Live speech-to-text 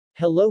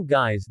Hello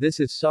guys, this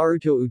is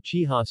Saruto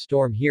Uchiha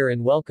Storm here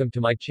and welcome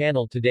to my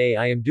channel. Today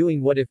I am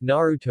doing what if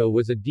Naruto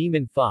was a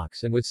demon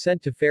fox and was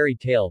sent to fairy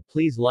tale.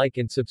 Please like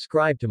and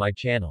subscribe to my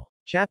channel.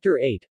 Chapter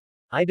 8.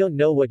 I don't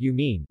know what you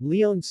mean,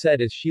 Leon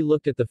said as she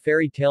looked at the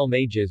fairy tale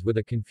mages with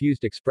a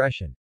confused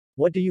expression.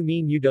 What do you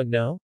mean you don't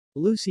know?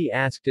 Lucy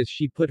asked as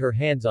she put her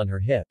hands on her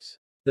hips.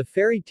 The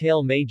fairy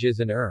tale mages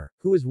and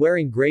who was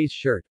wearing Gray's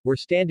shirt, were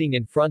standing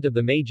in front of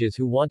the mages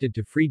who wanted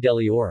to free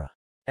Deliora.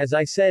 As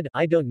I said,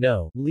 I don't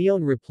know,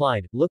 Leon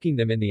replied, looking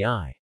them in the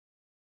eye.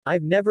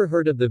 I've never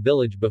heard of the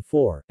village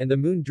before, and the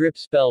moon drip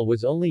spell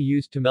was only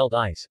used to melt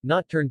ice,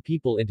 not turn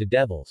people into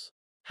devils.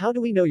 How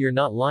do we know you're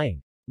not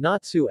lying?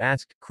 Natsu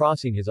asked,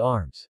 crossing his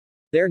arms.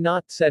 They're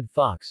not, said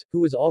Fox, who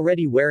was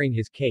already wearing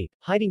his cape,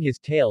 hiding his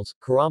tails,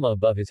 Kurama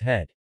above his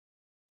head.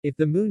 If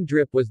the moon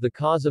drip was the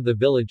cause of the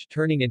village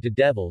turning into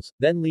devils,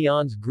 then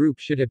Leon's group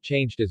should have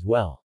changed as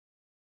well.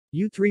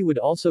 You three would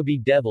also be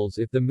devils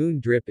if the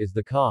moon drip is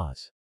the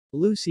cause.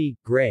 Lucy,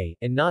 Gray,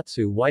 and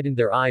Natsu widened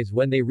their eyes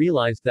when they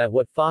realized that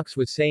what Fox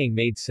was saying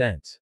made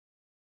sense.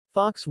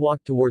 Fox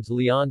walked towards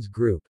Leon's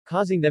group,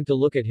 causing them to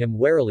look at him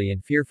warily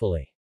and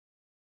fearfully.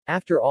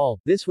 After all,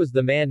 this was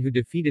the man who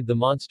defeated the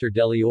monster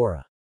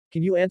Deliora.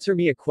 Can you answer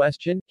me a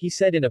question? He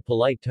said in a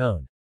polite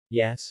tone.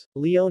 Yes?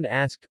 Leon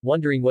asked,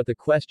 wondering what the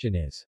question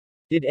is.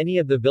 Did any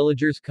of the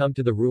villagers come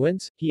to the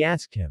ruins? He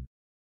asked him.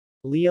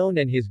 Leon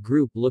and his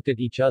group looked at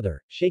each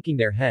other, shaking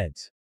their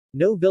heads.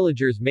 No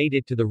villagers made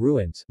it to the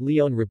ruins,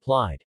 Leon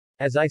replied.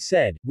 As I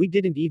said, we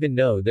didn't even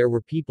know there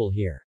were people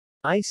here.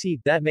 I see,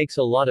 that makes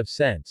a lot of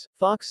sense,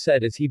 Fox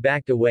said as he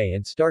backed away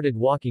and started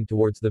walking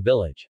towards the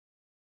village.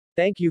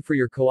 Thank you for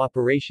your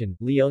cooperation,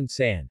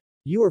 Leon-san.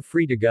 You are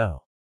free to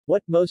go.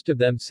 What most of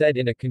them said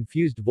in a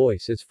confused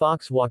voice as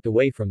Fox walked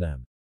away from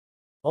them.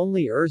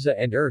 Only Urza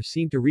and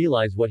seemed to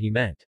realize what he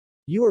meant.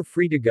 You are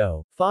free to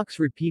go, Fox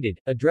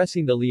repeated,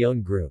 addressing the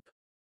Leon group.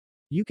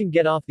 You can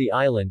get off the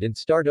island and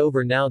start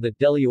over now that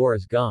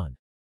Deliora's gone.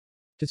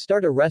 To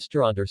start a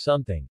restaurant or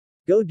something.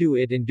 Go do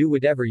it and do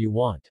whatever you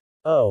want.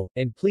 Oh,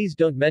 and please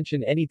don't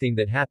mention anything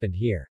that happened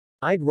here.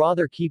 I'd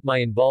rather keep my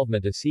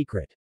involvement a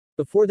secret.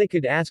 Before they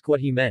could ask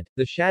what he meant,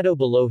 the shadow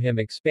below him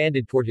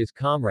expanded toward his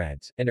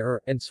comrades,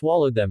 and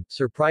swallowed them,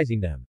 surprising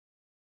them.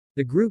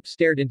 The group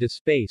stared into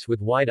space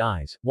with wide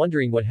eyes,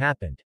 wondering what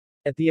happened.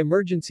 At the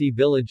emergency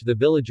village the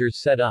villagers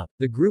set up,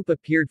 the group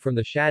appeared from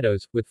the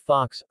shadows, with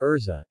Fox,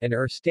 Urza, and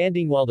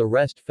standing while the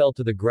rest fell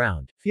to the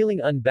ground,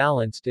 feeling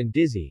unbalanced and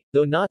dizzy,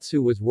 though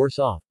Natsu was worse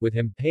off, with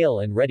him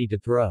pale and ready to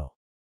throw.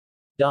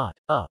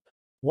 Up.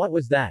 What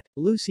was that?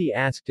 Lucy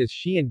asked as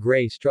she and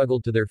Gray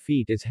struggled to their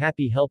feet as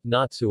Happy helped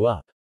Natsu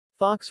up.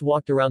 Fox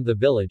walked around the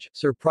village,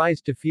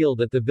 surprised to feel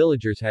that the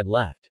villagers had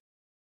left.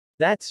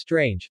 That's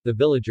strange, the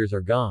villagers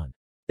are gone.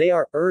 They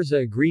are,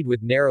 Urza agreed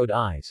with narrowed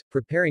eyes,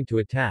 preparing to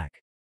attack.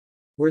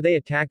 Were they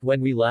attacked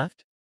when we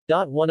left?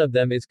 One of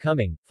them is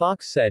coming,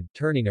 Fox said,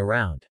 turning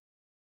around.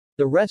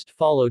 The rest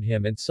followed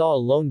him and saw a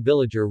lone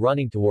villager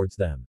running towards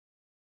them.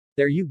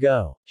 There you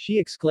go, she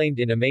exclaimed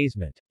in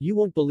amazement. You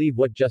won't believe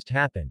what just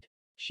happened.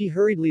 She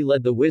hurriedly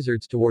led the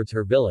wizards towards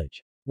her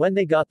village. When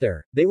they got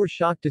there, they were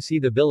shocked to see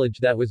the village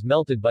that was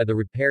melted by the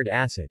repaired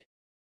acid.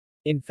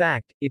 In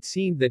fact, it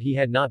seemed that he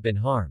had not been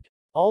harmed.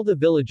 All the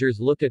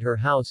villagers looked at her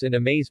house in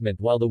amazement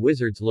while the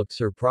wizards looked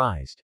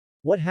surprised.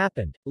 What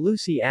happened?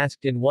 Lucy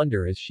asked in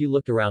wonder as she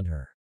looked around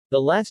her.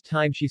 The last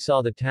time she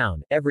saw the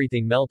town,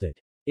 everything melted.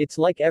 It's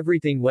like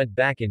everything went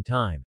back in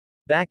time.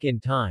 Back in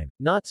time,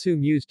 Natsu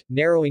mused,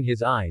 narrowing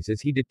his eyes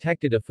as he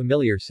detected a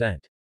familiar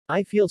scent.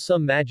 I feel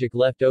some magic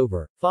left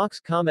over,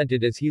 Fox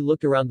commented as he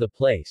looked around the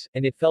place,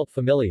 and it felt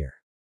familiar.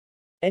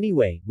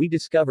 Anyway, we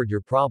discovered your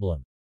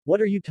problem.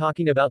 What are you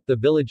talking about? The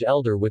village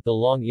elder with the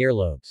long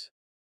earlobes.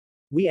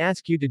 We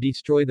ask you to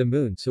destroy the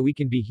moon so we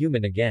can be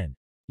human again.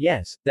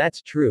 Yes,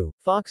 that's true,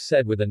 Fox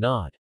said with a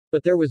nod.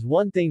 But there was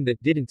one thing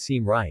that didn't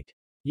seem right.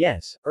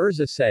 Yes,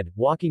 Urza said,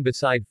 walking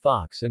beside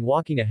Fox and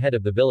walking ahead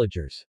of the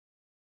villagers.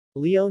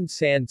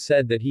 Leon-san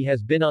said that he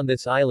has been on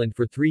this island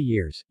for 3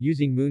 years,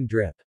 using moon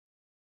drip.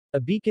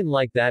 A beacon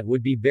like that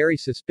would be very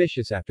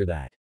suspicious after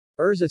that.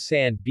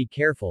 Urza-san, be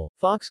careful,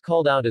 Fox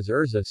called out as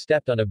Urza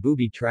stepped on a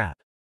booby trap.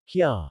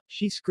 Kya,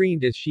 she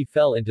screamed as she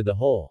fell into the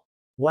hole.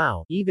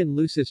 Wow, even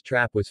Lucy's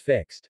trap was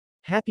fixed.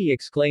 Happy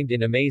exclaimed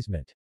in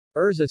amazement.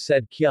 Urza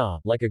said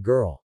kya, like a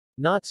girl.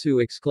 Natsu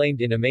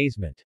exclaimed in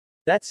amazement.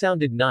 That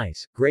sounded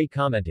nice, Gray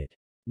commented.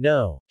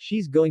 No,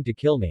 she's going to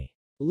kill me.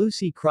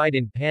 Lucy cried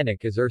in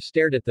panic as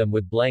stared at them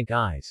with blank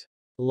eyes.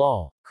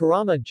 Lol.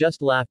 Kurama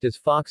just laughed as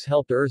Fox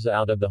helped Urza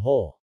out of the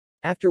hole.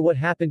 After what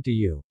happened to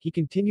you, he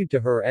continued to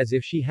her as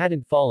if she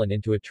hadn't fallen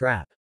into a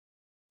trap.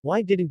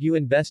 Why didn't you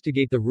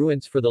investigate the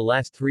ruins for the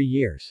last 3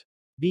 years?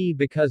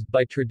 Because,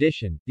 by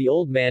tradition, the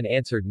old man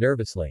answered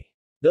nervously.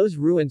 Those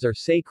ruins are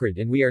sacred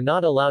and we are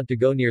not allowed to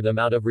go near them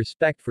out of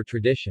respect for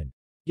tradition.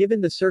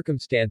 Given the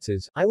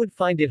circumstances, I would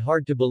find it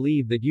hard to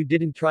believe that you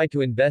didn't try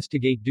to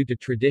investigate due to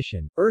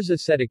tradition, Urza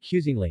said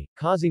accusingly,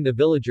 causing the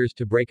villagers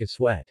to break a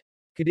sweat.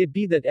 Could it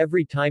be that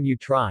every time you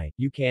try,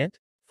 you can't?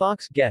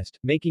 Fox guessed,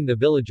 making the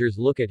villagers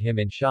look at him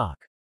in shock.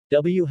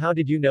 How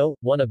did you know?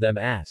 One of them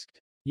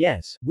asked.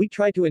 Yes, we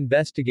try to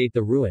investigate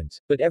the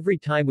ruins, but every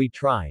time we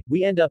try,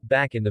 we end up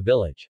back in the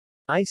village.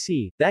 I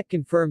see, that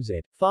confirms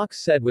it,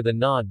 Fox said with a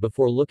nod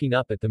before looking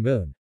up at the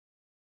moon.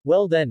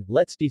 Well then,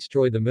 let's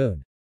destroy the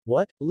moon.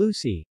 What?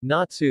 Lucy,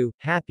 Natsu,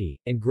 Happy,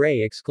 and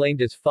Gray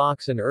exclaimed as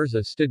Fox and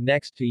Urza stood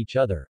next to each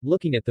other,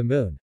 looking at the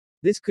moon.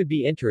 This could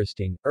be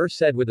interesting,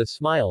 said with a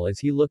smile as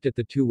he looked at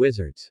the two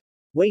wizards.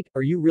 Wait,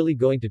 are you really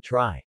going to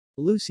try?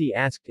 Lucy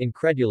asked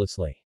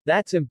incredulously.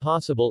 That's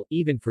impossible,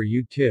 even for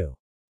you two.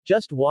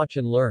 Just watch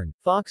and learn,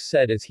 Fox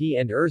said as he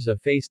and Urza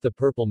faced the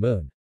purple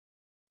moon.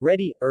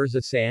 Ready,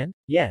 Urza-san?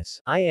 Yes,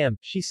 I am,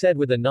 she said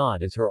with a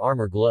nod as her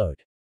armor glowed.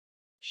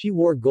 She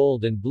wore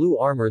gold and blue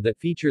armor that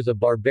features a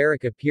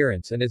barbaric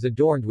appearance and is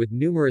adorned with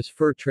numerous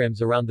fur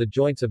trims around the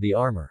joints of the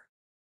armor.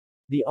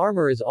 The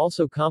armor is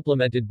also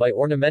complemented by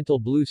ornamental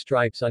blue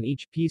stripes on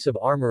each piece of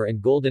armor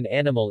and golden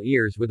animal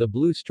ears with a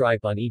blue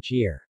stripe on each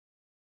ear.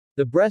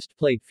 The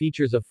breastplate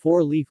features a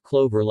four-leaf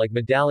clover-like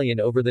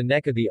medallion over the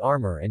neck of the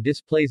armor and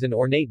displays an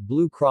ornate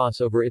blue cross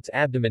over its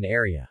abdomen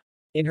area.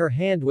 In her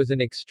hand was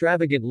an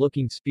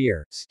extravagant-looking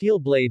spear, steel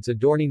blades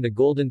adorning the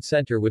golden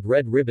center with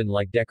red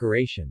ribbon-like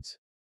decorations.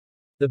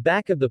 The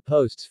back of the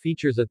posts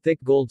features a thick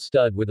gold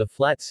stud with a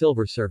flat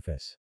silver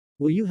surface.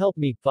 Will you help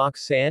me,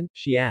 Fox-san?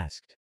 She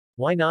asked.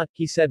 Why not,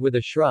 he said with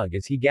a shrug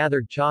as he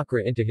gathered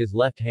chakra into his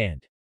left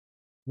hand.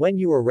 When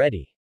you are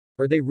ready.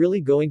 Are they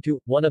really going to?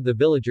 One of the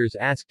villagers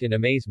asked in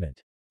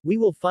amazement. We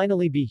will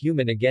finally be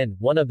human again,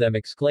 one of them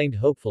exclaimed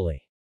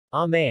hopefully.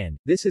 Ah man,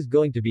 this is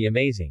going to be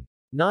amazing.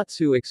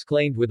 Natsu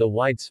exclaimed with a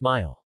wide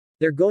smile.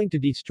 They're going to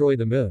destroy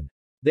the moon.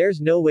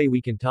 There's no way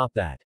we can top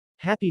that.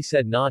 Happy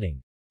said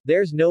nodding.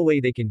 There's no way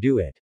they can do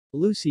it.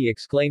 Lucy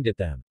exclaimed at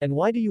them. And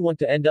why do you want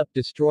to end up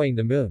destroying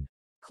the moon?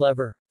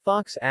 Clever?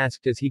 Fox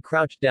asked as he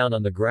crouched down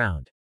on the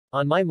ground.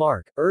 On my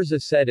mark,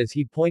 Urza said as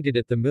he pointed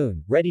at the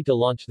moon, ready to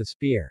launch the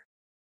spear.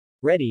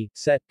 Ready,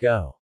 set,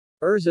 go.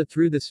 Urza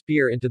threw the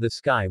spear into the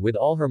sky with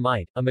all her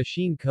might, a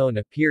machine cone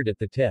appeared at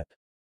the tip.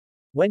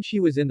 When she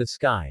was in the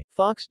sky,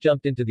 Fox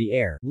jumped into the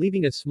air,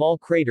 leaving a small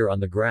crater on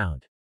the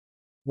ground.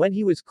 When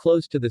he was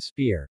close to the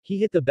spear, he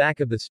hit the back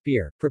of the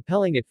spear,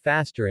 propelling it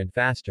faster and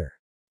faster.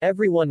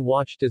 Everyone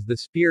watched as the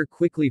spear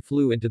quickly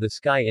flew into the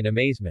sky in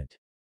amazement.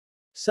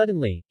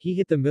 Suddenly, he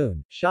hit the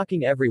moon,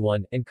 shocking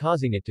everyone, and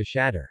causing it to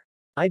shatter.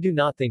 I do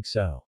not think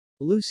so.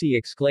 Lucy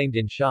exclaimed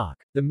in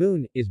shock. The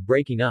moon is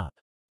breaking up.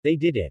 They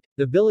did it.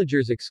 The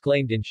villagers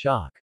exclaimed in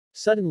shock.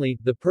 Suddenly,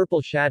 the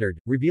purple shattered,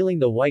 revealing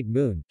the white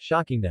moon,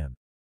 shocking them.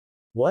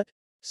 What?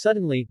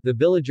 Suddenly, the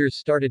villagers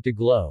started to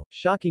glow,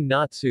 shocking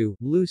Natsu,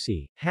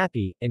 Lucy,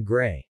 Happy, and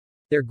Gray.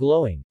 They're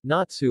glowing,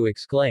 Natsu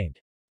exclaimed.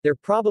 They're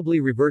probably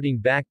reverting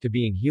back to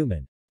being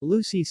human.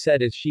 Lucy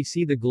said as she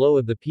see the glow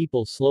of the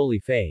people slowly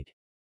fade.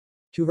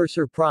 To her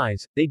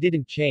surprise, they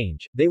didn't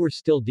change, they were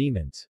still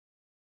demons.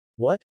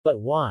 What? But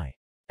why?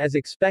 As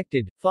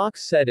expected,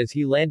 Fox said as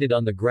he landed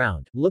on the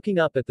ground, looking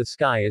up at the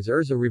sky as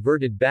Urza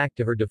reverted back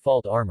to her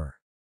default armor.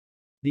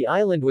 The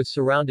island was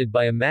surrounded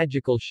by a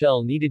magical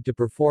shell needed to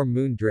perform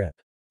moon drip.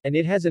 And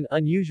it has an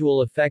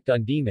unusual effect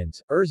on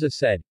demons, Urza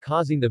said,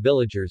 causing the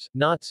villagers,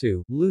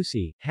 Natsu,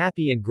 Lucy,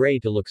 Happy and Gray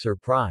to look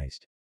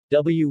surprised.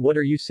 What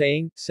are you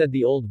saying? Said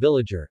the old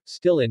villager,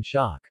 still in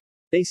shock.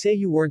 They say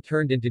you weren't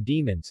turned into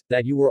demons,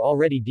 that you were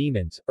already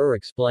demons,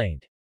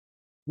 explained.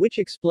 Which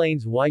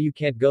explains why you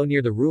can't go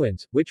near the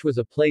ruins, which was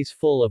a place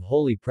full of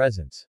holy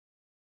presence.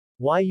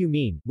 Why you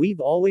mean, we've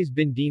always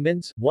been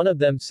demons? One of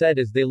them said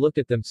as they looked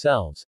at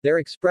themselves, their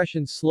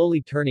expressions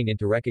slowly turning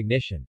into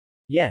recognition.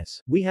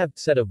 Yes, we have,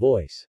 said a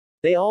voice.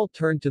 They all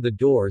turned to the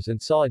doors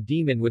and saw a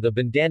demon with a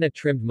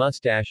bandana-trimmed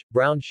mustache,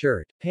 brown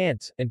shirt,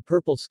 pants, and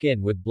purple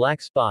skin with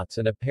black spots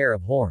and a pair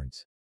of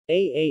horns.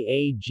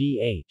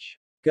 Aagh.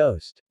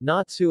 Ghost.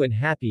 Natsu and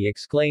Happy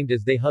exclaimed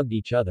as they hugged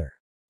each other.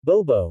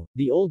 Bobo,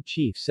 the old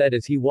chief said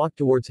as he walked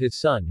towards his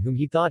son whom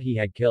he thought he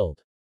had killed.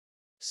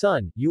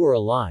 Son, you are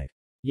alive.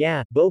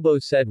 Yeah, Bobo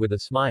said with a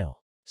smile.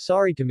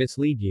 Sorry to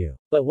mislead you.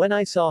 But when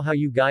I saw how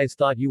you guys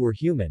thought you were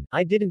human,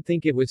 I didn't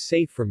think it was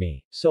safe for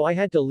me, so I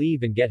had to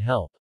leave and get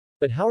help.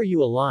 But how are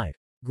you alive?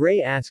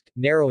 Gray asked,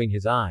 narrowing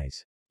his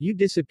eyes. You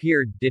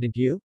disappeared, didn't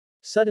you?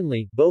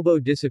 Suddenly, Bobo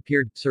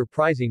disappeared,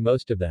 surprising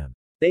most of them.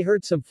 They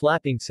heard some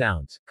flapping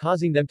sounds,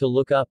 causing them to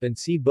look up and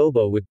see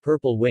Bobo with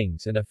purple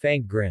wings and a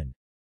fanged grin.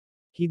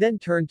 He then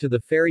turned to the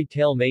fairy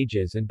tale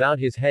mages and bowed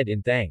his head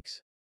in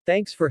thanks.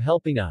 Thanks for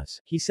helping us,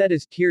 he said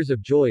as tears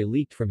of joy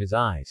leaked from his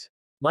eyes.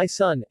 My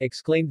son,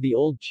 exclaimed the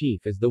old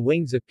chief as the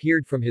wings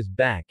appeared from his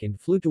back and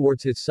flew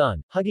towards his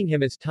son, hugging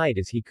him as tight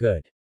as he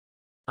could.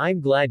 I'm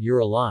glad you're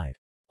alive.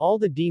 All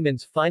the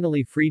demons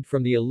finally freed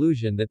from the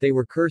illusion that they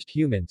were cursed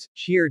humans,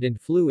 cheered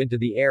and flew into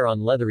the air on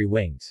leathery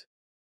wings.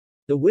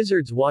 The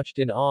wizards watched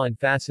in awe and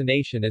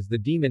fascination as the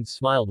demons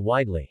smiled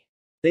widely.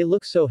 They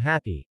look so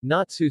happy,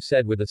 Natsu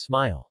said with a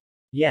smile.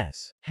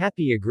 Yes,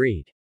 Happy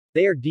agreed.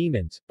 They are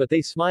demons, but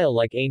they smile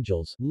like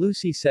angels,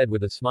 Lucy said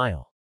with a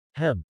smile.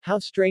 How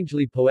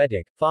strangely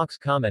poetic, Fox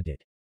commented.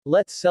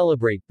 Let's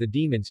celebrate, the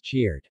demons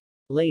cheered.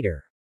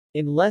 Later.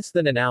 In less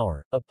than an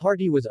hour, a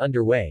party was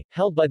underway,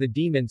 held by the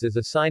demons as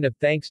a sign of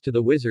thanks to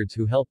the wizards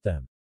who helped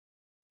them.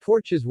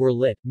 Torches were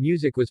lit,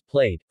 music was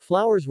played,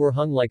 flowers were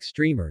hung like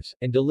streamers,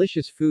 and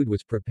delicious food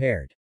was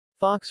prepared.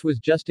 Fox was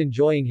just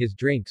enjoying his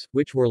drinks,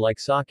 which were like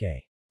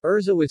sake.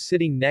 Urza was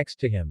sitting next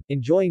to him,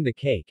 enjoying the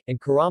cake, and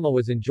Kurama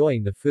was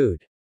enjoying the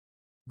food.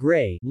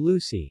 Gray,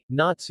 Lucy,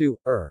 Natsu,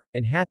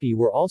 and Happy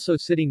were also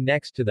sitting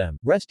next to them,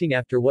 resting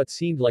after what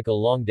seemed like a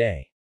long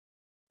day.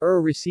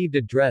 Received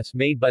a dress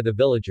made by the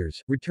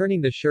villagers,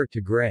 returning the shirt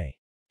to Gray.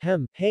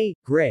 Hey,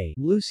 Gray,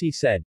 Lucy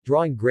said,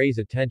 drawing Gray's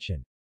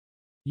attention.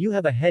 You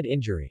have a head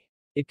injury.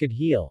 It could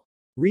heal.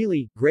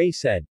 Really, Gray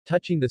said,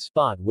 touching the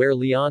spot where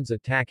Leon's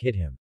attack hit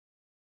him.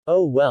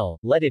 Oh well,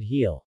 let it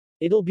heal.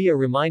 It'll be a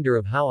reminder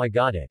of how I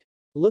got it.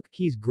 Look,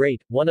 he's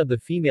great, one of the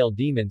female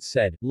demons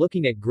said,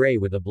 looking at Gray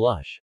with a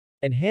blush.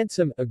 And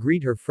handsome,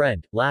 agreed her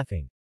friend,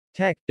 laughing.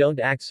 Tech, don't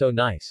act so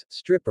nice,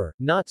 stripper,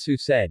 Natsu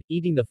said,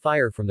 eating the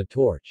fire from the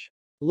torch.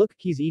 Look,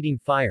 he's eating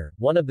fire,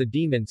 one of the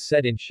demons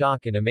said in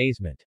shock and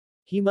amazement.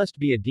 He must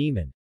be a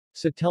demon.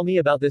 So tell me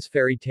about this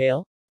fairy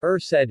tale?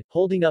 Said,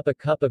 holding up a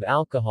cup of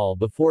alcohol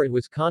before it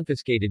was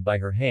confiscated by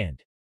her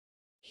hand.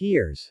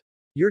 Here's.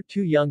 You're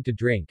too young to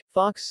drink,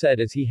 Fox said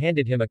as he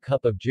handed him a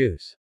cup of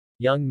juice.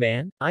 Young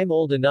man, I'm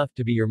old enough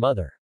to be your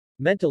mother.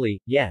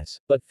 Mentally, yes,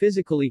 but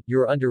physically,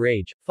 you're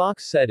underage,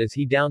 Fox said as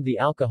he downed the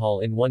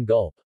alcohol in one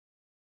gulp.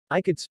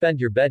 I could spend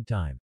your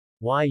bedtime.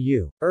 Why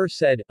you?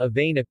 Said, a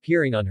vein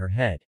appearing on her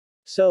head.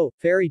 So,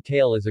 fairy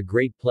tale is a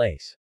great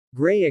place.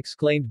 Gray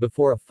exclaimed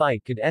before a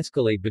fight could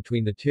escalate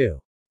between the two.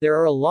 There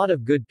are a lot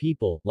of good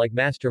people, like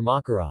Master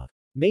Makarov.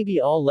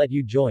 Maybe I'll let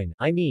you join,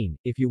 I mean,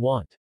 if you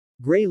want.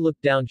 Gray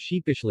looked down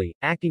sheepishly,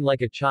 acting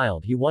like a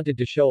child he wanted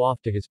to show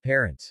off to his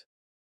parents.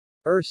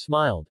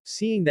 Smiled,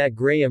 seeing that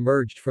Gray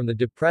emerged from the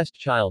depressed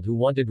child who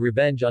wanted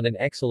revenge on an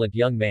excellent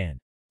young man.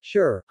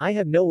 Sure, I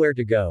have nowhere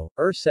to go,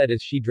 said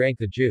as she drank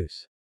the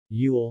juice.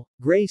 You'll?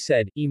 Gray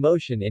said,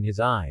 emotion in his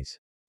eyes.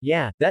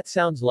 Yeah, that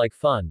sounds like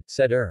fun,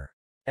 said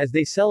As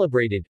they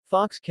celebrated,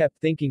 Fox kept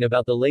thinking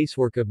about the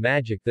lacework of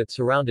magic that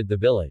surrounded the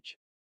village.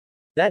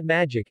 That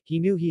magic, he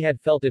knew he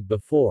had felt it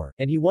before,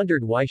 and he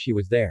wondered why she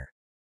was there.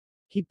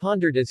 He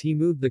pondered as he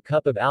moved the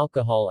cup of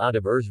alcohol out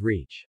of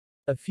reach.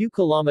 A few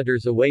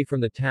kilometers away from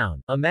the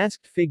town, a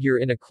masked figure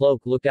in a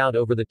cloak looked out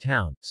over the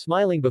town,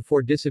 smiling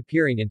before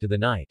disappearing into the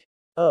night.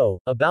 Oh,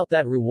 about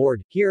that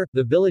reward, here,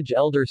 the village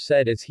elder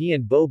said as he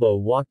and Bobo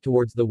walked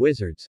towards the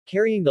wizards,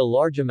 carrying the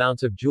large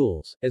amounts of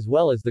jewels, as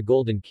well as the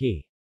golden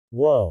key.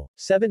 Whoa,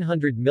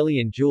 700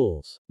 million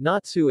jewels,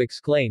 Natsu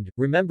exclaimed,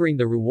 remembering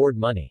the reward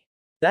money.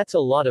 That's a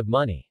lot of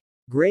money.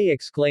 Gray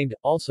exclaimed,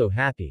 also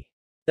happy.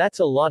 That's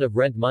a lot of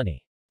rent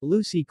money.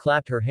 Lucy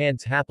clapped her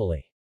hands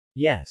happily.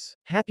 Yes,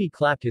 Happy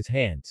clapped his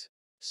hands.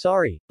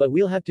 Sorry, but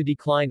we'll have to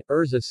decline,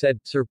 Urza said,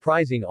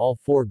 surprising all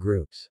four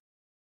groups.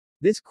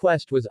 This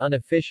quest was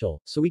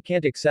unofficial, so we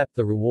can't accept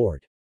the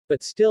reward.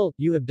 But still,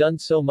 you have done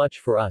so much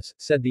for us,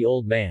 said the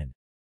old man.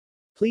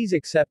 Please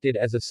accept it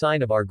as a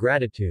sign of our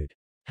gratitude.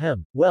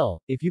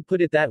 Well, if you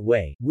put it that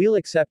way, we'll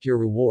accept your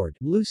reward,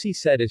 Lucy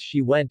said as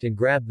she went and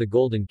grabbed the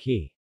golden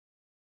key.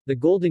 The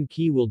golden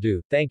key will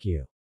do, thank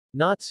you.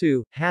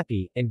 Natsu,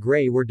 Happy, and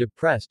Gray were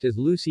depressed as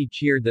Lucy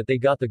cheered that they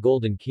got the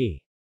golden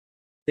key.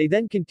 They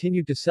then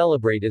continued to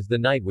celebrate as the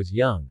night was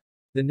young.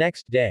 The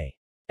next day,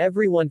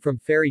 everyone from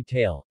Fairy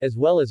Tale, as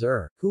well as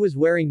who was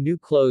wearing new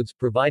clothes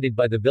provided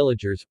by the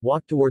villagers,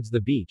 walked towards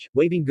the beach,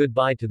 waving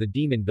goodbye to the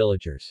demon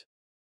villagers.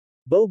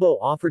 Bobo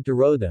offered to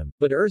row them,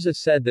 but Urza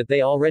said that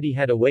they already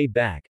had a way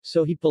back,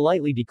 so he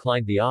politely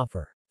declined the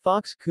offer.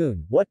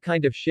 Fox-kun, what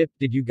kind of ship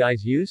did you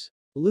guys use?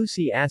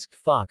 Lucy asked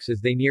Fox as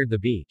they neared the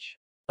beach.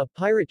 A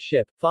pirate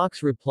ship,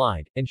 Fox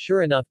replied, and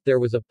sure enough, there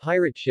was a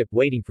pirate ship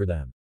waiting for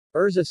them.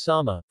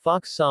 Urza-sama,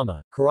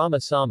 Fox-sama,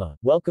 Kurama-sama,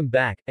 welcome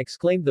back,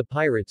 exclaimed the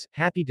pirates,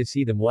 happy to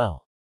see them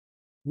well.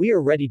 We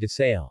are ready to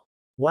sail.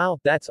 Wow,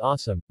 that's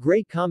awesome,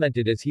 Gray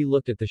commented as he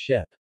looked at the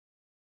ship.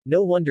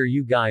 No wonder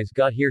you guys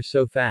got here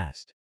so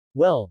fast.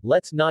 Well,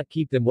 let's not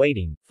keep them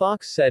waiting,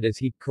 Fox said as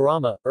he,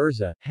 Kurama,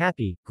 Urza,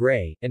 Happy,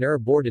 Gray, and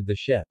boarded the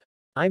ship.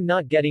 I'm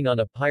not getting on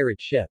a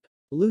pirate ship.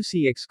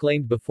 Lucy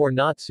exclaimed before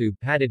Natsu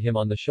patted him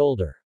on the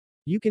shoulder.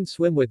 You can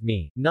swim with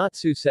me,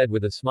 Natsu said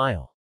with a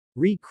smile.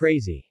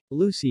 Crazy.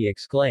 Lucy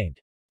exclaimed.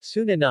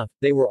 Soon enough,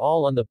 they were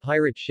all on the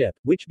pirate ship,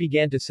 which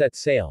began to set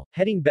sail,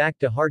 heading back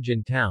to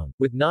Harem town,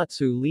 with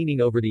Natsu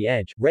leaning over the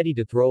edge, ready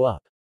to throw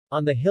up.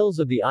 On the hills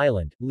of the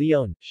island,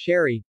 Leon,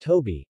 Sherry,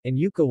 Toby, and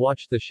Yuka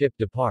watched the ship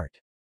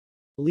depart.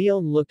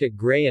 Leon looked at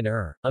Gray and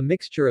a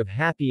mixture of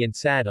happy and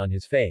sad on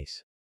his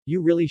face.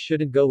 You really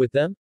shouldn't go with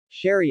them?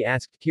 Sherry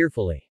asked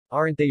tearfully.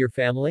 Aren't they your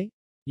family?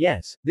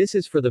 Yes, this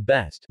is for the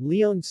best,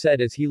 Leon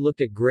said as he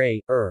looked at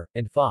Gray,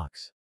 and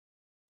Fox.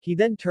 He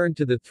then turned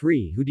to the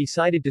three who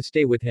decided to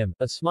stay with him,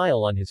 a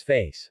smile on his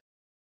face.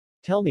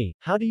 Tell me,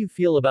 how do you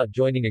feel about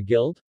joining a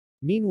guild?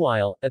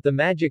 Meanwhile, at the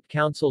Magic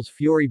Council's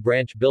Fiore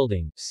branch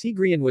building,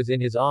 Sigrian was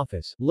in his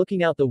office,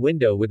 looking out the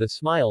window with a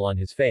smile on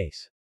his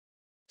face.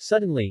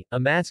 Suddenly, a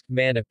masked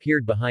man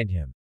appeared behind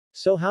him.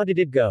 So how did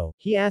it go?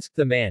 He asked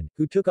the man,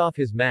 who took off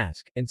his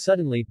mask, and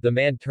suddenly, the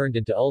man turned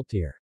into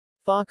Ultir.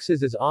 Fox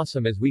is as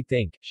awesome as we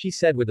think, she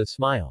said with a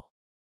smile.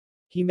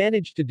 He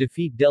managed to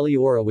defeat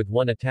Deliora with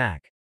one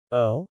attack.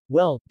 Oh?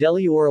 Well,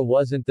 Deliora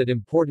wasn't that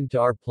important to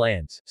our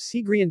plans,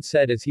 Sigrian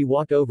said as he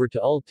walked over to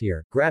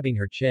Ultir, grabbing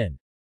her chin.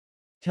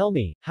 Tell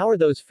me, how are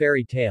those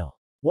fairy tale?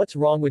 What's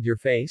wrong with your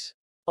face?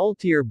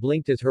 Ultir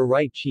blinked as her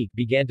right cheek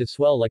began to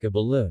swell like a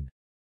balloon.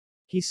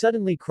 He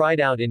suddenly cried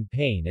out in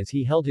pain as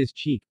he held his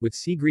cheek, with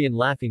Sigrian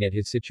laughing at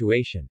his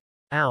situation.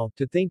 Ow,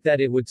 to think that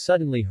it would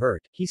suddenly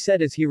hurt, he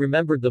said as he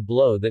remembered the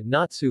blow that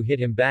Natsu hit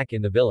him back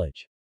in the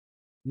village.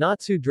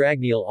 Natsu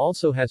Dragneel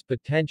also has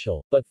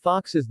potential, but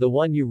Fox is the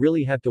one you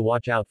really have to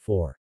watch out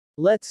for.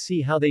 Let's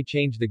see how they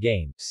change the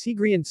game,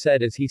 Sigrian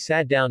said as he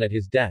sat down at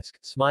his desk,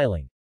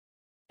 smiling.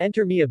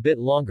 Enter me a bit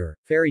longer,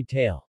 fairy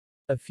tale.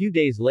 A few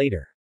days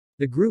later.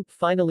 The group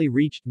finally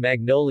reached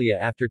Magnolia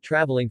after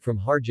traveling from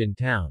Harjin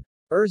town.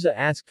 Urza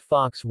asked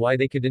Fox why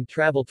they couldn't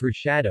travel through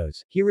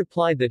shadows, he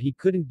replied that he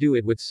couldn't do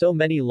it with so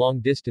many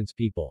long-distance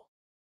people.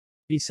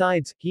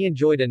 Besides, he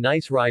enjoyed a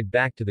nice ride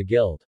back to the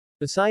guild.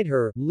 Beside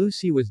her,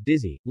 Lucy was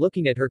dizzy,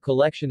 looking at her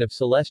collection of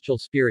celestial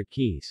spirit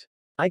keys.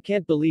 I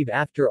can't believe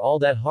after all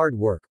that hard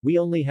work, we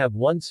only have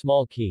one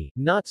small key,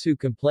 Natsu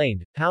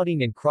complained,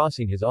 pouting and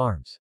crossing his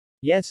arms.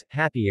 Yes,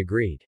 Happy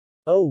agreed.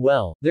 Oh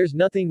well, there's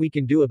nothing we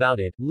can do about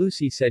it,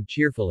 Lucy said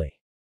cheerfully.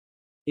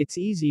 It's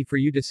easy for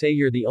you to say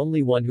you're the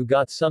only one who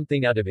got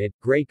something out of it,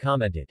 Gray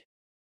commented.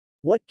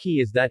 What key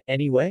is that,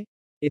 anyway?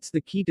 It's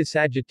the key to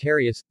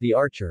Sagittarius, the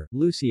archer,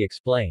 Lucy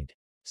explained.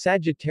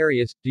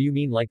 Sagittarius, do you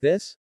mean like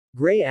this?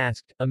 Gray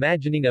asked,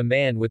 imagining a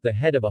man with the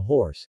head of a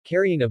horse,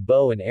 carrying a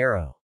bow and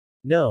arrow.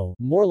 No,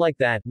 more like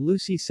that,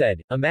 Lucy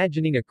said,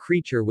 imagining a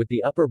creature with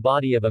the upper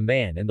body of a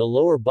man and the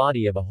lower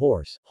body of a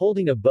horse,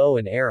 holding a bow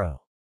and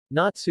arrow.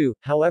 Natsu,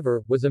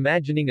 however, was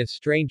imagining a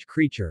strange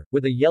creature,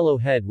 with a yellow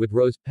head with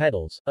rose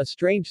petals, a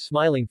strange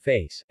smiling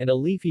face, and a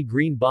leafy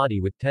green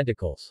body with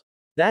tentacles.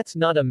 That's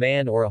not a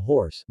man or a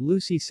horse,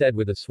 Lucy said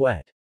with a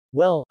sweat.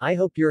 Well, I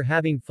hope you're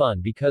having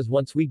fun because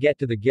once we get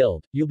to the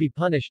guild, you'll be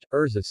punished,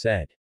 Urza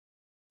said.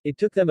 It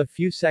took them a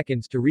few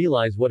seconds to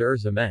realize what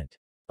Urza meant.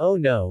 Oh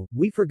no,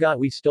 we forgot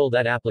we stole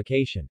that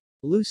application.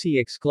 Lucy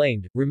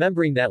exclaimed,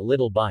 remembering that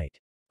little bite.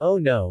 Oh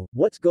no,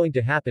 what's going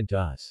to happen to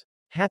us?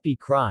 Happy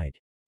cried.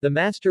 The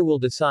master will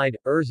decide,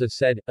 Urza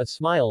said, a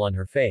smile on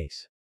her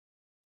face.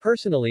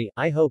 Personally,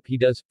 I hope he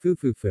does,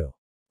 foo.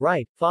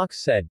 Right,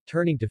 Fox said,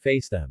 turning to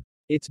face them.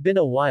 It's been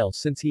a while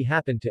since he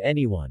happened to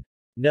anyone.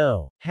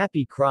 No,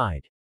 Happy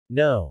cried.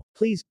 No,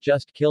 please,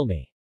 just kill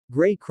me.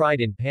 Gray cried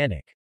in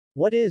panic.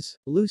 What is?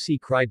 Lucy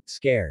cried,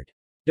 scared.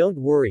 Don't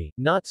worry,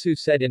 Natsu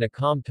said in a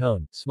calm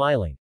tone,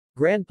 smiling.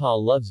 Grandpa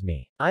loves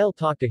me. I'll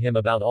talk to him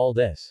about all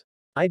this.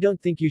 I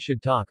don't think you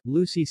should talk,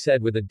 Lucy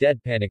said with a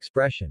deadpan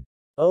expression.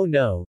 Oh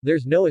no,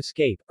 there's no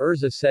escape,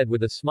 Urza said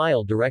with a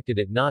smile directed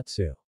at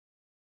Natsu.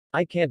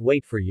 I can't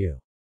wait for you.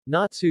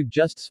 Natsu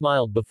just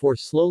smiled before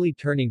slowly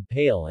turning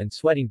pale and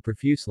sweating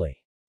profusely.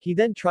 He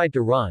then tried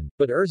to run,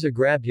 but Urza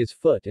grabbed his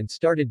foot and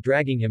started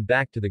dragging him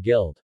back to the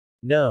guild.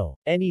 No,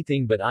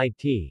 anything but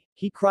it.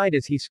 He cried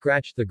as he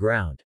scratched the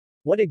ground.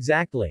 What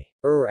exactly?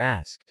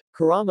 Asked.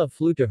 Kurama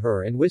flew to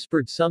her and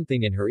whispered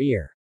something in her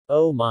ear.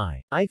 Oh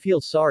my, I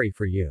feel sorry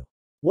for you.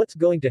 What's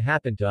going to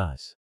happen to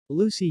us?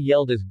 Lucy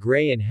yelled as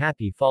Gray and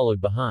Happy followed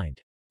behind.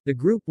 The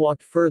group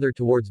walked further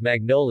towards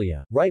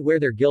Magnolia, right where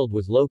their guild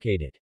was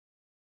located.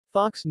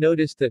 Fox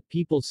noticed that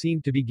people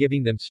seemed to be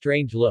giving them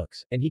strange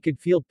looks, and he could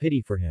feel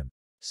pity for him.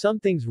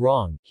 Something's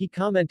wrong, he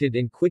commented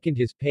and quickened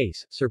his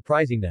pace,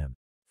 surprising them.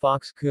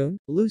 Fox-kun?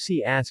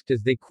 Lucy asked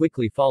as they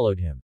quickly followed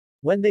him.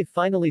 When they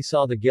finally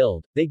saw the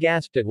guild, they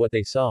gasped at what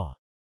they saw.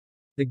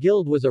 The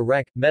guild was a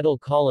wreck, metal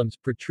columns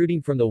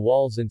protruding from the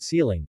walls and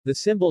ceiling, the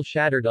symbol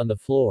shattered on the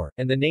floor,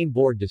 and the name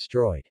board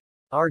destroyed.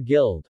 Our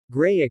guild!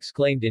 Gray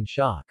exclaimed in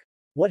shock.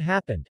 What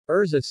happened?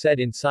 Urza said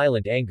in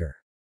silent anger.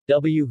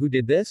 Who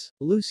did this?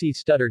 Lucy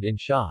stuttered in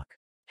shock.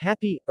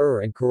 Happy,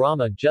 and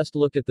Kurama just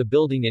looked at the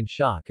building in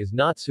shock as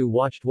Natsu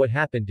watched what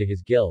happened to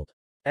his guild.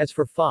 As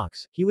for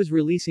Fox, he was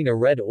releasing a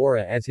red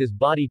aura as his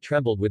body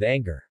trembled with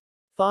anger.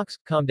 Fox,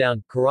 calm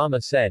down,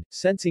 Kurama said,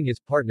 sensing his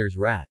partner's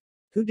wrath.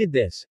 Who did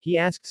this? He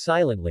asked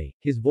silently,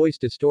 his voice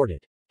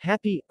distorted.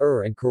 Happy,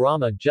 and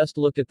Kurama just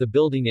looked at the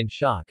building in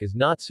shock as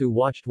Natsu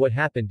watched what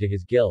happened to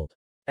his guild.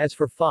 As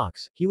for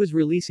Fox, he was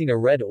releasing a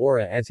red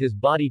aura as his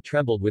body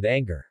trembled with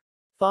anger.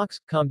 Fox,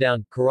 calm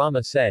down,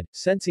 Kurama said,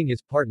 sensing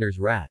his partner's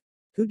wrath.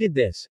 Who did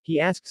this? He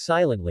asked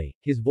silently,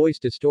 his voice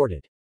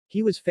distorted.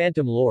 He was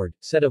Phantom Lord,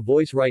 said a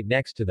voice right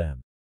next to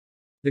them.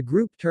 The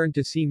group turned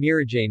to see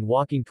Mirajane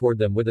walking toward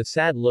them with a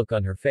sad look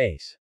on her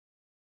face.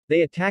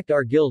 They attacked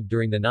our guild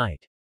during the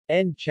night.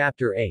 End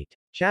Chapter 8.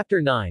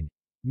 Chapter 9.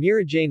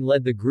 Mirajane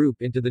led the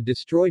group into the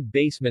destroyed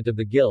basement of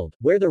the guild,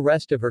 where the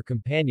rest of her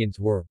companions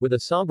were, with a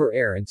somber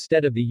air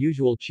instead of the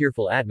usual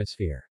cheerful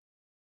atmosphere.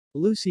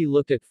 Lucy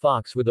looked at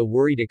Fox with a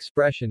worried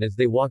expression as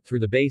they walked through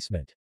the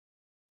basement.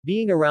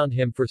 Being around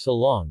him for so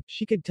long,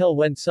 she could tell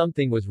when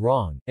something was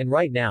wrong, and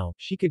right now,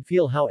 she could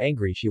feel how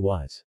angry she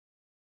was.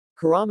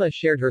 Kurama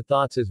shared her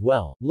thoughts as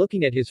well,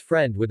 looking at his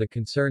friend with a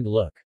concerned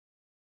look.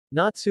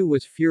 Natsu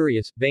was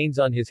furious, veins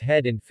on his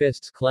head and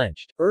fists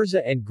clenched.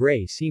 Urza and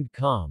Gray seemed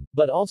calm,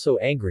 but also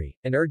angry,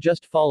 and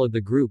just followed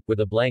the group with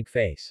a blank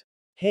face.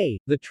 Hey,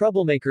 the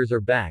troublemakers are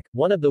back,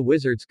 one of the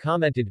wizards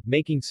commented,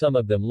 making some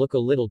of them look a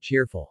little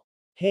cheerful.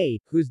 Hey,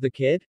 who's the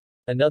kid?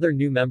 Another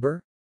new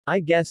member?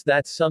 I guess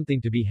that's something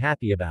to be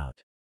happy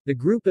about. The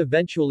group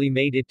eventually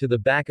made it to the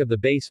back of the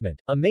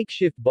basement, a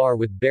makeshift bar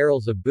with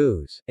barrels of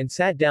booze, and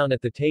sat down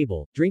at the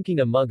table,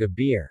 drinking a mug of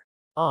beer.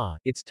 Ah,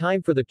 it's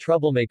time for the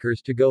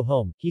troublemakers to go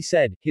home, he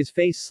said, his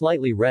face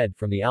slightly red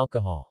from the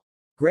alcohol.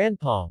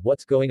 Grandpa,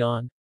 what's going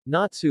on?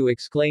 Natsu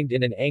exclaimed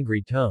in an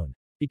angry tone.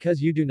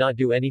 Because you do not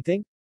do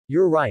anything?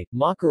 You're right,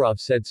 Makarov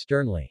said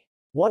sternly.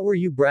 What were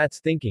you brats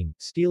thinking,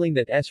 stealing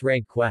that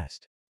S-rank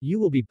quest? You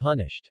will be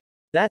punished.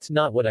 That's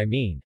not what I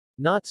mean.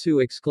 Natsu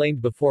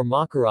exclaimed before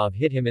Makarov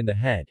hit him in the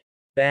head.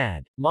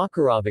 Bad.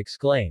 Makarov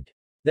exclaimed.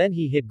 Then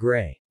he hit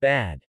Gray.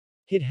 Bad.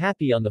 Hit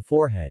Happy on the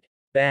forehead.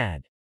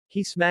 Bad.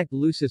 He smacked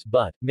Lucy's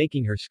butt,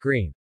 making her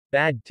scream.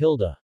 Bad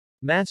tilde.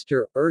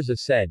 Master, Urza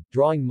said,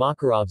 drawing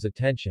Makarov's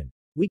attention.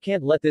 We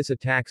can't let this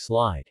attack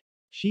slide.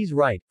 She's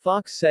right,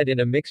 Fox said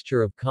in a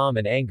mixture of calm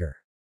and anger.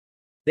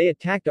 They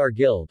attacked our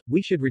guild,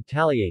 we should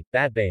retaliate,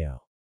 Batbayo.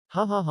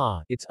 Ha ha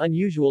ha, it's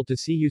unusual to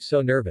see you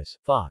so nervous,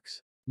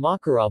 Fox.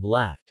 Makarov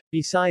laughed.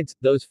 Besides,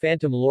 those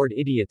Phantom Lord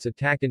idiots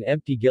attacked an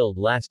empty guild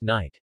last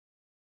night.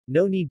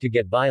 No need to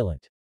get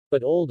violent.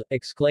 But old,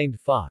 exclaimed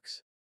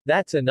Fox.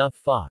 That's enough,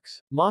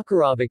 Fox.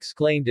 Makarov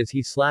exclaimed as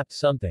he slapped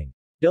something.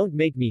 Don't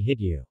make me hit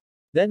you.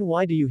 Then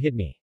why do you hit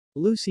me?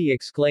 Lucy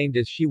exclaimed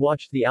as she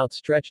watched the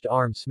outstretched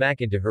arm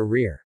smack into her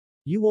rear.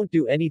 You won't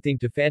do anything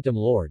to Phantom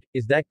Lord,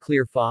 is that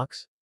clear,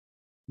 Fox?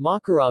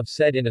 Makarov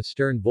said in a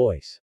stern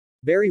voice.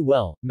 Very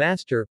well,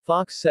 Master,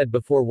 Fox said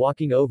before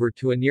walking over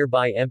to a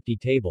nearby empty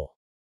table.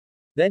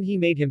 Then he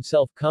made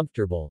himself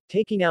comfortable,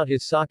 taking out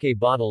his sake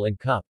bottle and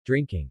cup,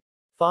 drinking.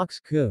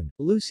 Fox-kun,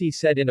 Lucy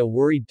said in a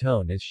worried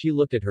tone as she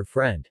looked at her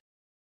friend.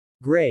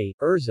 Gray,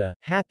 Urza,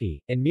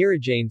 Happy, and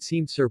Mirajane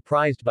seemed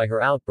surprised by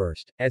her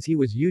outburst, as he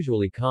was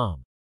usually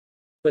calm.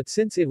 But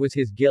since it was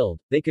his guild,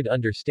 they could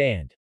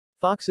understand.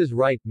 Fox is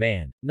right,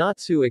 man,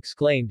 Natsu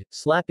exclaimed,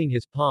 slapping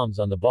his palms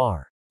on the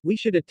bar. We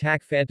should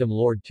attack Phantom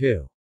Lord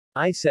too.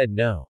 I said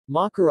no.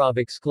 Makarov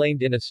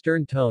exclaimed in a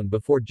stern tone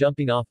before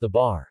jumping off the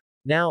bar.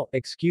 Now,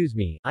 excuse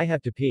me, I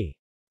have to pee.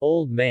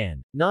 Old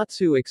man,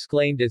 Natsu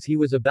exclaimed as he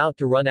was about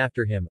to run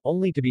after him,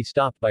 only to be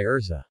stopped by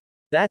Urza.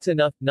 That's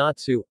enough,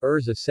 Natsu,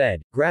 Urza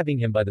said, grabbing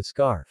him by the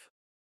scarf.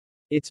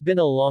 It's been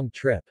a long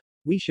trip.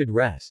 We should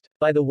rest.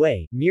 By the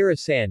way,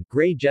 Mira-san,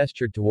 Gray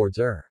gestured towards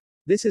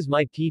This is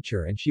my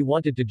teacher and she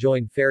wanted to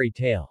join Fairy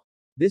Tail.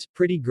 This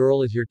pretty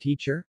girl is your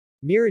teacher?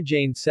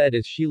 Mirajane said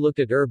as she looked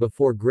at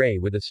before Gray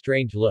with a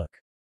strange look.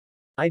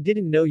 I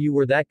didn't know you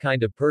were that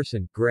kind of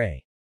person,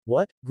 Gray.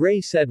 What?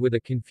 Gray said with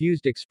a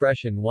confused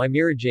expression while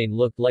Mirajane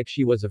looked like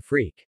she was a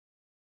freak.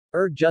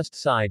 Just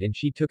sighed and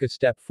she took a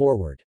step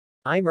forward.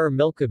 I'm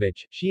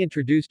Milkovich, she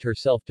introduced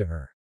herself to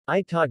her.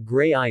 I taught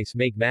Gray ice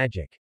make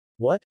magic.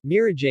 What?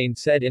 Mirajane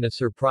said in a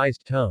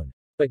surprised tone.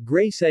 But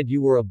Gray said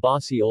you were a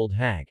bossy old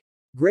hag.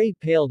 Gray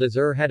paled as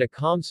had a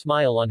calm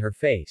smile on her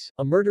face,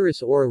 a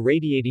murderous aura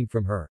radiating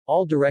from her,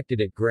 all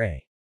directed at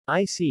Gray.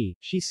 I see,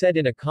 she said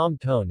in a calm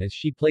tone as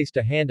she placed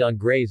a hand on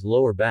Gray's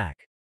lower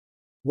back.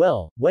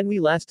 Well, when we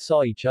last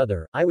saw each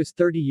other, I was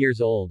 30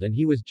 years old and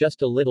he was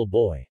just a little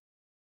boy.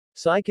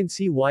 So I can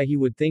see why he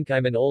would think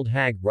I'm an old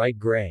hag, right,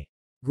 Gray?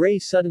 Gray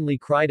suddenly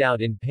cried out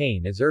in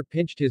pain as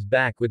pinched his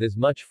back with as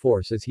much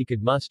force as he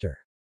could muster.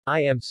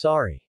 I am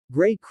sorry.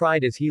 Gray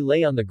cried as he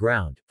lay on the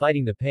ground,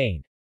 fighting the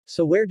pain.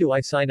 So where do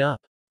I sign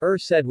up?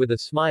 Said with a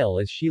smile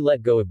as she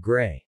let go of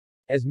Gray.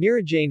 As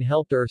Mirajane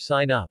helped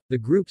sign up, the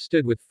group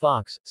stood with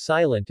Fox,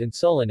 silent and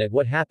sullen at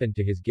what happened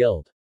to his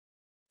guild.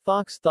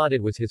 Fox thought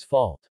it was his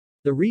fault.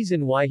 The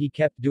reason why he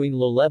kept doing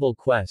low-level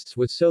quests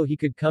was so he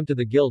could come to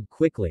the guild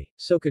quickly,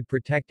 so could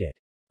protect it.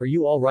 Are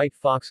you alright,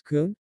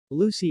 Fox-kun?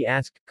 Lucy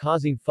asked,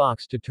 causing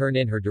Fox to turn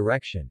in her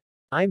direction.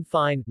 I'm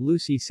fine,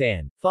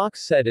 Lucy-san,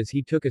 Fox said as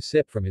he took a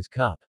sip from his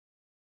cup.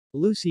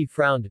 Lucy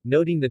frowned,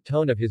 noting the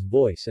tone of his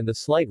voice and the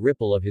slight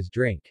ripple of his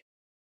drink.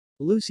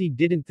 Lucy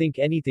didn't think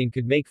anything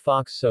could make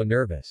Fox so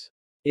nervous.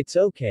 It's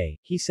okay,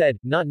 he said,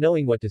 not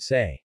knowing what to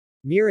say.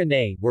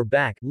 Mirane, we're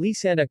back,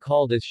 Lisana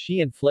called as she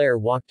and Flair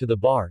walked to the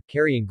bar,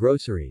 carrying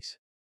groceries.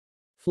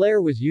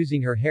 Flair was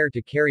using her hair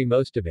to carry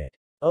most of it.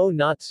 Oh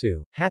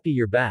Natsu, happy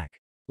you're back.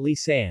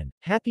 Lisan,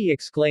 happy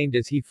exclaimed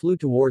as he flew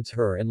towards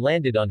her and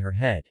landed on her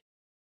head.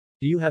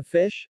 Do you have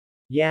fish?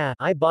 Yeah,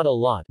 I bought a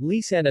lot,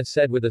 Lisana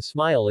said with a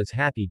smile as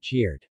Happy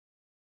cheered.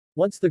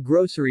 Once the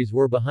groceries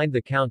were behind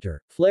the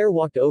counter, Flair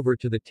walked over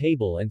to the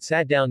table and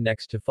sat down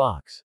next to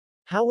Fox.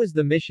 How was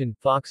the mission,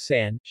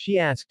 Fox-san? She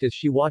asked as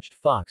she watched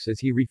Fox as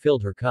he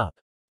refilled her cup.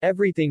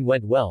 Everything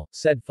went well,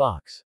 said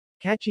Fox.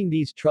 Catching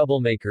these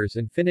troublemakers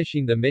and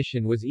finishing the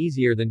mission was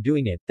easier than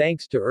doing it,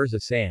 thanks to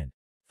Urza-san.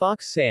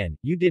 Fox-san,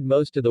 you did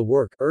most of the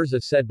work,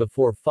 Urza said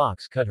before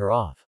Fox cut her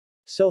off.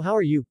 So how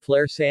are you,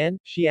 Flair-san?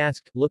 She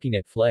asked, looking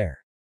at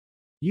Flair.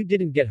 You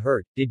didn't get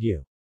hurt, did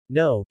you?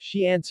 No,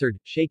 she answered,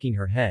 shaking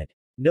her head.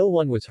 No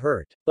one was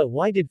hurt. But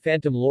why did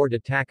Phantom Lord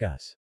attack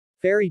us?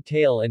 Fairy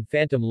Tail and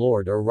Phantom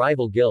Lord are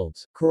rival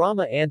guilds,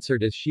 Kurama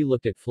answered as she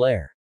looked at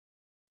Flare.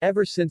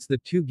 Ever since the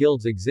two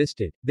guilds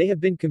existed, they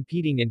have been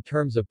competing in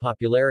terms of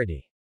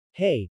popularity.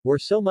 Hey, we're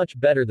so much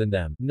better than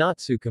them,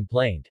 Natsu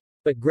complained.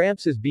 But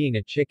Gramps is being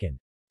a chicken.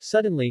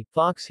 Suddenly,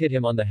 Fox hit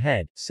him on the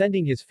head,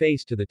 sending his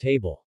face to the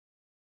table.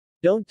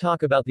 Don't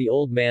talk about the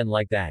old man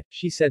like that,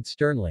 she said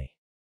sternly.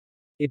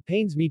 It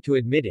pains me to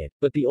admit it,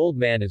 but the old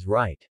man is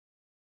right.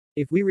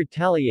 If we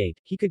retaliate,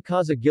 he could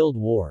cause a guild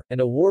war, and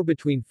a war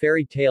between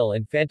Fairy Tail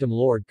and Phantom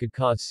Lord could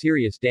cause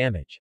serious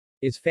damage.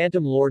 Is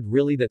Phantom Lord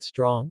really that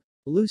strong?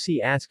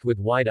 Lucy asked with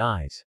wide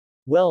eyes.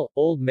 Well,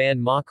 old man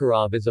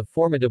Makarov is a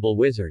formidable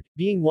wizard,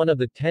 being one of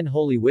the 10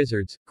 holy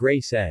wizards, Gray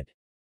said.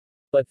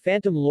 But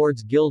Phantom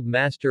Lord's guild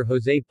master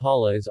Jose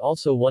Paula is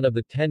also one of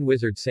the 10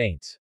 wizard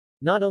saints.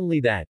 Not only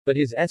that, but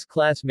his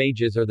S-class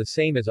mages are the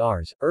same as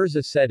ours,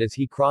 Urza said as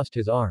he crossed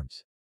his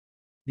arms.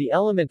 The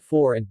Element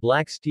 4 and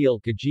Black Steel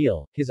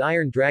Gajeel, his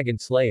Iron Dragon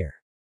Slayer.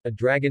 A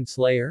Dragon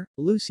Slayer?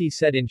 Lucy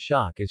said in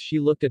shock as she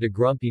looked at a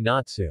grumpy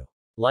Natsu.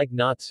 Like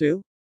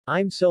Natsu?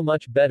 I'm so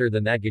much better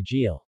than that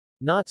Gajeel.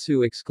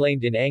 Natsu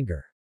exclaimed in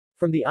anger.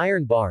 From the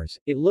iron bars,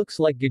 it looks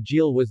like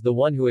Gajeel was the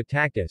one who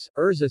attacked us,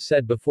 Urza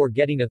said before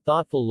getting a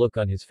thoughtful look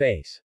on his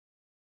face.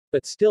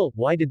 But still,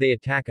 why did they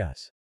attack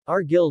us?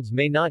 Our guilds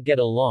may not get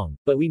along,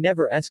 but we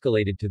never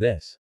escalated to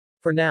this.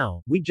 For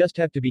now, we just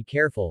have to be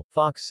careful,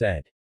 Fox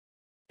said.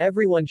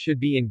 Everyone should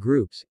be in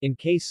groups, in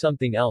case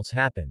something else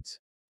happens.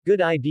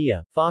 Good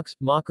idea, Fox,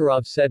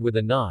 Makarov said with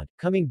a nod,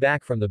 coming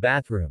back from the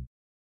bathroom.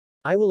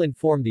 I will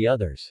inform the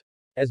others.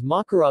 As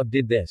Makarov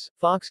did this,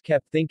 Fox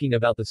kept thinking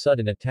about the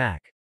sudden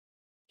attack.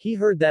 He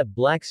heard that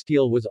Black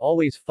Steel was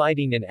always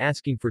fighting and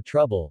asking for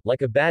trouble,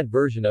 like a bad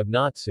version of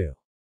Natsu.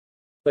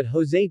 But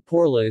Jose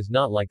Porla is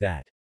not like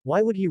that.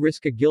 Why would he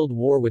risk a guild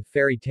war with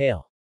Fairy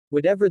Tail?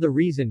 Whatever the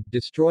reason,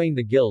 destroying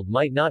the guild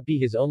might not be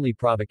his only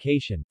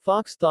provocation,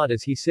 Fox thought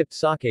as he sipped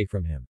sake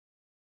from him.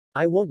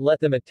 I won't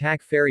let them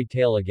attack Fairy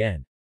Tail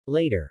again.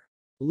 Later.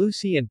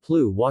 Lucy and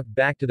Plu walked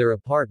back to their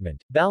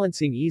apartment,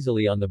 balancing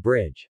easily on the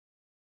bridge.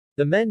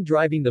 The men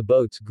driving the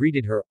boats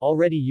greeted her,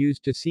 already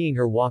used to seeing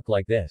her walk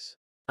like this.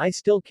 I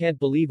still can't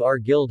believe our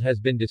guild has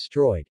been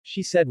destroyed,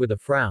 she said with a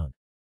frown.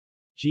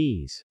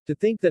 Geez. To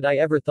think that I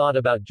ever thought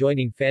about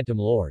joining Phantom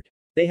Lord.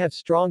 They have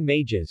strong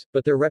mages,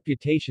 but their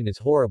reputation is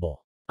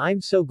horrible. I'm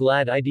so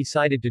glad I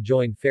decided to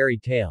join Fairy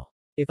Tail.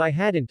 If I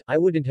hadn't, I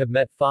wouldn't have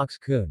met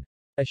Fox-kun.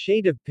 A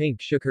shade of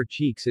pink shook her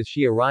cheeks as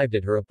she arrived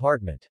at her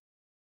apartment.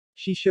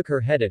 She shook her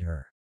head at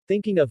her.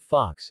 Thinking of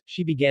Fox,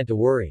 she began to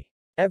worry.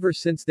 Ever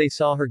since they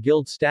saw her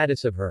guild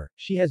status of her,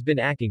 she has been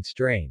acting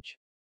strange.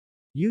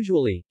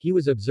 Usually, he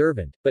was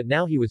observant, but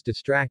now he was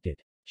distracted.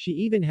 She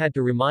even had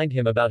to remind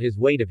him about his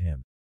weight of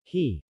him.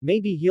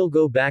 Maybe he'll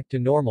go back to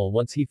normal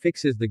once he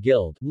fixes the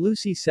guild,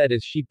 Lucy said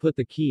as she put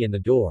the key in the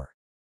door.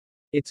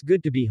 It's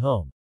good to be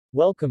home.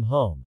 Welcome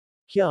home.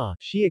 Kya,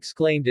 she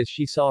exclaimed as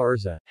she saw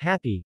Urza,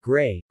 Happy,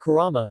 Gray,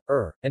 Kurama,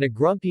 and a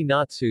grumpy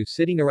Natsu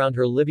sitting around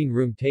her living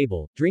room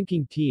table,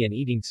 drinking tea and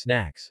eating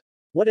snacks.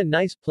 What a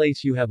nice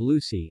place you have,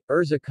 Lucy,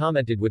 Urza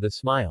commented with a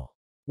smile.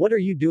 What are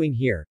you doing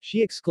here?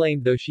 She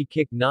exclaimed though she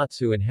kicked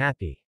Natsu and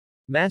Happy.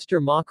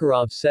 Master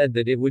Makarov said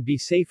that it would be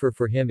safer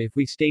for him if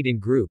we stayed in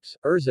groups,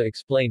 Urza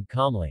explained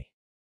calmly.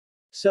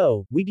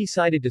 So, we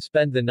decided to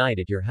spend the night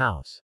at your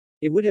house.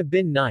 It would have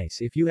been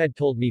nice if you had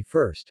told me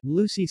first,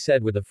 Lucy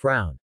said with a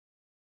frown.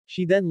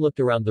 She then looked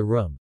around the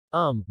room.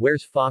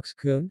 Where's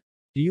Fox-kun?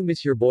 Do you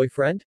miss your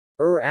boyfriend?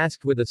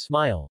 Asked with a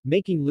smile,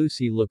 making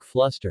Lucy look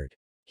flustered.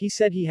 He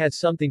said he has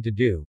something to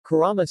do,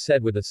 Kurama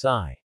said with a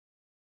sigh.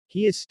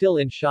 He is still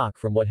in shock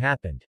from what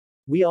happened.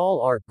 We all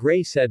are,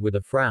 Gray said with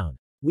a frown.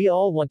 We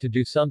all want to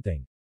do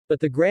something. But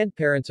the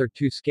grandparents are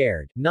too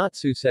scared,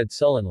 Natsu said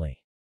sullenly.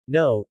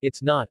 No,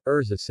 it's not,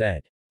 Urza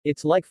said.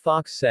 It's like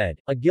Fox said,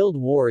 a guild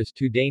war is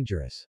too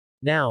dangerous.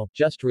 Now,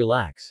 just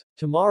relax.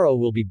 Tomorrow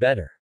will be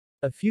better.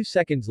 A few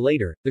seconds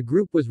later, the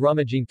group was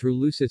rummaging through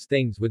Lucis'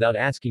 things without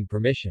asking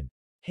permission.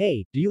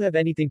 Hey, do you have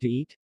anything to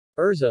eat?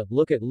 Urza,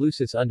 look at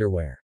Lucis'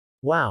 underwear.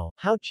 Wow,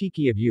 how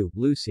cheeky of you,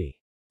 Lucy.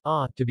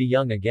 To be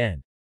young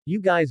again. You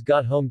guys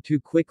got home too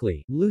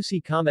quickly,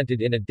 Lucy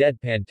commented in a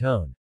deadpan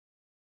tone.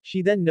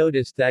 She then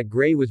noticed that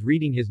Gray was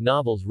reading his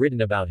novels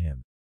written about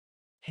him.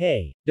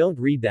 Hey, don't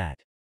read that.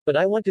 But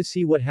I want to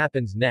see what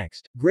happens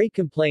next, Gray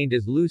complained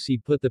as Lucy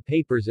put the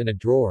papers in a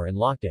drawer and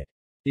locked it.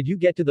 Did you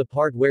get to the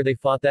part where they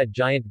fought that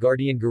giant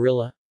guardian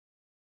gorilla?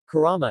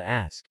 Kurama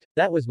asked.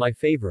 That was my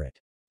favorite.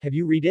 Have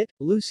you read it?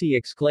 Lucy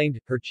exclaimed,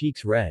 her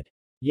cheeks red.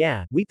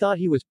 Yeah, we thought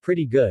he was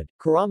pretty good,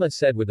 Kurama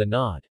said with a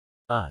nod.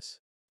 Us.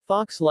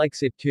 Fox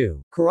likes it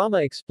too, Kurama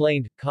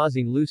explained,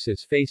 causing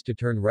Lucis' face to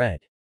turn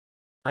red.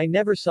 I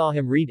never saw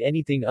him read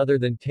anything other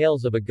than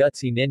Tales of a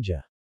Gutsy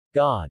Ninja.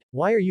 God,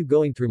 why are you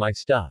going through my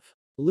stuff?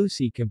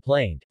 Lucy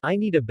complained. I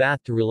need a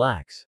bath to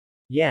relax.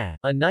 Yeah,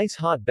 a nice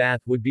hot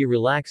bath would be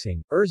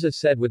relaxing, Urza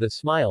said with a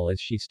smile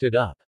as she stood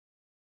up.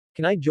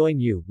 Can I join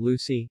you,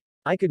 Lucy?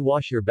 I could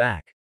wash your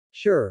back.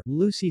 Sure,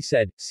 Lucy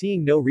said,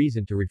 seeing no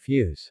reason to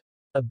refuse.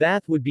 A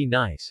bath would be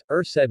nice,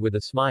 said with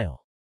a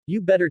smile. You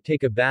better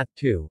take a bath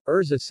too,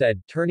 Urza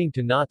said, turning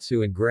to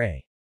Natsu and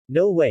Gray.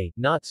 No way,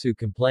 Natsu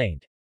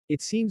complained.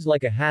 It seems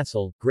like a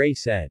hassle, Gray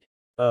said.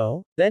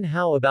 Oh? Then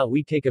how about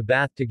we take a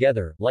bath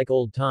together, like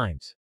old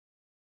times?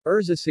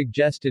 Urza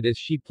suggested as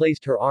she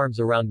placed her arms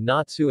around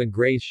Natsu and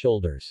Gray's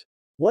shoulders.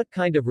 What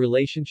kind of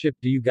relationship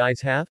do you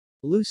guys have?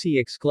 Lucy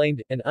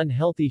exclaimed, an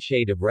unhealthy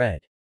shade of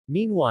red.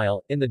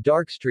 Meanwhile, in the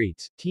dark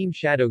streets, Team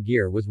Shadow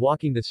Gear was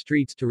walking the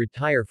streets to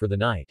retire for the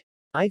night.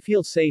 I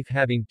feel safe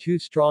having two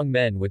strong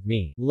men with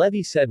me,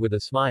 Levi said with a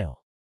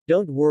smile.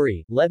 Don't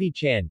worry,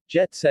 Levi-chan,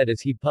 Jet said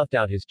as he puffed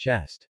out his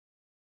chest.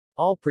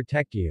 I'll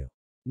protect you.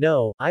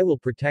 No, I will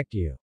protect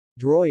you.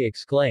 Droy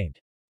exclaimed.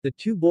 The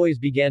two boys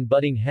began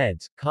butting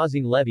heads,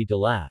 causing Levi to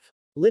laugh.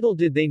 Little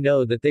did they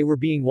know that they were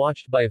being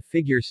watched by a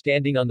figure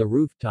standing on the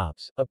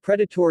rooftops, a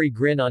predatory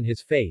grin on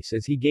his face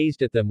as he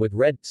gazed at them with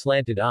red,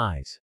 slanted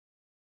eyes.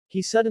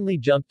 He suddenly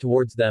jumped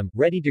towards them,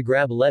 ready to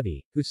grab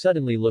Levi, who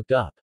suddenly looked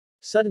up.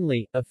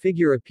 Suddenly, a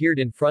figure appeared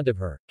in front of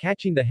her,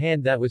 catching the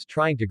hand that was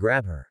trying to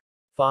grab her.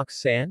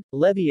 Fox-san?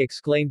 Levi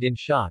exclaimed in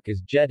shock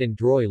as Jet and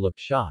Droy looked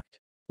shocked.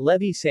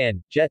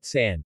 Levi-san,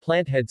 Jet-san,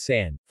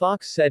 Planthead-san,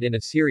 Fox said in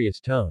a serious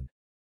tone.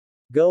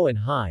 Go and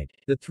hide.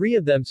 The three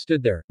of them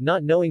stood there,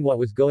 not knowing what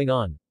was going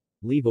on.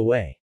 Leave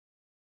away.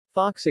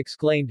 Fox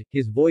exclaimed,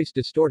 his voice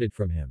distorted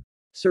from him.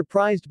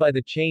 Surprised by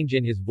the change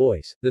in his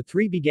voice, the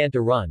three began to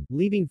run,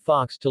 leaving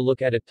Fox to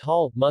look at a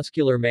tall,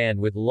 muscular man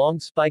with long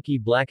spiky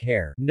black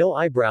hair, no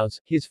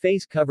eyebrows, his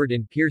face covered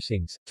in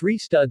piercings, 3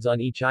 studs on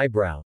each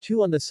eyebrow,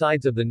 2 on the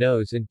sides of the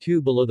nose and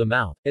 2 below the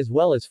mouth, as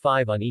well as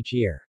 5 on each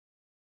ear.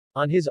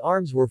 On his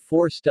arms were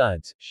 4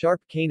 studs,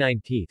 sharp canine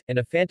teeth, and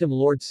a Phantom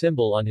Lord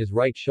symbol on his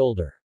right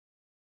shoulder.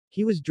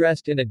 He was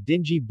dressed in a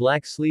dingy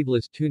black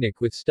sleeveless tunic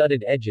with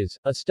studded edges,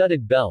 a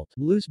studded belt,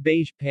 loose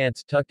beige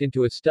pants tucked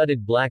into a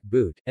studded black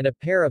boot, and a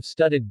pair of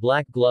studded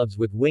black gloves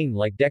with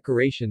wing-like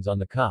decorations on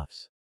the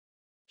cuffs.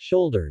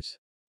 Shoulders.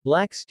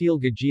 Black steel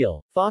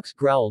Gajeel, Fox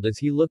growled as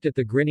he looked at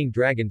the grinning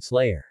dragon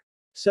slayer.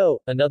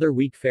 So, another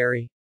weak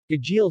fairy?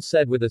 Gajeel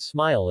said with a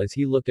smile as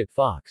he looked at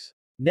Fox.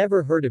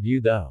 Never heard of you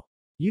though.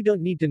 You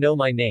don't need to know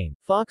my name,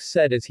 Fox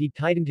said as he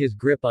tightened his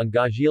grip on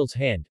Gajeel's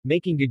hand,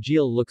 making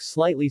Gajeel look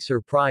slightly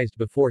surprised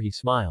before he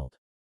smiled.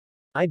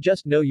 I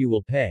just know you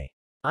will pay.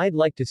 I'd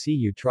like to see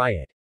you try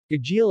it.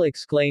 Gajeel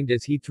exclaimed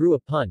as he threw a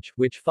punch,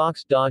 which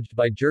Fox dodged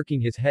by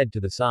jerking his head to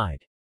the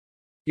side.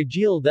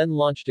 Gajeel then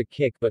launched a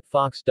kick but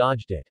Fox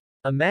dodged it.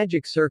 A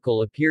magic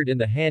circle appeared in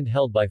the hand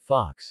held by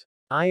Fox.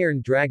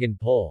 Iron Dragon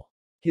Pole.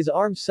 His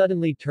arm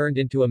suddenly turned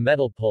into a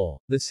metal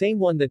pole, the same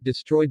one that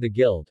destroyed the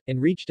guild,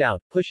 and reached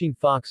out, pushing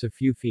Fox a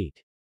few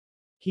feet.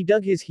 He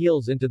dug his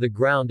heels into the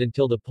ground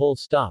until the pole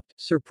stopped,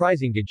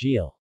 surprising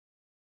Gajeel.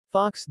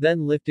 Fox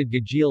then lifted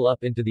Gajeel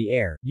up into the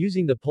air,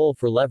 using the pole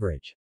for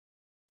leverage.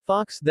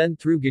 Fox then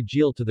threw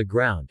Gajeel to the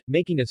ground,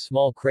 making a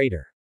small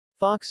crater.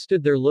 Fox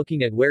stood there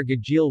looking at where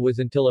Gajeel was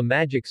until a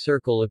magic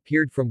circle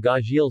appeared from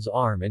Gajeel's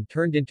arm and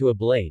turned into a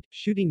blade,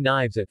 shooting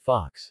knives at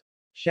Fox.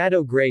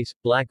 Shadow Grace,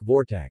 Black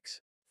Vortex.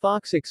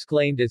 Fox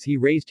exclaimed as he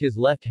raised his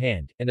left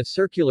hand, and a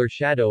circular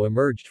shadow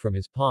emerged from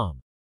his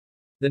palm.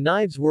 The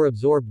knives were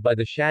absorbed by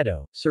the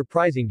shadow,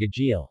 surprising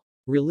Gajeel.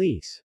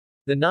 Release.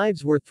 The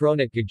knives were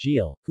thrown at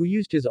Gajeel, who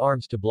used his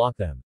arms to block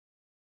them.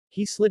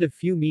 He slid a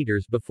few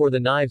meters before the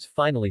knives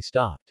finally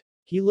stopped.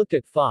 He looked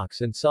at Fox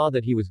and saw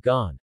that he was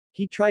gone.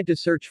 He tried to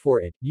search for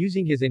it,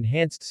 using his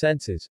enhanced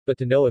senses, but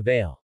to no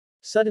avail.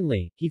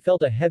 Suddenly, he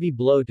felt a heavy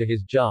blow to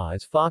his jaw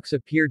as Fox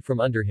appeared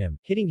from under him,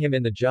 hitting him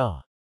in the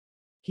jaw.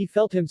 He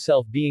felt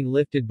himself being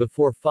lifted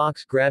before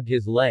Fox grabbed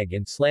his leg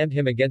and slammed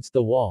him against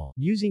the wall,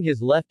 using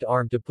his left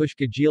arm to push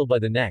Gajeel by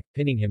the neck,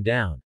 pinning him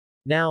down.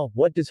 Now,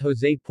 what does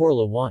Jose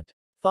Porla want?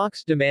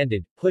 Fox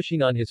demanded,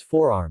 pushing on his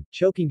forearm,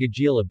 choking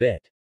Gajeel a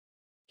bit.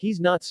 He's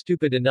not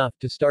stupid enough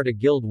to start a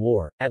guild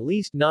war, at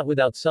least not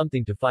without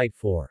something to fight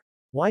for.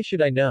 Why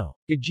should I know?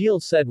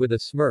 Gajeel said with a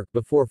smirk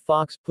before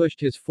Fox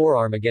pushed his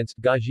forearm against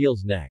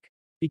Gajeel's neck.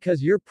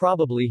 Because you're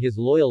probably his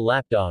loyal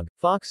lapdog,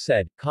 Fox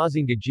said,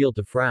 causing Gajeel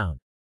to frown.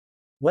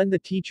 When the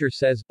teacher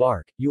says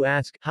bark, you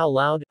ask, how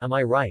loud, am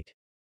I right?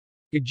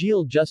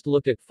 Gajeel just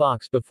looked at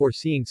Fox before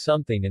seeing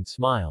something and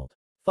smiled.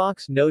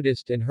 Fox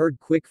noticed and heard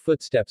quick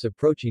footsteps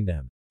approaching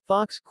them.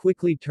 Fox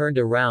quickly turned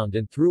around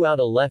and threw out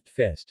a left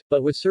fist,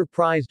 but was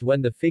surprised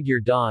when the figure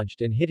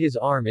dodged and hit his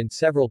arm in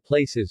several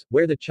places,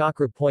 where the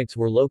chakra points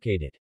were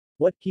located.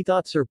 What, he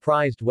thought,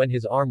 surprised when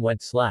his arm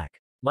went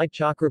slack. My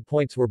chakra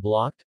points were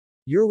blocked?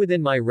 You're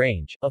within my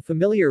range, a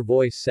familiar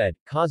voice said,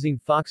 causing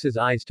Fox's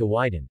eyes to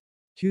widen.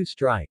 2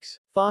 strikes.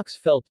 Fox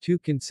felt 2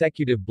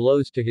 consecutive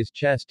blows to his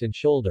chest and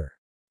shoulder.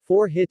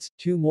 4 hits,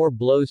 2 more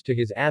blows to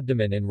his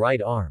abdomen and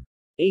right arm.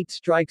 8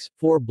 strikes,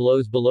 4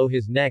 blows below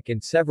his neck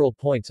and several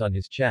points on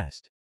his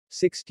chest.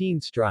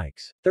 16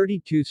 strikes.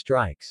 32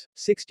 strikes.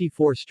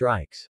 64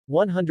 strikes.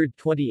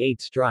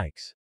 128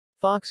 strikes.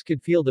 Fox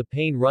could feel the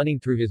pain running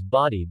through his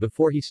body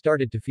before he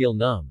started to feel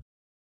numb.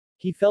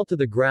 He fell to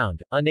the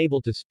ground,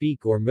 unable to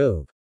speak or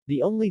move.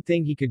 The only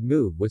thing he could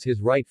move was his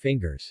right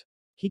fingers.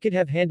 He could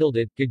have handled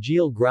it,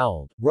 Gajeel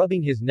growled,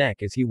 rubbing his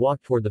neck as he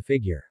walked toward the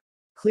figure.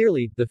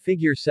 Clearly, the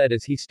figure said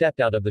as he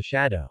stepped out of the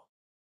shadow.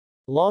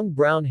 Long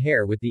brown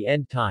hair with the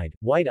end tied,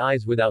 white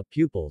eyes without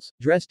pupils,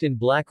 dressed in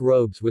black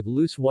robes with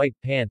loose white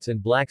pants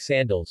and black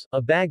sandals,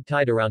 a bag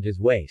tied around his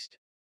waist.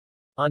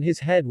 On his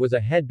head was a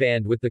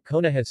headband with the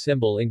Konoha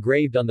symbol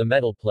engraved on the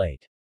metal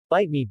plate.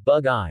 Bite me,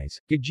 bug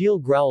eyes,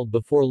 Gajeel growled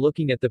before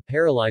looking at the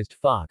paralyzed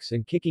fox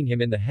and kicking him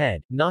in the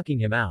head, knocking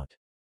him out.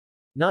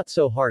 Not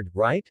so hard,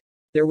 right?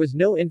 There was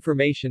no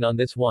information on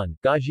this one,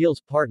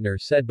 Gajeel's partner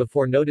said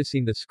before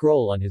noticing the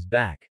scroll on his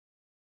back.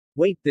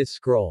 Wait, this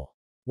scroll.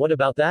 What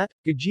about that?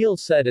 Gajeel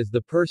said as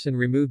the person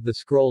removed the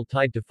scroll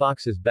tied to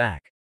Fox's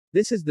back.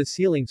 This is the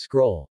sealing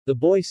scroll, the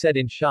boy said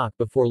in shock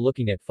before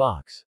looking at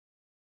Fox.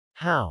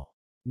 How?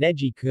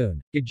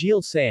 Neji-kun.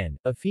 Gajeel-san,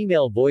 a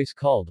female voice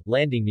called,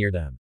 landing near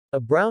them. A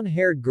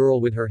brown-haired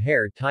girl with her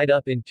hair tied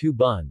up in two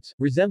buns,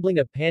 resembling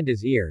a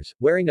panda's ears,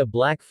 wearing a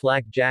black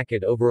flak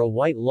jacket over a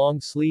white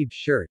long-sleeved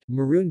shirt,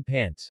 maroon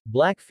pants,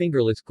 black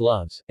fingerless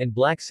gloves, and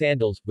black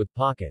sandals, with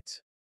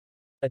pockets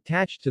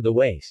attached to the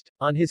waist.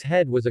 On his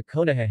head was a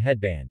Konoha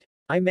headband.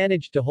 I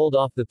managed to hold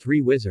off the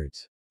three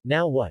wizards.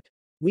 Now what?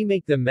 We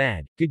make them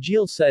mad,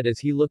 Gajeel said as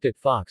he looked at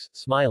Fox,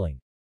 smiling.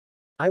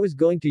 I was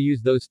going to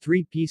use those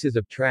 3 pieces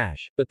of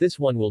trash, but this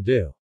one will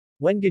do.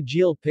 When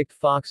Gajeel picked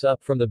Fox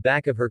up from the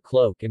back of her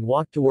cloak and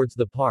walked towards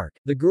the park,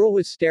 the girl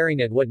was staring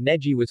at what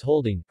Neji was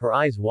holding, her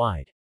eyes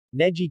wide.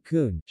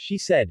 Neji-kun, she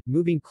said,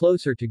 moving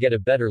closer to get a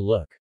better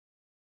look.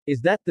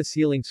 Is that the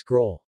sealing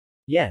scroll?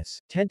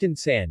 Yes,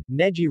 Tenten-san,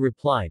 Neji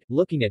replied,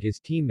 looking at his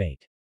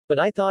teammate. But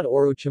I thought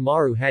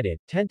Orochimaru had it,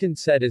 Tenten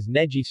said as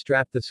Neji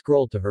strapped the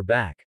scroll to her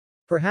back.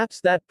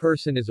 Perhaps that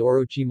person is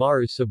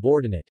Orochimaru's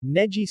subordinate,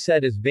 Neji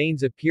said as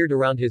veins appeared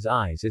around his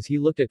eyes as he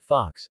looked at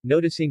Fox,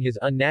 noticing his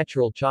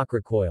unnatural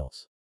chakra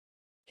coils.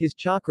 His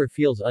chakra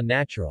feels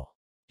unnatural.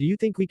 Do you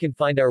think we can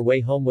find our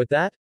way home with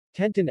that?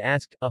 Tenten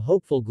asked, a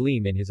hopeful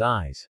gleam in his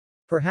eyes.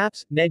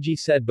 Perhaps, Neji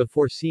said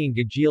before seeing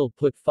Gajeel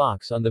put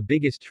Fox on the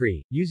biggest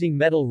tree, using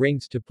metal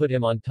rings to put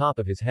him on top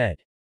of his head.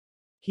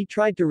 He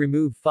tried to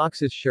remove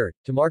Fox's shirt,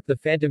 to mark the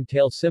phantom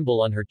tail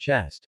symbol on her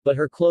chest, but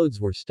her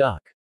clothes were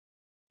stuck.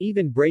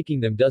 Even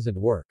breaking them doesn't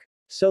work.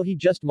 So he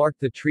just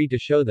marked the tree to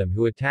show them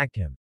who attacked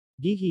him.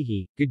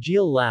 Gihihi,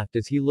 Gajeel laughed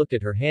as he looked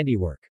at her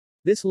handiwork.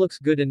 This looks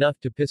good enough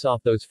to piss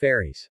off those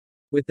fairies.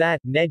 With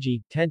that,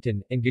 Neji, Tenten,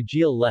 and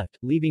Gajeel left,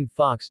 leaving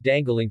Fox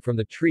dangling from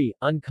the tree,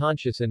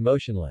 unconscious and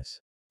motionless.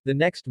 The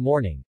next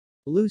morning,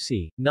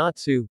 Lucy,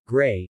 Natsu,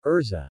 Gray,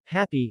 Urza,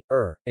 Happy,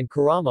 and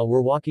Kurama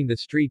were walking the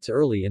streets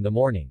early in the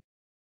morning.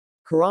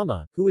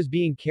 Kurama, who was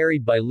being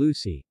carried by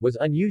Lucy, was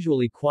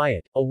unusually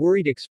quiet, a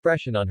worried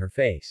expression on her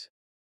face.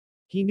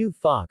 He knew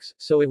Fox,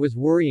 so it was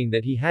worrying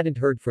that he hadn't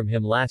heard from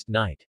him last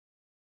night.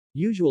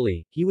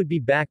 Usually, he would be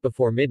back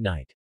before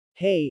midnight.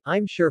 Hey,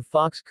 I'm sure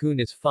Fox-kun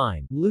is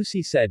fine,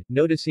 Lucy said,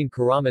 noticing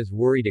Kurama's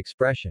worried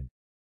expression.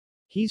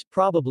 He's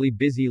probably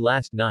busy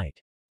last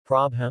night.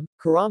 Problem?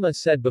 Kurama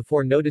said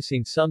before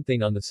noticing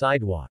something on the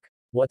sidewalk.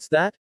 What's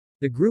that?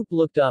 The group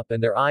looked up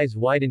and their eyes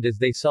widened as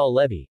they saw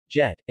Levi,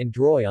 Jet, and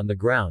Droy on the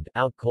ground,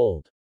 out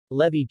cold.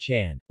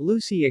 Levi-chan,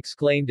 Lucy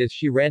exclaimed as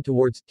she ran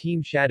towards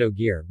Team Shadow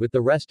Gear, with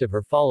the rest of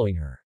her following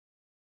her.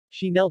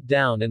 She knelt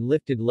down and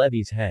lifted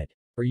Levi's head.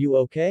 Are you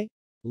okay?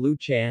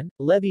 Lu-chan?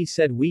 Levi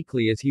said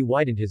weakly as he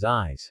widened his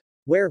eyes.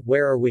 Where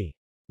are we?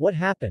 What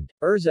happened?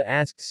 Urza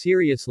asked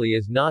seriously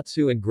as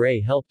Natsu and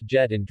Gray helped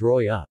Jet and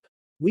Droy up.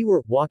 We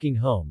were walking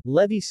home,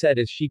 Levi said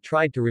as she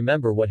tried to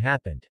remember what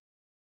happened.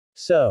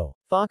 So,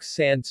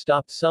 Fox-san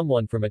stopped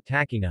someone from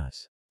attacking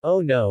us.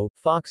 Oh no,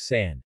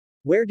 Fox-san.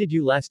 Where did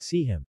you last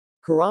see him?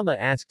 Kurama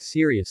asked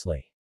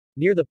seriously.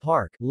 Near the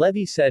park,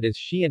 Levi said as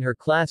she and her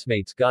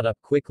classmates got up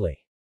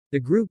quickly. The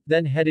group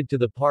then headed to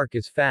the park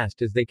as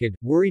fast as they could,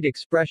 worried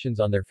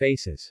expressions on their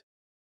faces.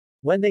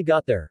 When they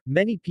got there,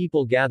 many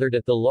people gathered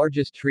at the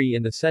largest tree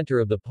in the center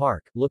of the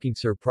park, looking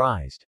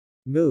surprised.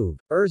 Move,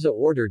 Urza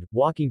ordered,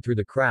 walking through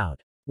the crowd.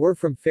 We're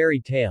from Fairy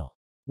Tail.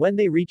 When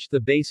they reached the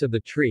base of the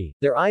tree,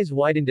 their eyes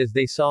widened as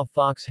they saw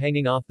Fox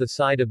hanging off the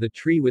side of the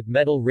tree with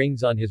metal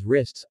rings on his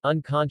wrists,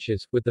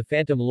 unconscious, with the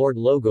Phantom Lord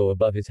logo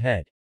above his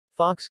head.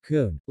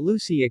 Fox-kun,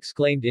 Lucy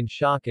exclaimed in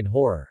shock and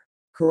horror.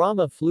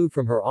 Kurama flew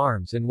from her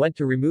arms and went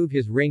to remove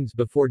his rings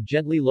before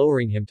gently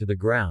lowering him to the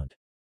ground.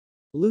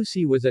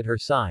 Lucy was at her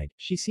side,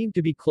 she seemed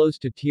to be close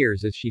to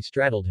tears as she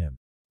straddled him.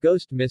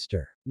 Ghost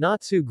Mr.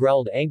 Natsu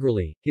growled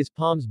angrily, his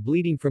palms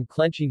bleeding from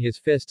clenching his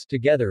fists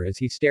together as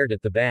he stared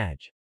at the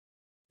badge.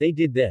 They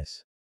did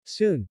this.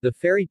 Soon, the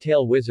fairy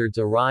tale wizards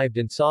arrived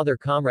and saw their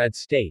comrade's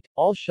state,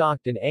 all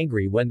shocked and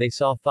angry when they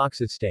saw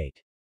Fox's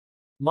state.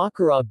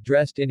 Makarov,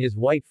 dressed in his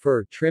white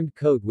fur-trimmed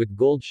coat with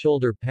gold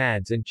shoulder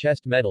pads and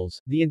chest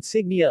medals, the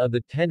insignia of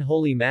the 10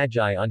 holy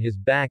magi on his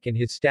back and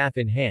his staff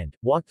in hand,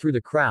 walked through the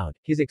crowd,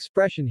 his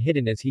expression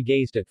hidden as he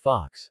gazed at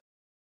Fox.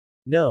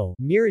 No,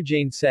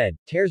 Mirajane said,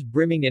 tears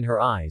brimming in her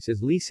eyes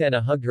as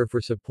Lisana hugged her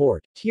for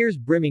support, tears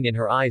brimming in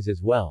her eyes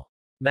as well.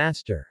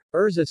 Master.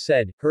 Urza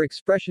said, her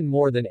expression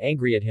more than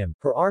angry at him,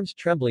 her arms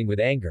trembling with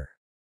anger.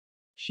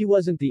 She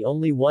wasn't the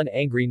only one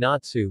angry.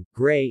 Natsu,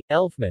 Gray,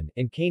 Elfman,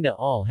 and Kana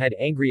all had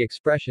angry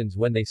expressions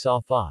when they saw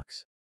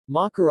Fox.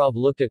 Makarov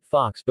looked at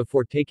Fox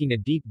before taking a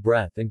deep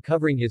breath and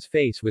covering his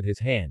face with his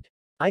hand.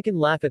 I can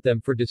laugh at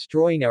them for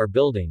destroying our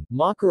building,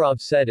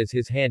 Makarov said as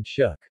his hand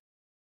shook.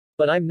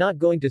 But I'm not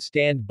going to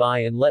stand by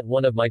and let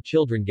one of my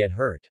children get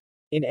hurt.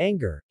 In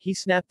anger, he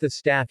snapped the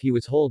staff he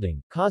was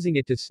holding, causing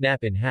it to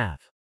snap in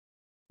half.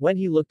 When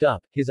he looked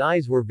up, his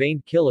eyes were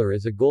veined killer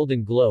as a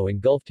golden glow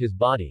engulfed his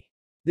body.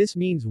 This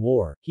means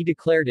war, he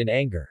declared in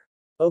anger.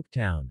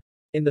 Oaktown.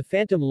 In the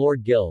Phantom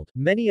Lord Guild,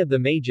 many of the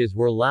mages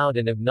were loud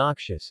and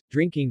obnoxious,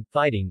 drinking,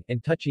 fighting,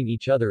 and touching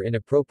each other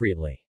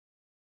inappropriately.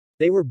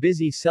 They were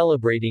busy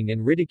celebrating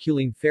and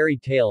ridiculing Fairy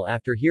Tail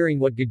after hearing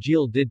what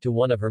Gajeel did to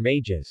one of her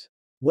mages.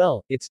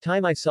 Well, it's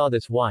time I saw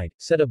this wide,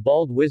 said a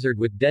bald wizard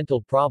with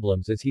dental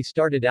problems as he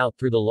started out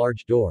through the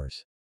large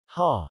doors.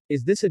 Ha,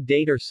 is this a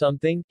date or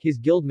something? His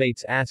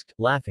guildmates asked,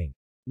 laughing.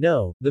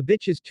 No, the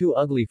bitch is too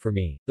ugly for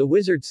me, the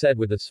wizard said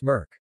with a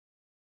smirk.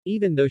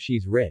 Even though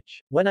she's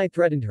rich. When I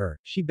threatened her,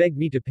 she begged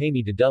me to pay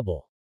me to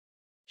double.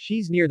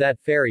 She's near that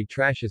fairy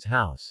trash's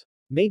house.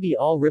 Maybe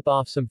I'll rip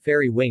off some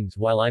fairy wings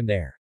while I'm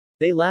there.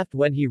 They laughed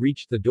when he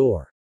reached the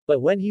door.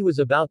 But when he was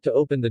about to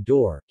open the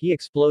door, he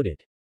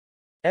exploded.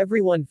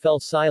 Everyone fell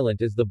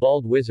silent as the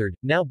bald wizard,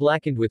 now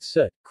blackened with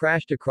soot,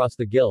 crashed across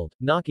the guild,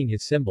 knocking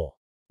his symbol.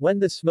 When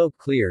the smoke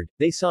cleared,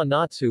 they saw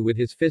Natsu with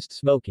his fist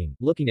smoking,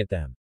 looking at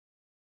them.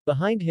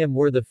 Behind him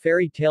were the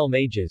Fairy Tail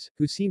mages,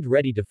 who seemed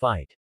ready to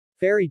fight.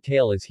 Fairy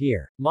Tail is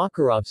here,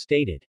 Makarov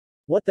stated.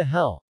 What the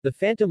hell? The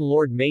Phantom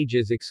Lord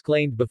mages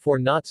exclaimed before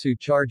Natsu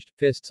charged,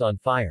 fists on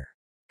fire.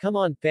 Come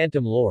on,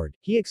 Phantom Lord,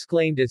 he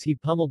exclaimed as he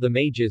pummeled the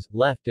mages,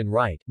 left and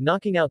right,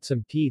 knocking out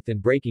some teeth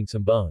and breaking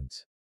some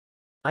bones.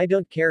 I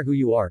don't care who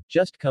you are,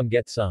 just come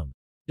get some.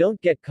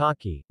 Don't get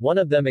cocky, one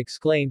of them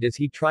exclaimed as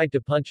he tried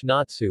to punch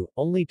Natsu,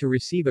 only to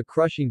receive a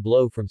crushing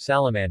blow from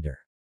Salamander.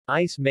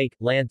 Ice make,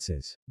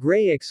 lances.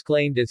 Gray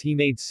exclaimed as he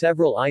made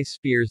several ice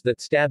spears that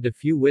stabbed a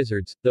few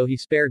wizards, though he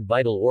spared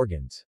vital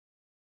organs.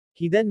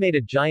 He then made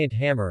a giant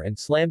hammer and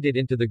slammed it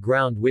into the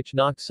ground, which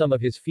knocked some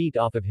of his feet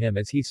off of him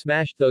as he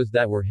smashed those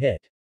that were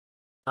hit.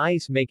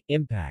 Ice make,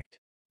 impact.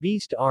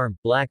 Beast arm,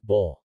 black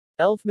bull.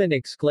 Elfman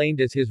exclaimed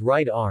as his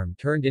right arm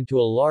turned into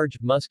a large,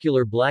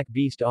 muscular black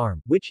beast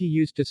arm, which he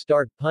used to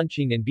start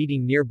punching and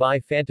beating nearby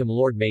Phantom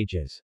Lord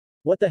mages.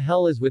 What the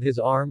hell is with his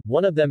arm?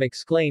 One of them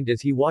exclaimed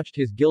as he watched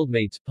his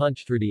guildmates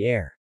punch through the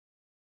air.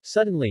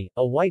 Suddenly,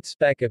 a white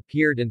speck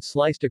appeared and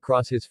sliced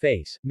across his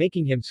face,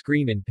 making him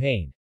scream in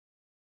pain.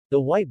 The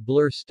white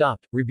blur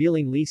stopped,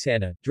 revealing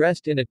Lisanna,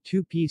 dressed in a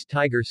two-piece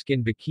tiger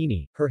skin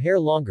bikini, her hair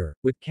longer,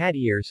 with cat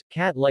ears,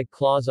 cat-like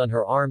claws on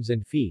her arms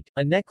and feet,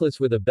 a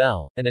necklace with a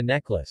bell, and a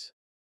necklace.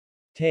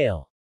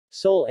 Tail.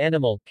 Soul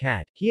animal,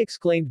 cat, he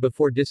exclaimed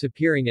before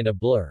disappearing in a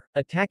blur,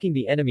 attacking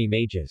the enemy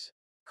mages.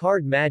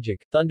 Card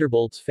magic,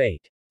 Thunderbolt's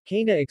fate.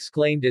 Kana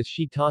exclaimed as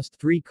she tossed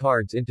 3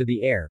 cards into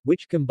the air,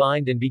 which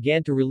combined and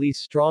began to release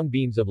strong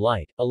beams of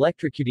light,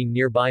 electrocuting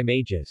nearby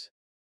mages.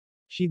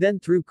 She then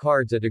threw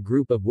cards at a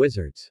group of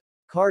wizards.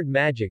 Card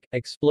magic,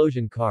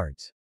 explosion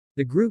cards.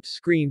 The group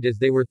screamed as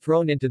they were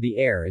thrown into the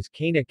air as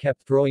Kana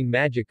kept throwing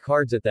magic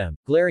cards at them,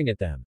 glaring at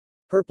them.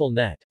 Purple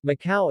net.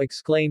 Macau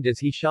exclaimed as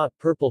he shot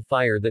purple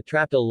fire that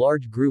trapped a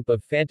large group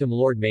of Phantom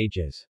Lord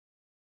mages.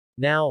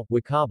 Now,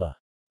 Wakaba.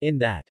 In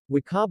that,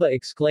 Wakaba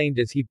exclaimed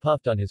as he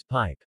puffed on his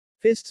pipe.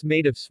 Fists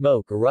made of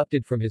smoke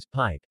erupted from his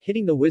pipe,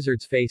 hitting the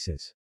wizards'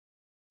 faces.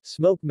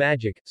 Smoke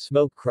magic,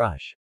 smoke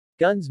crush.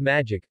 Guns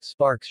magic,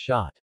 sparks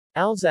shot.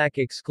 Alzak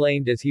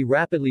exclaimed as he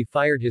rapidly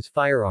fired his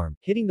firearm,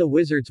 hitting the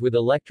wizards with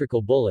electrical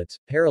bullets,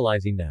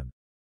 paralyzing them.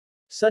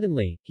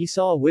 Suddenly, he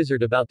saw a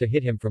wizard about to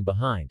hit him from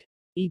behind.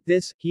 Eat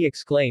this, he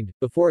exclaimed,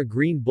 before a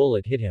green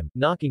bullet hit him,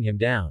 knocking him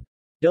down.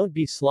 Don't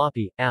be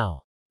sloppy,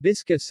 Al.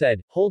 Biska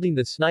said, holding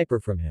the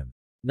sniper from him.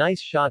 Nice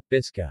shot,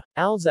 Biska.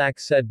 Alzak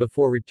said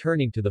before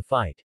returning to the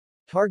fight.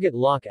 Target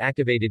lock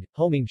activated,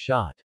 homing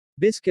shot.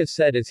 Biska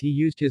said as he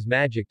used his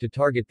magic to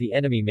target the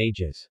enemy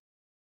mages.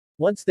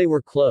 Once they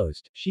were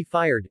closed, she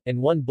fired,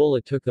 and one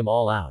bullet took them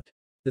all out.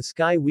 The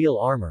sky wheel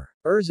armor.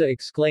 Urza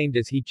exclaimed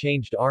as he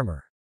changed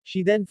armor.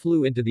 She then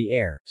flew into the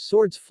air,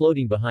 swords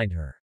floating behind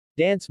her.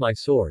 Dance my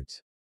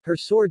swords. Her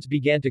swords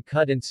began to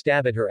cut and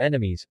stab at her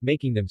enemies,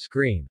 making them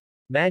scream.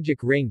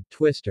 Magic ring,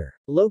 twister.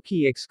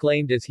 Loki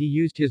exclaimed as he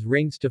used his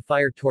rings to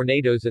fire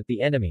tornadoes at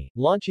the enemy,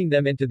 launching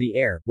them into the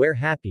air, where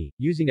Happy,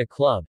 using a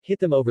club, hit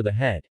them over the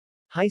head.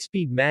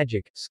 High-speed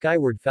magic,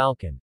 skyward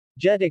falcon.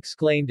 Jet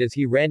exclaimed as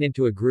he ran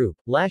into a group,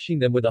 lashing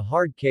them with a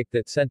hard kick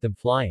that sent them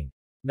flying.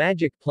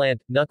 Magic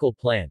plant, knuckle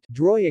plant,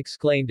 Droy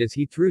exclaimed as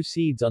he threw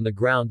seeds on the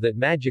ground that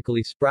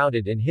magically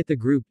sprouted and hit the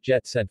group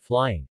Jet sent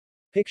flying.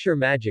 Picture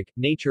magic,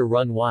 nature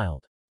run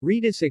wild.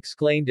 Redis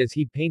exclaimed as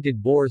he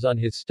painted boars on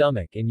his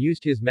stomach and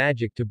used his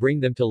magic to bring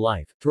them to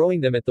life,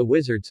 throwing them at the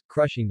wizards,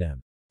 crushing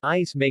them.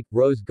 Ice make,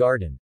 rose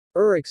garden.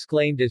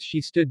 Exclaimed as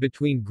she stood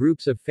between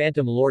groups of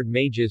Phantom Lord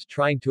mages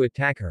trying to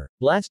attack her,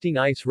 blasting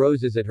ice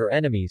roses at her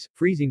enemies,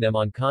 freezing them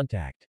on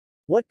contact.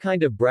 What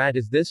kind of brat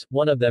is this?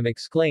 One of them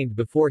exclaimed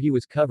before he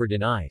was covered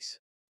in ice.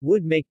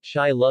 Would make,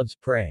 shy loves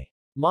prey.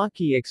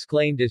 Maki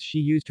exclaimed as she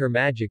used her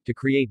magic to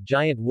create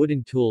giant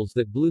wooden tools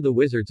that blew the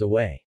wizards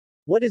away.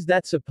 What is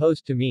that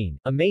supposed to mean?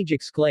 A mage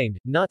exclaimed,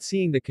 not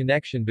seeing the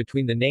connection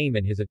between the name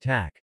and his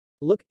attack.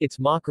 Look, it's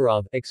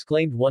Makarov,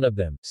 exclaimed one of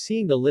them,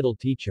 seeing the little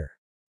teacher.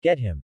 Get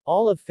him.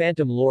 All of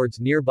Phantom Lord's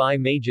nearby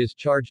mages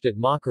charged at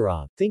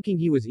Makarov, thinking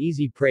he was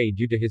easy prey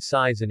due to his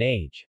size and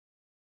age.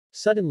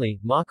 Suddenly,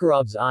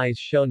 Makarov's eyes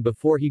shone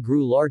before he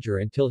grew larger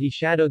until he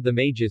shadowed the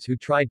mages who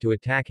tried to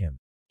attack him.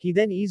 He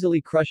then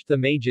easily crushed the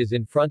mages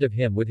in front of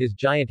him with his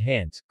giant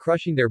hands,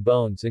 crushing their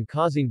bones and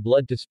causing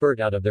blood to spurt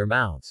out of their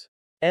mouths.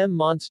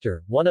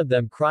 Monster, one of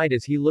them cried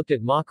as he looked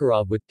at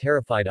Makarov with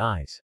terrified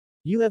eyes.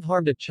 You have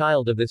harmed a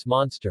child of this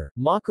monster,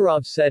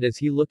 Makarov said as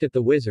he looked at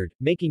the wizard,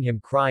 making him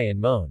cry and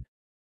moan.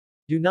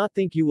 Do not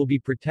think you will be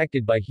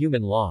protected by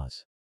human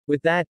laws.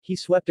 With that, he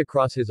swept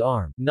across his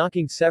arm,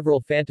 knocking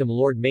several Phantom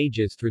Lord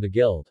mages through the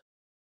guild.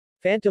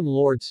 Phantom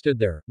Lord stood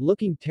there,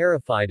 looking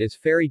terrified as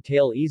Fairy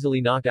Tail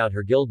easily knocked out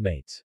her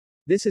guildmates.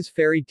 This is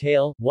Fairy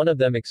Tail, one of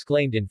them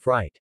exclaimed in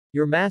fright.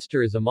 Your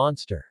master is a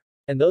monster.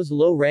 And those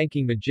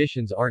low-ranking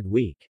magicians aren't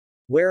weak.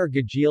 Where are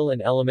Gajeel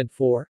and Element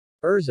 4?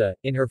 Urza,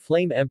 in her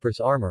Flame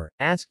Empress armor,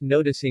 asked,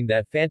 noticing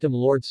that Phantom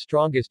Lord's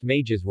strongest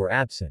mages were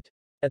absent.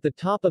 At the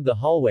top of the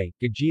hallway,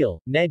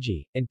 Gajeel,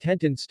 Neji, and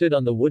Tenten stood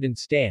on the wooden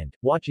stand,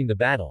 watching the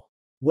battle.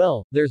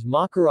 Well, there's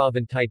Makarov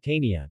and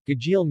Titania,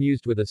 Gajeel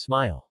mused with a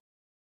smile.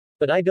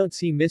 But I don't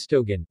see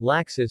Mistogan,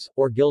 Laxus,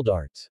 or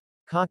Gildarts.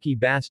 Cocky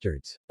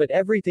bastards. But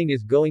everything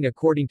is going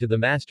according to the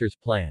master's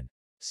plan.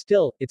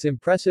 Still, it's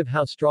impressive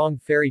how strong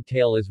Fairy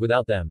Tail is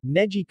without them,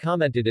 Neji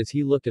commented as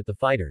he looked at the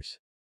fighters.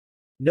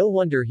 No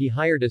wonder he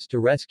hired us to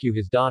rescue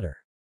his daughter.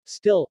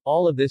 Still,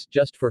 all of this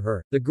just for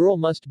her, the girl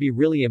must be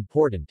really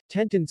important,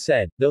 Tenten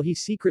said, though he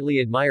secretly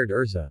admired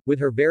Urza, with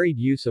her varied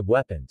use of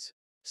weapons.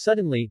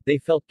 Suddenly, they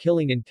felt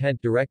killing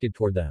intent directed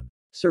toward them.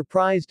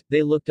 Surprised,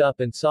 they looked up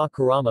and saw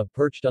Kurama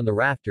perched on the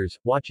rafters,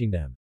 watching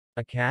them.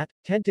 A cat?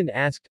 Tenten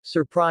asked,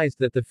 surprised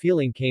that the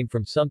feeling came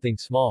from something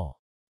small.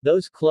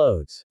 Those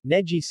clothes.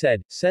 Neji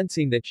said,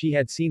 sensing that she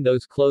had seen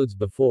those clothes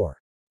before.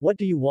 What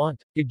do you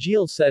want?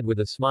 Gajeel said with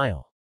a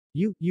smile.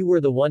 You were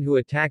the one who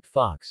attacked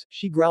Fox,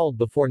 she growled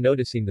before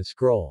noticing the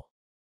scroll.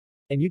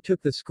 And you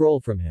took the scroll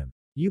from him.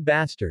 You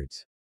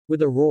bastards.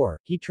 With a roar,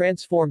 he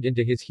transformed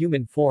into his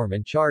human form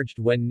and charged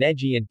when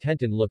Neji and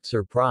Tenten looked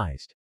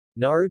surprised.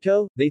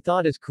 Naruto? They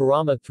thought as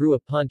Kurama threw a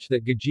punch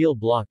that Gajeel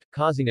blocked,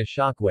 causing a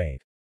shockwave.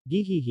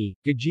 Gihihi,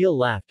 Gajeel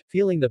laughed,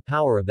 feeling the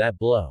power of that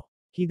blow.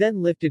 He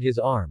then lifted his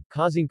arm,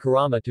 causing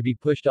Kurama to be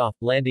pushed off,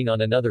 landing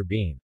on another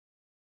beam.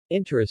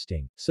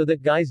 Interesting. So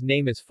that guy's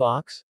name is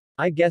Fox?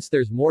 I guess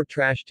there's more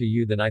trash to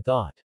you than I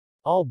thought.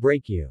 I'll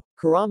break you.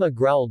 Kurama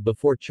growled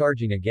before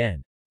charging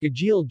again.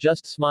 Gajeel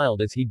just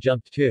smiled as he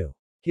jumped too.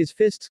 His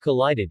fists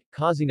collided,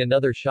 causing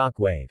another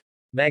shockwave.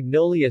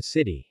 Magnolia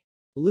City.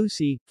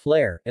 Lucy,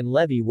 Flare, and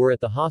Levi were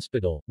at the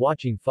hospital,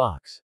 watching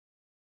Fox.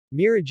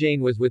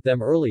 Mirajane was with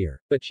them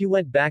earlier, but she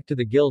went back to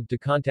the guild to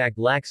contact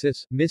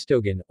Laxus,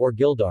 Mistogan, or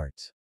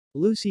Gildarts.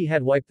 Lucy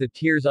had wiped the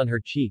tears on her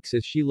cheeks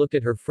as she looked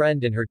at her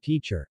friend and her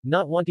teacher,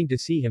 not wanting to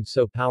see him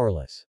so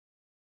powerless.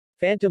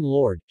 Phantom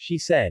Lord, she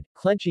said,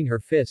 clenching her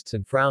fists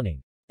and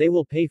frowning. They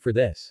will pay for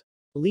this.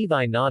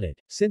 Levi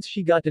nodded. Since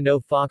she got to know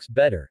Fox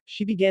better,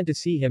 she began to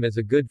see him as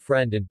a good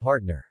friend and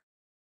partner.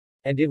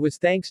 And it was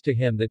thanks to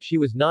him that she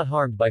was not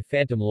harmed by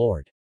Phantom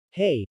Lord.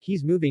 Hey,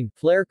 he's moving,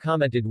 Flare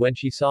commented when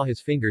she saw his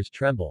fingers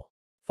tremble.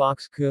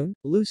 Fox-kun?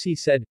 Lucy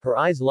said, her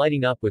eyes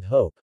lighting up with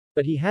hope.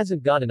 But he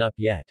hasn't gotten up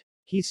yet.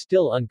 He's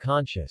still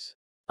unconscious.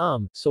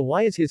 So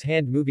why is his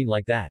hand moving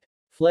like that?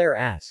 Flare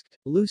asked.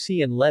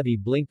 Lucy and Levi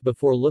blinked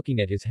before looking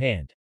at his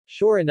hand.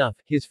 Sure enough,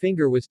 his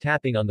finger was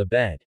tapping on the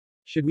bed.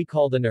 Should we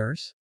call the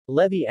nurse?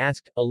 Levi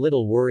asked, a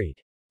little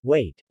worried.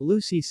 Wait,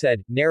 Lucy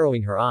said,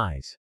 narrowing her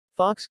eyes.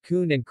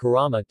 Fox-kun and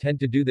Kurama tend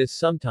to do this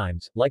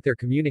sometimes, like they're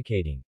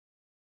communicating.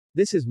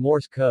 This is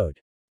Morse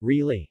code.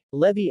 Really?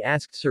 Levi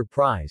asked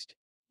surprised.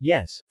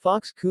 Yes,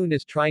 Fox-kun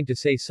is trying to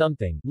say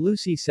something,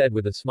 Lucy said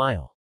with a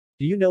smile.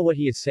 Do you know what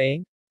he is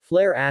saying?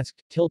 Flare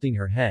asked, tilting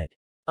her head.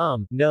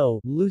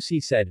 No, Lucy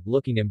said,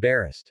 looking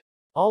embarrassed.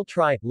 I'll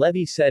try,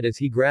 Levi said as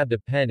he grabbed a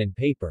pen and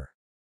paper.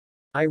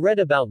 I read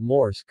about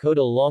Morse code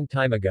a long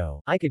time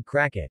ago, I could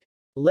crack it.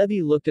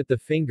 Levi looked at the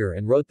finger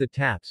and wrote the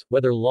taps,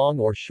 whether long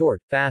or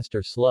short, fast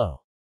or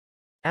slow.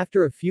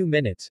 After a few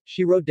minutes,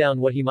 she wrote down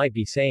what he might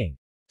be saying.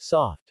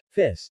 Soft.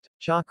 Fist.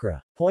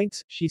 Chakra.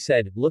 Points, she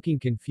said, looking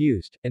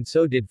confused, and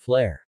so did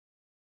Flare.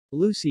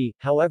 Lucy,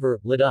 however,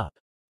 lit up.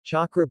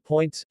 Chakra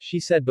points, she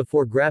said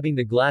before grabbing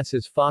the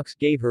glasses Fox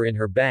gave her in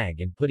her bag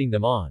and putting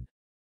them on.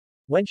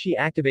 When she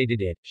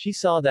activated it, she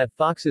saw that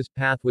Fox's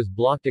path was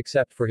blocked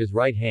except for his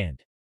right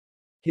hand.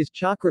 His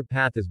chakra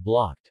path is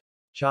blocked.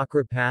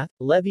 Chakra path?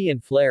 Levi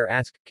and Flare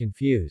asked,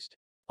 confused.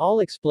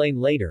 I'll explain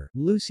later,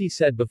 Lucy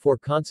said before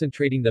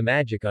concentrating the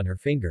magic on her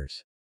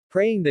fingers.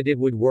 Praying that it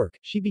would work,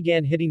 she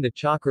began hitting the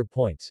chakra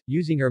points,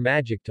 using her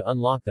magic to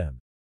unlock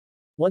them.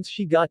 Once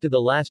she got to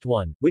the last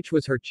one, which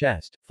was her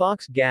chest,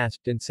 Fox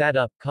gasped and sat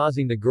up,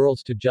 causing the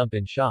girls to jump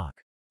in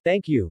shock.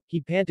 Thank you,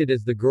 he panted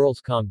as the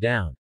girls calmed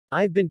down.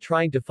 I've been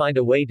trying to find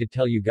a way to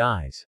tell you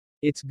guys.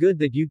 It's good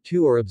that you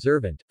two are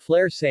observant,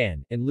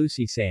 Flare-san, and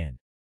Lucy-san.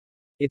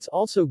 It's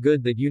also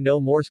good that you know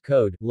Morse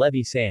code,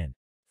 Levi-san.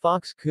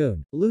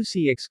 Fox-kun,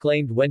 Lucy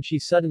exclaimed when she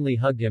suddenly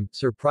hugged him,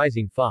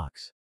 surprising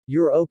Fox.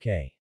 You're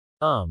okay.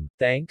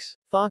 Thanks?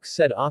 Fox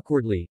said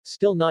awkwardly,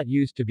 still not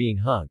used to being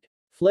hugged.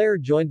 Flare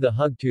joined the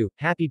hug too,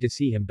 happy to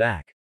see him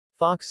back.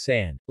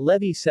 Fox-san,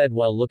 Levi said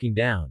while looking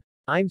down.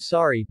 I'm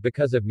sorry,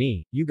 because of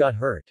me, you got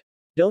hurt.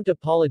 Don't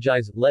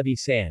apologize,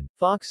 Levi-san,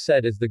 Fox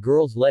said as the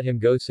girls let him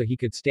go so he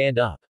could stand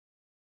up.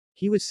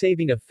 He was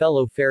saving a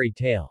fellow fairy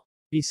tale.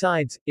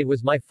 Besides, it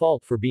was my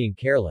fault for being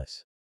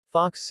careless.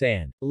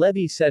 Fox-san,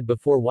 Levi said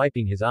before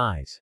wiping his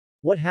eyes.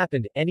 What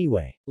happened,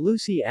 anyway?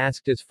 Lucy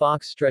asked as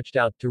Fox stretched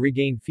out to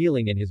regain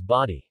feeling in his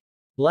body.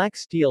 Black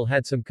Steel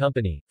had some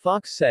company,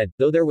 Fox said,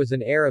 though there was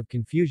an air of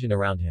confusion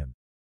around him.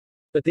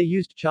 But they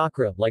used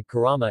chakra, like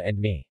Kurama and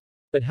me.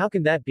 But how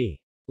can that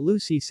be?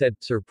 Lucy said,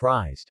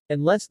 surprised.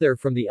 Unless they're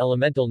from the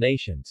elemental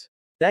nations.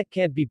 That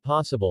can't be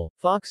possible,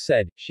 Fox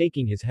said,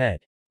 shaking his head.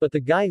 But the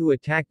guy who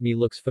attacked me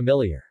looks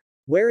familiar.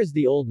 Where is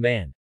the old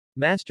man?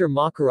 Master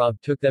Makarov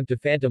took them to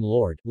Phantom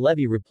Lord,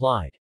 Levi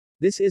replied.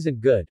 This isn't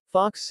good,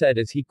 Fox said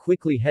as he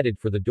quickly headed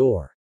for the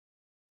door.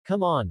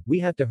 Come on, we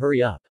have to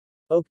hurry up.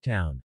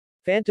 Oaktown.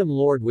 Phantom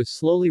Lord was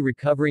slowly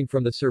recovering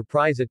from the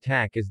surprise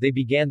attack as they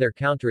began their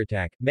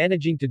counterattack,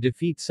 managing to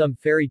defeat some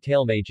fairy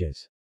tale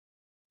mages.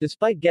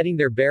 Despite getting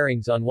their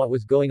bearings on what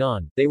was going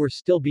on, they were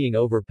still being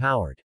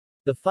overpowered.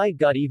 The fight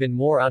got even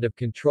more out of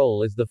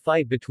control as the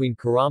fight between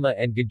Kurama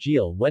and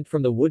Gajeel went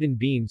from the wooden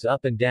beams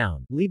up and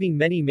down, leaving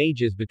many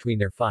mages between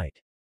their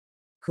fight.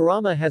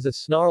 Kurama has a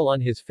snarl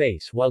on his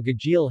face while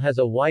Gajeel has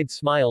a wide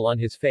smile on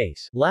his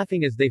face,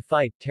 laughing as they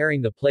fight,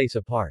 tearing the place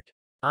apart.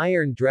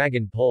 Iron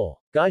Dragon Pole.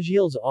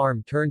 Gajeel's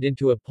arm turned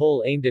into a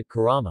pole aimed at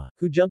Kurama,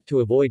 who jumped to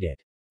avoid it.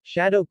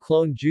 Shadow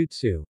Clone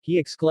Jutsu, he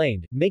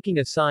exclaimed, making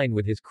a sign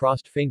with his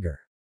crossed finger.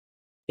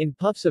 In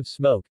puffs of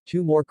smoke,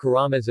 two more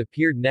Kuramas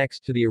appeared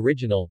next to the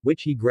original,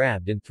 which he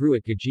grabbed and threw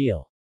at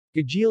Gajeel.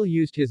 Gajeel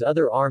used his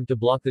other arm to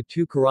block the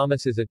two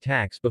Kuramas'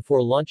 attacks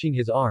before launching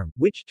his arm,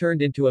 which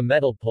turned into a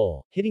metal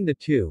pole, hitting the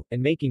two,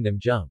 and making them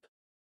jump.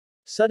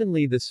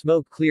 Suddenly the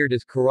smoke cleared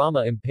as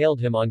Kurama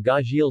impaled him on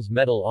Gajeel's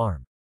metal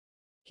arm.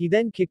 He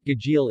then kicked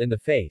Gajeel in the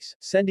face,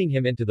 sending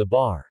him into the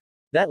bar.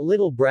 That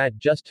little brat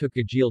just took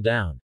Gajeel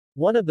down.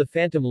 One of the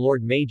Phantom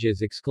Lord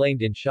mages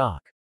exclaimed in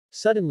shock.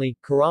 Suddenly,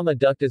 Kurama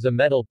ducked as a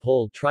metal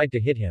pole tried to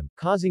hit him,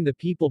 causing the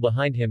people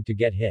behind him to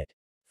get hit.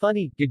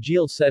 Funny,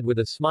 Gajeel said with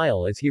a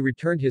smile as he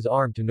returned his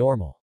arm to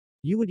normal.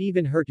 You would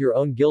even hurt your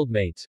own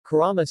guildmates,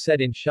 Kurama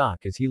said in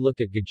shock as he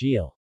looked at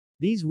Gajeel.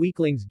 These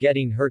weaklings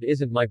getting hurt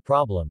isn't my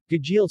problem,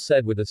 Gajeel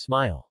said with a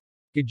smile.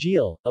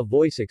 Gajeel, a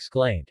voice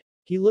exclaimed.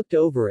 He looked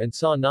over and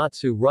saw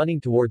Natsu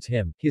running towards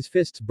him, his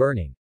fists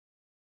burning.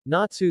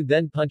 Natsu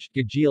then punched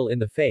Gajeel in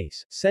the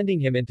face, sending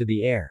him into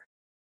the air.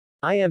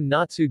 I am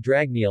Natsu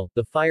Dragneel,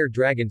 the Fire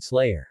Dragon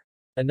Slayer.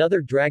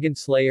 Another Dragon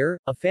Slayer?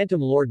 A Phantom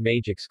Lord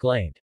Mage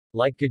exclaimed.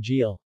 Like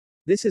Gajeel.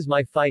 This is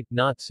my fight,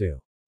 Natsu.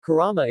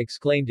 Kurama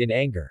exclaimed in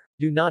anger.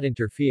 Do not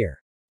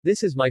interfere.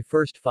 This is my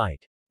first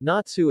fight.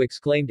 Natsu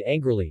exclaimed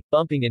angrily,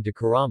 bumping into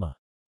Kurama.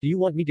 Do you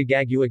want me to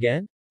gag you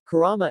again?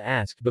 Kurama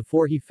asked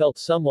before he felt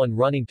someone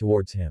running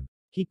towards him.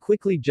 He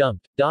quickly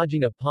jumped,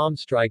 dodging a palm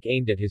strike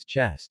aimed at his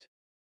chest.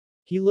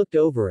 He looked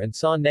over and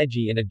saw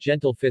Neji in a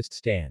gentle fist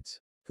stance.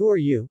 Who are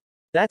you?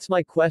 That's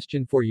my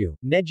question for you,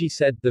 Neji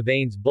said, the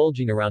veins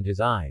bulging around his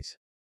eyes.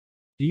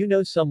 Do you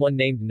know someone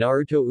named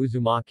Naruto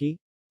Uzumaki?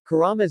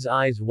 Kurama's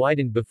eyes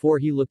widened before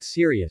he looked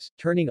serious,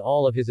 turning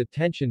all of his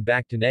attention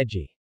back to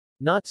Neji.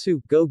 Natsu,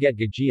 go get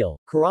Gajeel,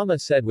 Kurama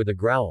said with a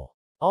growl.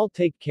 I'll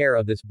take care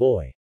of this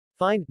boy.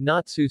 Fine,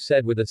 Natsu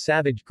said with a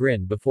savage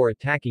grin before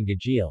attacking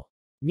Gajeel.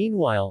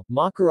 Meanwhile,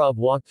 Makarov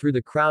walked through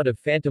the crowd of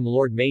Phantom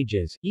Lord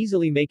mages,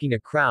 easily making a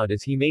crowd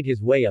as he made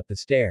his way up the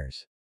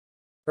stairs.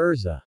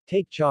 Urza,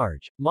 take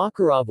charge,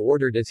 Makarov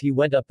ordered as he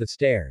went up the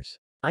stairs.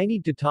 I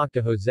need to talk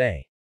to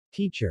Jose.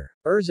 Teacher,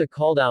 Urza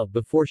called out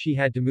before she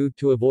had to move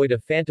to avoid a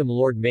Phantom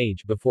Lord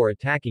mage before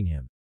attacking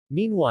him.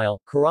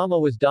 Meanwhile, Kurama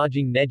was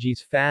dodging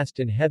Neji's fast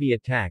and heavy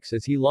attacks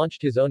as he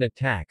launched his own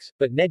attacks,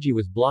 but Neji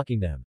was blocking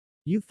them.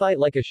 You fight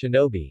like a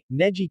shinobi,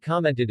 Neji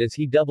commented as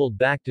he doubled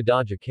back to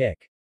dodge a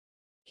kick.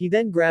 He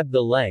then grabbed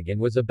the leg and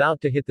was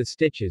about to hit the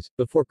stitches,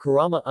 before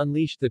Kurama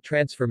unleashed the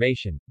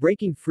transformation,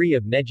 breaking free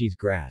of Neji's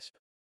grasp.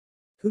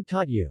 Who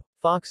taught you?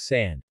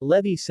 Fox-san,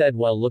 Levi said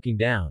while looking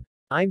down.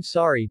 I'm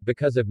sorry,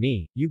 because of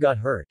me, you got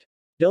hurt.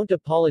 Don't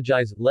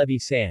apologize,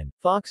 Levi-san,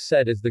 Fox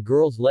said as the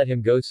girls let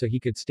him go so he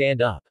could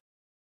stand up.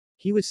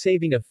 He was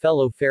saving a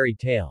fellow fairy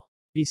tale.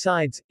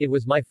 Besides, it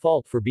was my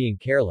fault for being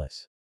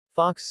careless.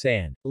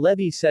 Fox-san,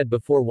 Levi said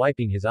before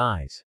wiping his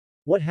eyes.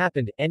 What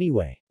happened,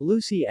 anyway?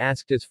 Lucy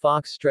asked as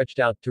Fox stretched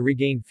out to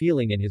regain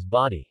feeling in his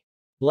body.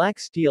 Black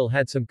Steel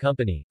had some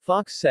company,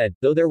 Fox said,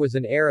 though there was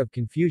an air of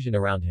confusion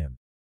around him.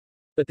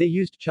 But they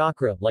used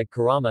chakra, like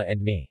Kurama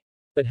and me.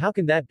 But how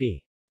can that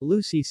be?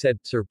 Lucy said,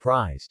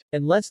 surprised.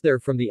 Unless they're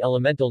from the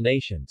elemental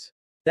nations.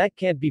 That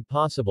can't be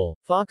possible,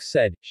 Fox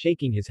said,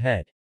 shaking his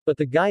head. But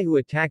the guy who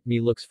attacked me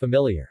looks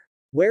familiar.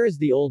 Where is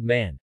the old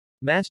man?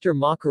 Master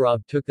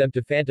Makarov took them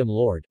to Phantom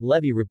Lord,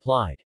 Levy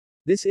replied.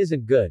 This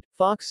isn't good,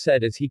 Fox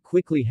said as he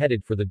quickly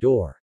headed for the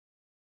door.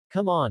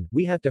 Come on,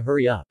 we have to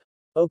hurry up.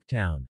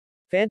 Oaktown.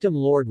 Phantom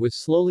Lord was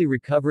slowly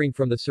recovering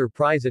from the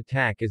surprise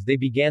attack as they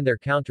began their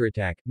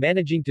counterattack,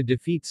 managing to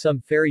defeat some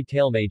fairy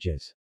tale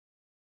mages.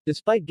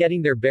 Despite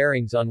getting their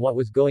bearings on what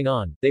was going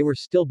on, they were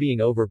still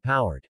being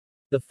overpowered.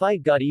 The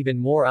fight got even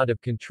more out of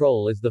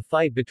control as the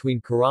fight between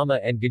Kurama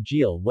and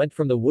Gajeel went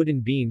from the wooden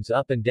beams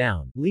up and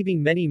down,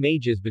 leaving many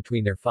mages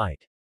between their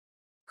fight.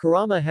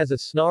 Kurama has a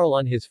snarl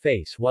on his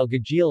face while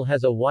Gajeel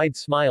has a wide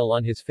smile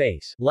on his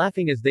face,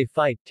 laughing as they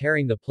fight,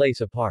 tearing the place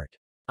apart.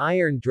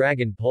 Iron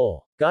Dragon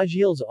Pole.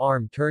 Gajeel's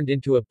arm turned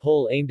into a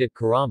pole aimed at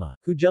Kurama,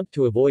 who jumped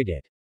to avoid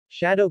it.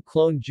 Shadow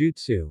Clone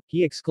Jutsu,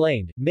 he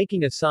exclaimed,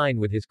 making a sign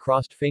with his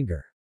crossed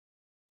finger.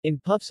 In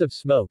puffs of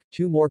smoke,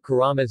 two more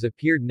Kuramas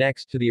appeared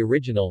next to the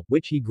original,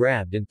 which he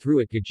grabbed and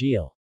threw at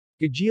Gajeel.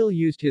 Gajeel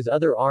used his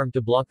other arm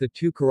to block the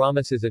two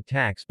Kuramas'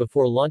 attacks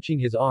before launching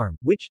his arm,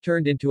 which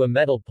turned into a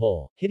metal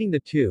pole, hitting the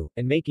two,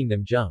 and making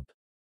them jump.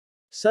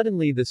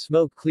 Suddenly the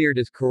smoke cleared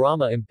as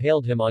Kurama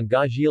impaled him on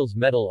Gajeel's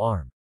metal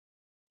arm.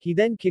 He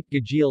then kicked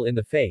Gajeel in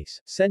the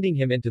face, sending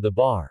him into the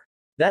bar.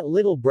 That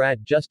little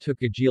brat just took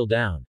Gajeel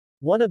down.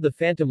 One of the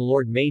Phantom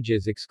Lord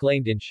mages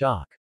exclaimed in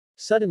shock.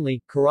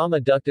 Suddenly, Kurama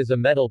ducked as a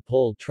metal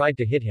pole tried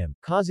to hit him,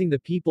 causing the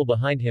people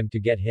behind him to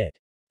get hit.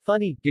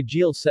 Funny,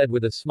 Gajeel said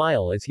with a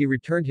smile as he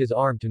returned his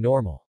arm to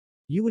normal.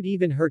 You would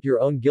even hurt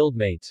your own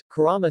guildmates,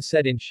 Kurama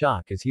said in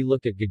shock as he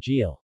looked at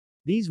Gajeel.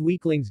 These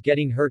weaklings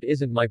getting hurt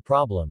isn't my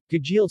problem,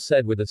 Gajeel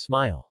said with a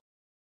smile.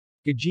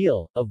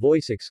 Gajeel, a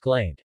voice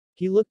exclaimed.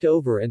 He looked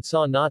over and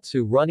saw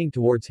Natsu running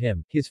towards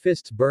him, his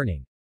fists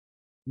burning.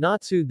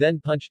 Natsu then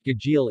punched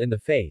Gajeel in the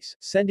face,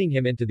 sending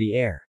him into the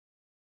air.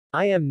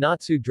 I am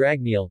Natsu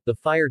Dragneel, the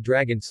Fire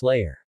Dragon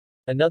Slayer.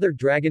 Another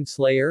Dragon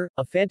Slayer?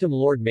 A Phantom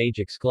Lord mage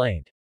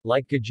exclaimed.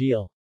 Like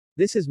Gajeel.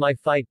 This is my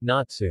fight,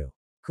 Natsu.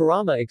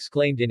 Kurama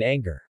exclaimed in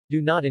anger.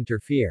 Do not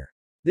interfere.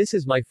 This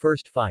is my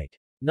first fight.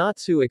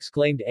 Natsu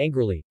exclaimed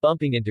angrily,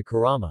 bumping into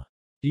Kurama.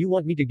 Do you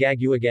want me to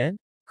gag you again?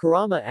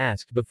 Kurama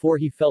asked before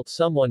he felt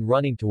someone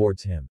running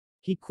towards him.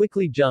 He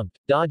quickly jumped,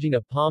 dodging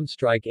a palm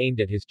strike aimed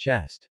at his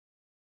chest.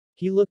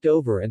 He looked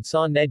over and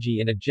saw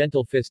Neji in a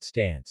gentle fist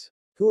stance.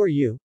 Who are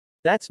you?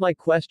 That's my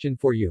question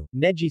for you,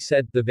 Neji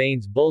said, the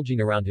veins bulging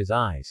around his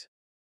eyes.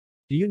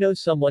 Do you know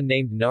someone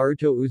named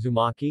Naruto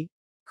Uzumaki?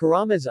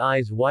 Kurama's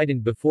eyes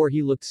widened before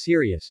he looked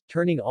serious,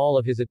 turning all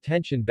of his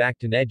attention back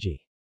to Neji.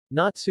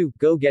 Natsu,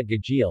 go get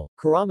Gajeel,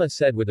 Kurama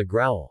said with a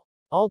growl.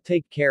 I'll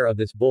take care of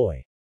this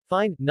boy.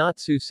 Fine,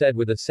 Natsu said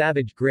with a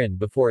savage grin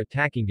before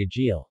attacking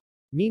Gajeel.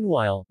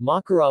 Meanwhile,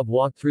 Makarov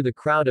walked through the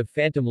crowd of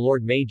Phantom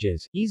Lord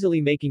mages,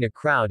 easily making a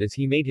crowd as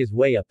he made his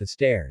way up the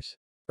stairs.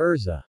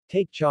 Urza,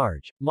 take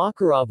charge,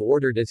 Makarov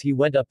ordered as he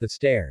went up the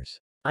stairs.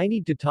 I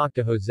need to talk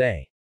to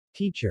Jose.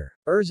 Teacher,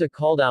 Urza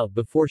called out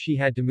before she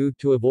had to move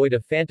to avoid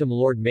a Phantom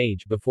Lord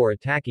mage before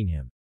attacking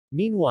him.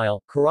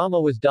 Meanwhile, Kurama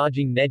was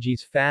dodging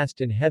Neji's fast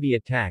and heavy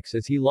attacks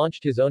as he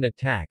launched his own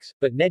attacks,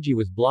 but Neji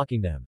was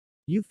blocking them.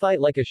 You fight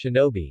like a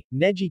shinobi,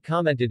 Neji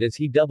commented as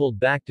he doubled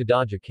back to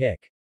dodge a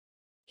kick.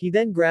 He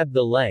then grabbed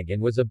the leg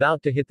and was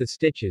about to hit the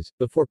stitches,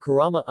 before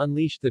Kurama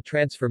unleashed the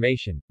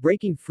transformation,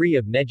 breaking free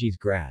of Neji's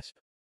grasp.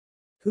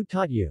 Who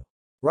taught you?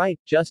 Right,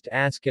 just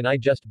ask and I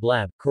just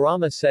blab,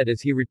 Kurama said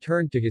as he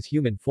returned to his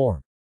human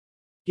form.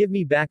 Give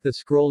me back the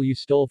scroll you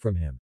stole from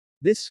him.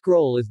 This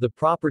scroll is the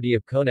property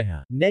of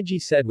Konoha,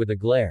 Neji said with a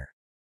glare.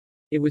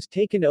 It was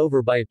taken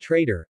over by a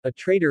traitor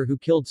who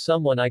killed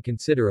someone I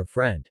consider a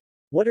friend.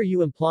 What are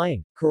you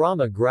implying?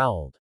 Kurama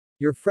growled.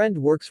 Your friend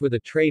works with a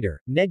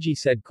traitor, Neji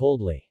said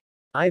coldly.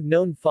 I've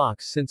known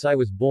Fox since I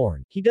was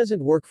born, he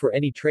doesn't work for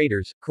any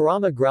traitors,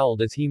 Kurama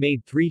growled as he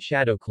made 3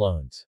 shadow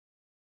clones.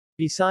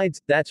 Besides,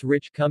 that's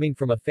rich coming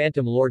from a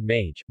Phantom Lord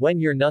mage,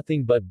 when you're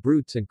nothing but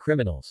brutes and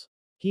criminals.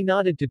 He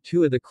nodded to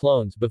 2 of the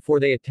clones before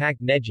they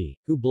attacked Neji,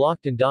 who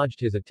blocked and dodged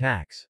his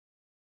attacks.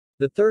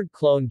 The 3rd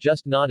clone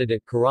just nodded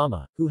at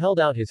Kurama, who held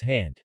out his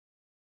hand.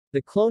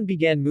 The clone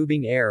began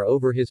moving air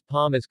over his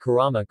palm as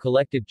Kurama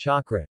collected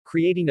chakra,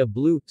 creating a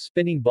blue,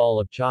 spinning ball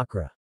of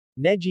chakra.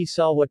 Neji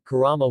saw what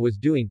Kurama was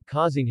doing,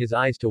 causing his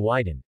eyes to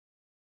widen.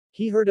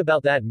 He heard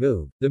about that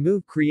move, the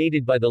move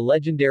created by the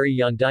legendary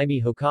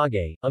Yondaime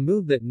Hokage, a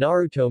move that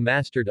Naruto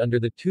mastered under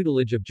the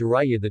tutelage of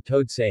Jiraiya the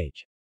Toad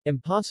Sage.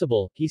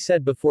 Impossible, he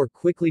said before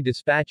quickly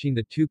dispatching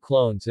the 2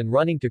 clones and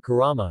running to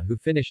Kurama who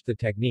finished the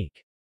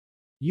technique.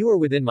 You are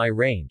within my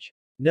range.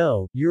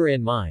 No, you're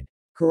in mine.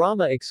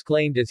 Kurama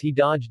exclaimed as he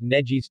dodged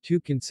Neji's 2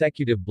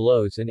 consecutive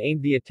blows and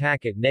aimed the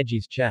attack at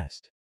Neji's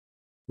chest.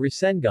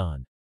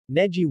 Rasengan.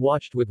 Neji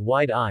watched with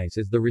wide eyes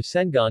as the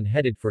Rasengan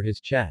headed for his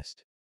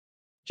chest.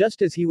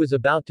 Just as he was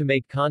about to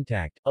make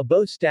contact, a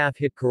bow staff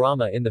hit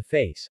Kurama in the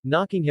face,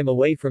 knocking him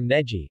away from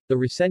Neji, the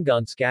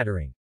Rasengan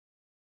scattering.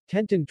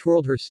 Tenten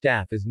twirled her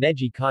staff as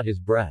Neji caught his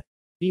breath.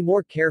 Be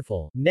more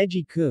careful,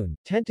 Neji-kun,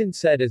 Tenten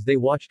said as they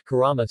watched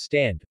Kurama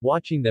stand,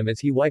 watching them as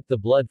he wiped the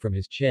blood from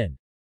his chin.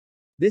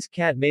 This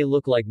cat may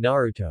look like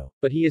Naruto,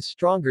 but he is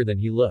stronger than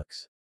he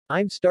looks.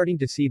 I'm starting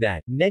to see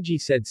that,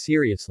 Neji said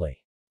seriously.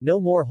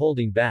 No more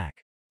holding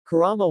back.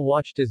 Kurama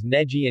watched as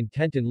Neji and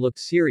Tenten looked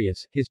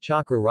serious, his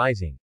chakra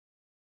rising.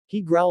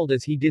 He growled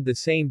as he did the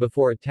same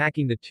before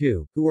attacking the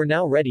two, who were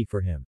now ready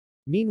for him.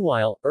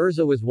 Meanwhile,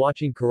 Urza was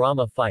watching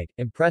Kurama fight,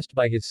 impressed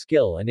by his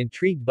skill and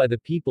intrigued by the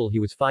people he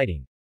was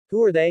fighting.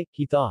 Who are they?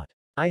 He thought.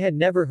 I had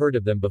never heard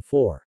of them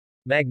before.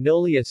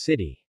 Magnolia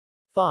City.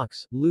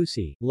 Fox,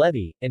 Lucy,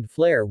 Levy, and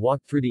Flare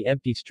walked through the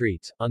empty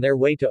streets, on their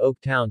way to Oak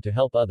Town to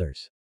help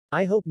others.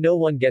 I hope no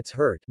one gets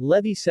hurt,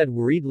 Levy said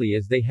worriedly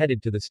as they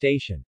headed to the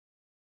station.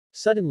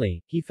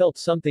 Suddenly, he felt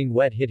something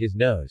wet hit his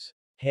nose.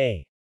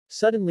 Hey.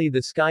 Suddenly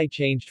the sky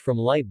changed from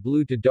light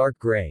blue to dark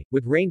gray,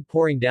 with rain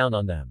pouring down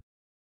on them.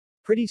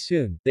 Pretty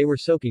soon, they were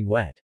soaking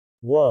wet.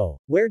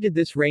 Whoa, where did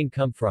this rain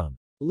come from?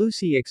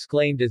 Lucy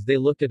exclaimed as they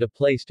looked at a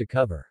place to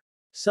cover.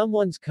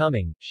 Someone's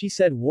coming, she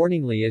said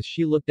warningly as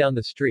she looked down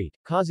the street,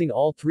 causing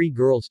all three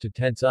girls to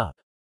tense up.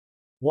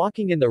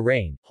 Walking in the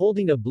rain,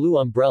 holding a blue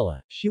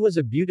umbrella, she was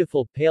a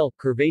beautiful, pale,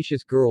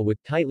 curvaceous girl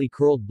with tightly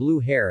curled blue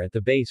hair at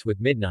the base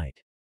with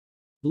midnight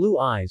blue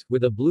eyes,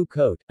 with a blue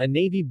coat, a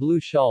navy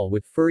blue shawl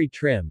with furry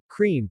trim,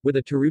 cream, with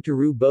a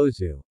turuturu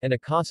bozu, and a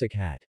Cossack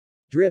hat.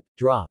 Drip,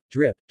 drop,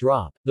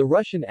 the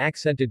Russian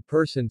accented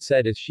person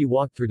said as she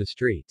walked through the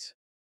streets.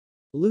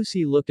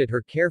 Lucy looked at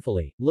her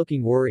carefully,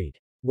 looking worried.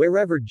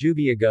 Wherever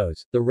Juvia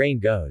goes, the rain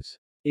goes.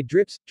 It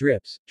drips,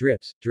 drips,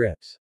 drips,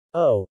 drips.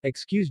 Oh,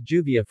 excuse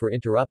Juvia for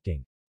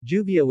interrupting.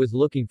 Juvia was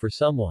looking for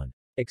someone.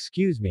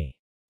 Excuse me.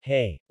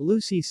 Hey,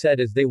 Lucy said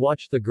as they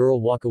watched the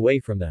girl walk away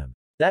from them.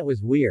 That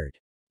was weird.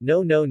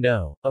 No, no,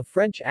 no, a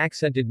French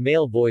accented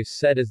male voice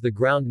said as the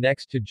ground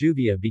next to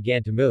Juvia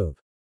began to move.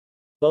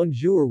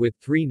 Bonjour with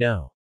 3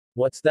 no.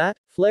 What's that?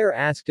 Flare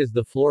asked as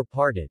the floor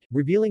parted,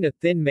 revealing a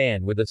thin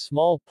man with a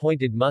small,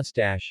 pointed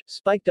mustache,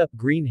 spiked up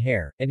green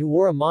hair, and who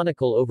wore a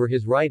monocle over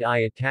his right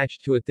eye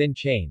attached to a thin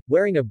chain,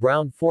 wearing a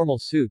brown formal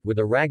suit with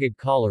a ragged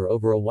collar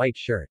over a white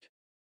shirt.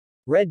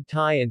 Red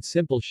tie and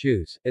simple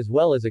shoes, as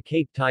well as a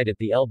cape tied at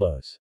the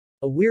elbows.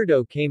 A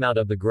weirdo came out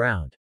of the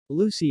ground.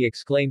 Lucy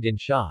exclaimed in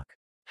shock.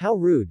 How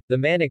rude, the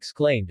man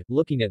exclaimed,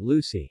 looking at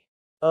Lucy.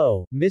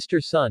 Oh,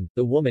 Mr. Sun,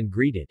 the woman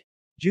greeted.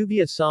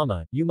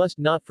 Juvia-sama, you must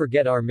not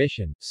forget our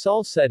mission,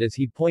 Saul said as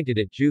he pointed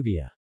at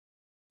Juvia.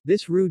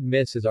 This rude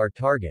miss is our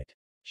target.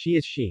 She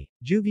is she.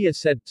 Juvia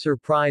said,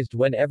 surprised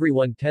when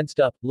everyone tensed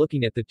up,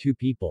 looking at the two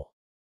people.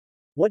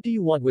 What do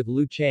you want with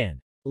Lu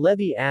Chan?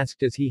 Levy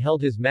asked as he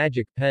held his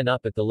magic pen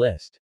up at the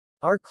list.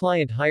 Our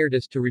client hired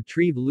us to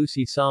retrieve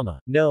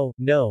Lucy-sama. No,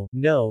 no,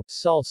 no,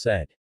 Saul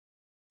said.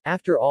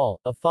 After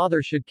all, a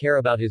father should care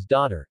about his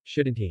daughter,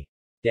 shouldn't he?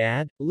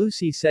 Dad?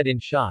 Lucy said in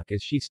shock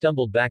as she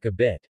stumbled back a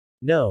bit.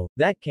 No,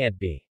 that can't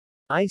be.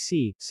 I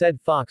see,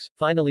 said Fox,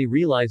 finally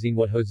realizing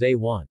what Jose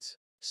wants.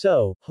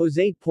 So,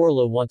 Jose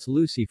Porla wants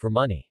Lucy for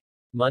money.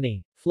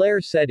 Money? Flare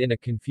said in a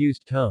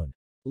confused tone.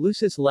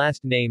 Lucy's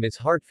last name is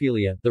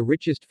Hartfilia, the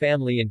richest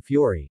family in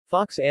Fiore,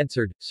 Fox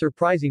answered,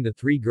 surprising the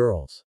three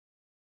girls.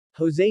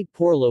 Jose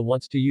Porla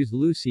wants to use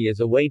Lucy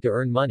as a way to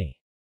earn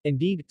money.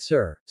 Indeed,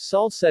 sir,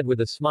 Saul said with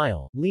a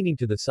smile, leaning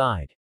to the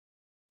side.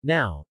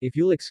 Now, if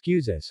you'll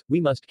excuse us, we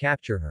must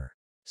capture her.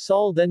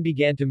 Saul then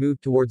began to move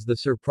towards the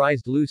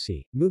surprised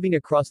Lucy, moving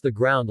across the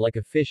ground like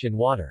a fish in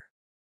water.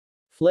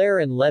 Flare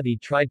and Levy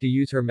tried to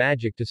use her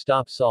magic to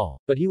stop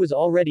Saul, but he was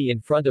already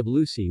in front of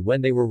Lucy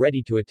when they were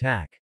ready to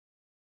attack.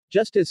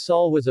 Just as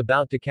Saul was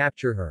about to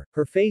capture her,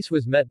 her face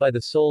was met by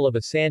the sole of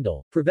a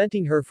sandal,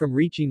 preventing her from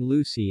reaching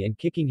Lucy and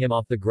kicking him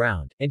off the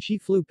ground, and she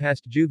flew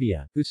past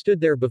Juvia, who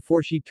stood there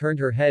before she turned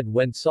her head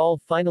when Saul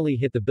finally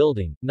hit the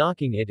building,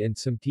 knocking it and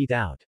some teeth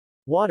out.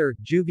 Water,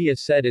 Juvia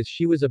said as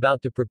she was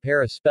about to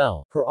prepare a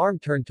spell, her arm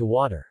turned to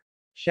water.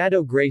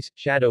 Shadow Grace,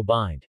 Shadow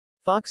Bind.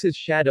 Fox's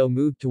shadow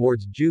moved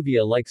towards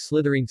Juvia like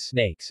slithering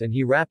snakes and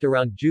he wrapped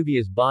around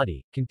Juvia's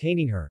body,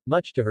 containing her,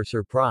 much to her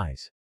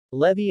surprise.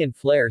 Levy and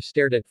Flare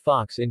stared at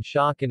Fox in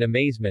shock and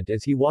amazement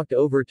as he walked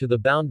over to the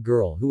bound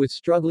girl who was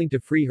struggling to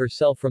free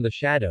herself from the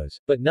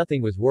shadows, but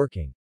nothing was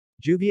working.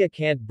 Juvia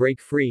can't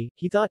break free,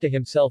 he thought to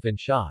himself in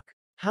shock.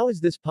 How is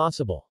this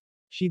possible?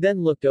 She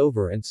then looked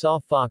over and saw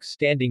Fox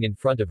standing in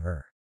front of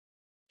her.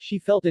 She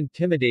felt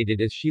intimidated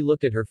as she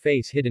looked at her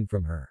face hidden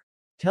from her.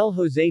 Tell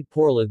Jose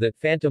Porla that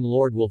Phantom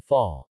Lord will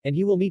fall, and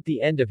he will meet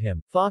the end of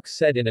him, Fox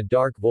said in a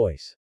dark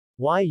voice.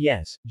 Why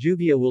yes,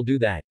 Juvia will do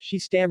that, she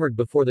stammered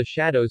before the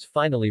shadows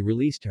finally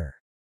released her.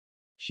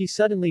 She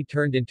suddenly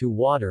turned into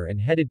water and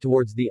headed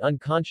towards the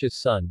unconscious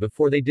sun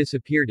before they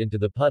disappeared into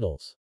the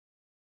puddles.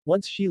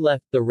 Once she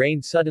left, the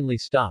rain suddenly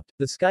stopped,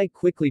 the sky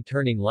quickly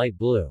turning light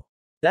blue.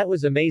 That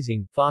was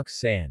amazing,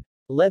 Fox-san.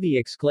 Levy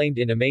exclaimed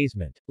in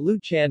amazement.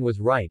 Lu Chan was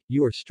right,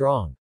 you are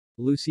strong.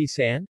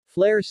 Lucy-san?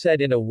 Flare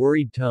said in a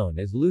worried tone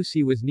as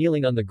Lucy was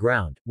kneeling on the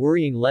ground,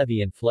 worrying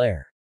Levy and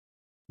Flare.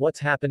 What's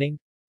happening?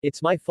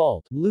 It's my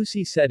fault,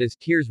 Lucy said as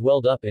tears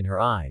welled up in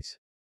her eyes.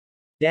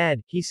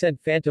 Dad, he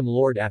sent Phantom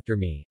Lord after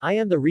me. I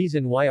am the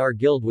reason why our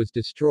guild was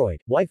destroyed,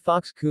 why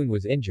Fox-kun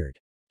was injured.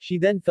 She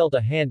then felt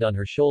a hand on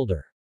her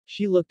shoulder.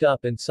 She looked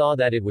up and saw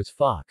that it was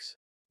Fox.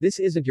 This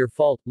isn't your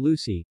fault,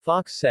 Lucy,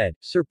 Fox said,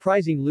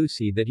 surprising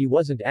Lucy that he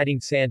wasn't adding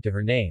sand to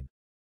her name.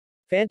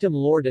 Phantom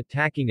Lord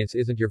attacking us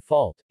isn't your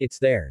fault, it's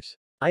theirs.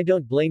 I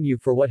don't blame you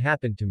for what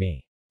happened to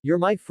me. You're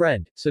my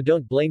friend, so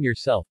don't blame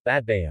yourself,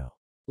 Batbeo.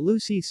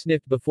 Lucy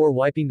sniffed before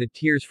wiping the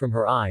tears from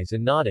her eyes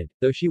and nodded,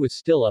 though she was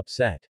still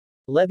upset.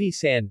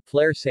 Levy-san,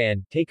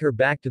 Flare-san, take her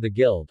back to the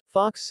guild,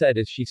 Fox said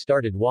as she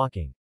started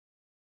walking.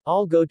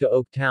 I'll go to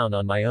Oak Town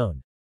on my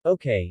own.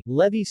 Okay,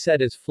 Levy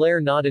said as Flare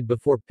nodded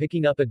before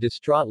picking up a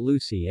distraught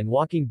Lucy and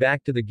walking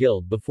back to the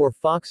guild before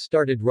Fox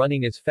started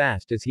running as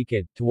fast as he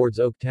could, towards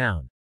Oak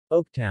Town.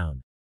 Oak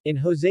Town. In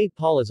Jose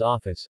Paula's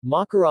office,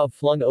 Makarov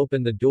flung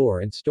open the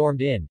door and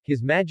stormed in,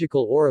 his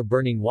magical aura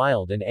burning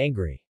wild and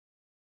angry.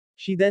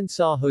 She then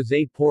saw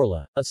Jose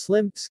Paula, a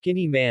slim,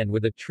 skinny man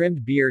with a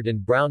trimmed beard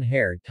and brown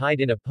hair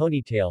tied in a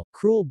ponytail,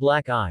 cruel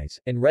black eyes,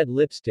 and red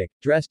lipstick,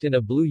 dressed in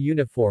a blue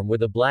uniform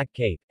with a black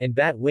cape, and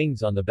bat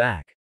wings on the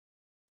back.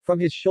 From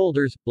his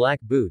shoulders,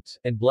 black boots,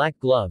 and black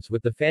gloves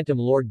with the Phantom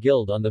Lord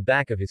Guild on the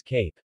back of his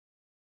cape.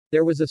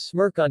 There was a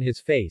smirk on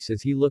his face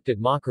as he looked at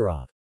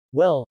Makarov.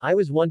 Well, I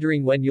was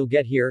wondering when you'll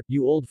get here,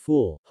 you old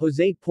fool,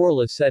 Jose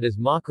Paula said as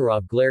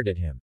Makarov glared at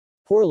him.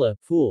 Paula,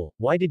 fool,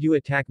 why did you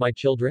attack my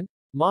children?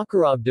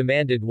 Makarov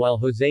demanded while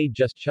Jose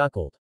just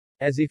chuckled.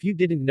 As if you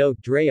didn't know,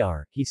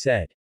 Dreyar, he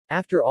said.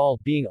 After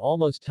all, being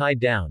almost tied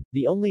down,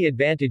 the only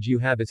advantage you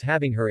have is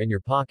having her in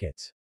your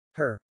pockets.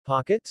 Her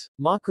pockets?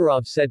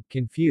 Makarov said,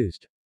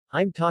 confused.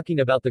 I'm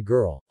talking about the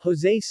girl,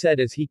 Jose said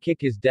as he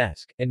kicked his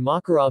desk, and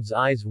Makarov's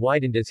eyes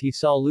widened as he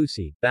saw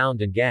Lucy,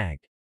 bound and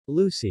gagged.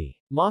 Lucy!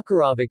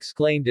 Makarov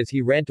exclaimed as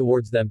he ran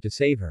towards them to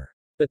save her.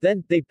 But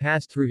then, they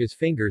passed through his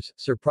fingers,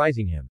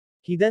 surprising him.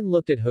 He then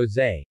looked at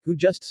Jose, who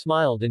just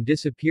smiled and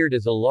disappeared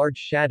as a large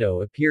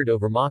shadow appeared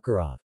over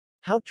Makarov.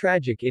 How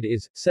tragic it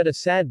is, said a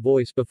sad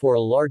voice before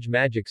a large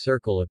magic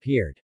circle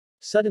appeared.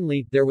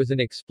 Suddenly, there was an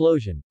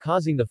explosion,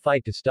 causing the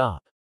fight to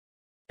stop.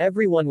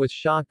 Everyone was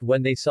shocked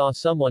when they saw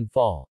someone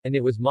fall, and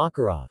it was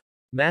Makarov.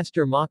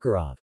 Master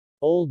Makarov.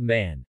 Old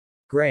man.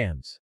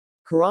 Grams.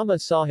 Kurama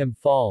saw him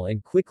fall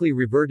and quickly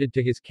reverted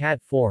to his cat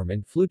form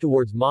and flew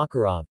towards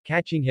Makarov,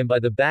 catching him by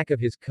the back of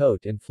his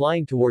coat and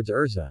flying towards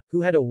Urza,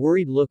 who had a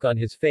worried look on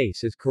his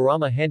face as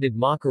Kurama handed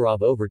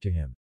Makarov over to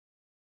him.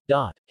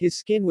 His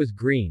skin was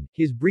green,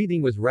 his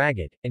breathing was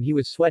ragged, and he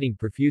was sweating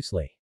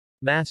profusely.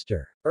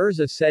 Master.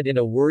 Urza said in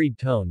a worried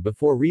tone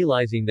before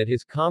realizing that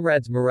his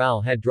comrade's morale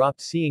had dropped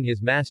seeing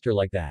his master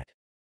like that.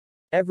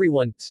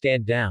 Everyone,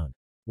 stand down.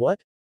 What?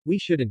 We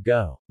shouldn't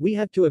go. We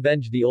have to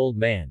avenge the old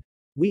man.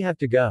 We have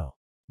to go.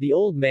 The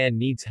old man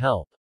needs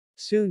help.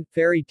 Soon,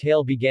 Fairy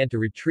Tail began to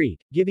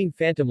retreat, giving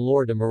Phantom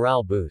Lord a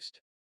morale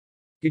boost.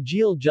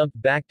 Gajeel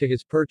jumped back to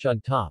his perch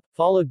on top,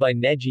 followed by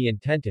Neji and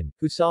Tenten,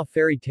 who saw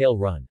Fairy Tail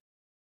run.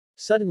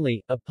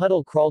 Suddenly, a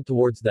puddle crawled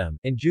towards them,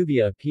 and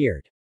Juvia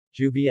appeared.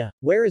 Juvia?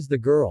 Where is the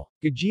girl?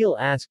 Gajeel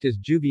asked as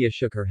Juvia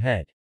shook her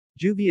head.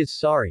 Juvia's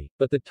sorry,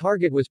 but the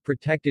target was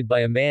protected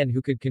by a man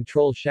who could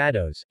control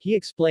shadows, he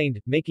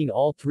explained, making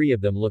all three of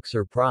them look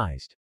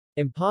surprised.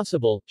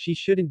 Impossible, she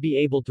shouldn't be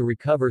able to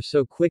recover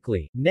so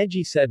quickly,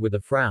 Neji said with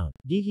a frown.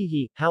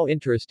 Gihihi, how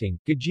interesting,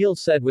 Gajeel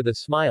said with a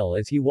smile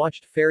as he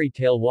watched Fairy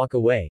Tail walk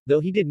away,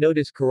 though he did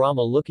notice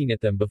Kurama looking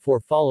at them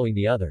before following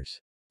the others.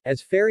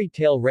 As Fairy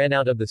Tail ran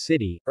out of the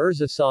city,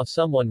 Urza saw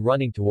someone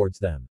running towards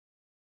them.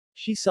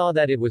 She saw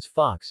that it was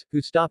Fox,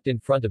 who stopped in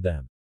front of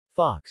them.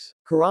 Fox.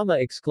 Kurama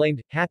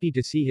exclaimed, happy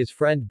to see his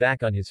friend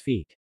back on his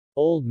feet.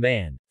 Old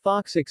man.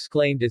 Fox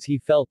exclaimed as he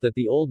felt that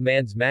the old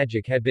man's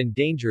magic had been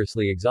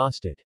dangerously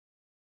exhausted.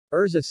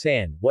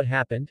 Urza-san, what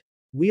happened?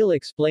 We'll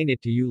explain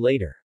it to you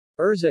later.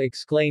 Urza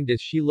exclaimed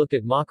as she looked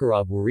at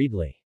Makarov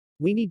worriedly.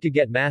 We need to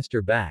get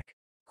Master back.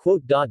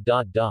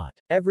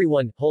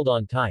 Everyone, hold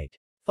on tight.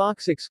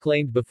 Fox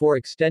exclaimed before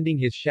extending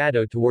his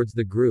shadow towards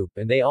the group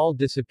and they all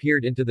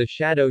disappeared into the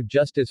shadow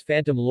just as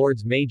Phantom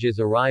Lord's mages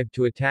arrived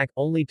to attack,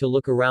 only to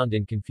look around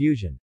in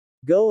confusion.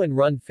 Go and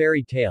run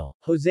Fairy Tail,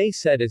 Jose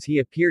said as he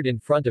appeared in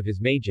front of his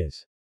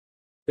mages.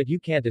 But you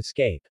can't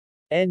escape.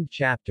 End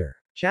chapter.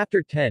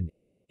 Chapter 10.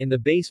 In the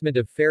basement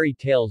of Fairy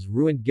Tail's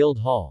ruined guild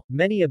hall,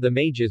 many of the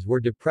mages were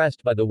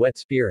depressed by the wet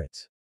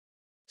spirits.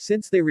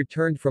 Since they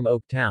returned from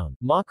Oak Town,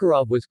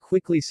 Makarov was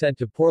quickly sent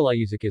to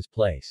Porlyuzuka's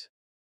place.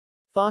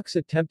 Fox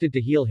attempted to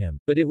heal him,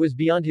 but it was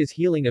beyond his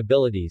healing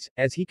abilities,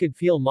 as he could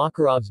feel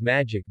Makarov's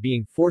magic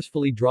being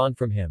forcefully drawn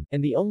from him,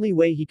 and the only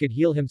way he could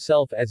heal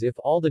himself as if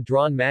all the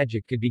drawn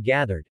magic could be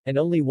gathered, and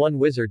only one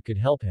wizard could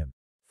help him.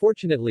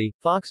 Fortunately,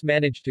 Fox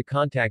managed to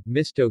contact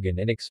Mistogen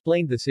and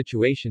explained the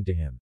situation to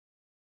him.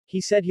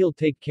 He said he'll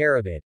take care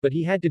of it, but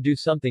he had to do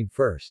something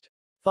first.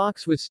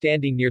 Fox was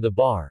standing near the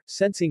bar,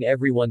 sensing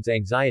everyone's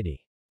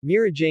anxiety.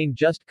 Mirajane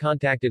just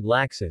contacted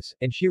Laxus,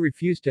 and she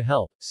refused to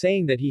help,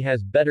 saying that he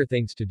has better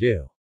things to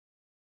do.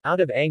 Out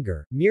of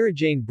anger,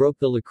 Mirajane broke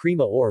the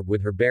Lacrima orb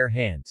with her bare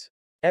hands.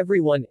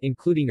 Everyone,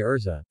 including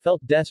Urza,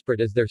 felt desperate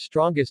as their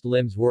strongest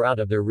limbs were out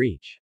of their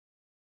reach.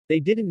 They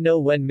didn't know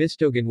when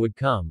Mistogen would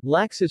come,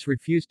 Laxus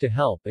refused to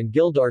help and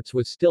Gildarts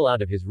was still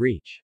out of his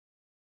reach.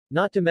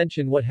 Not to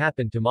mention what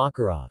happened to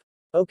Makarov.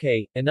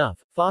 Okay,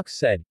 enough, Fox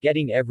said,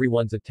 getting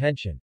everyone's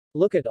attention.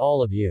 Look at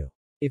all of you.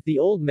 If the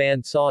old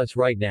man saw us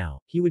right now,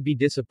 he would be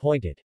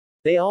disappointed.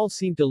 They all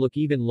seem to look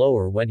even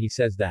lower when he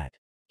says that.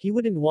 He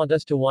wouldn't want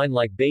us to whine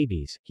like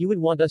babies, he would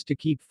want us to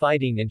keep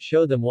fighting and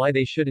show them why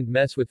they shouldn't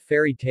mess with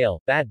fairy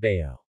tale,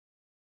 Batbayo.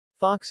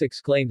 Fox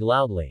exclaimed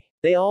loudly.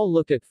 They all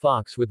looked at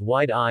Fox with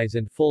wide eyes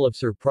and full of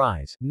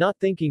surprise, not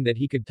thinking that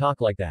he could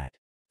talk like that.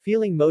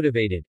 Feeling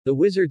motivated, the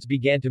wizards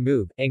began to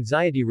move,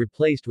 anxiety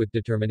replaced with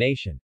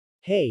determination.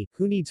 Hey,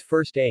 who needs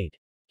first aid?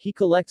 He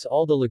collects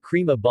all the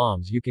lacrima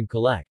bombs you can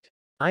collect.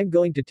 I'm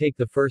going to take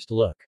the first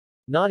look.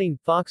 Nodding,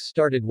 Fox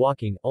started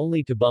walking,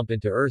 only to bump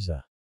into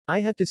Urza. I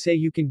have to say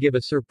you can give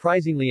a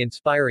surprisingly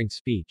inspiring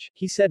speech,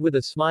 he said with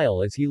a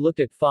smile as he looked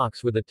at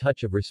Fox with a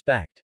touch of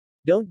respect.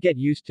 Don't get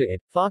used to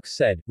it, Fox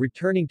said,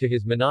 returning to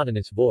his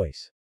monotonous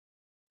voice.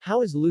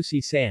 How is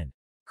Lucy-san?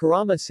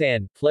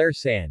 Kurama-san,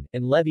 Flare-san,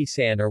 and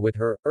Levi-san are with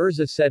her,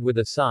 Urza said with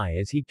a sigh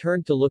as he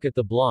turned to look at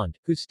the blonde,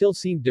 who still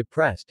seemed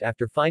depressed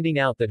after finding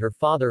out that her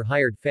father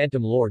hired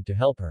Phantom Lord to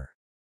help her.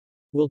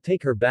 We'll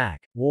take her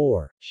back.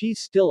 War.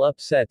 She's still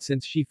upset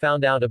since she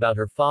found out about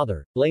her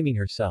father, blaming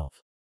herself.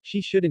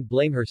 She shouldn't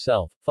blame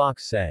herself,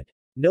 Fox said.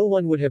 No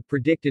one would have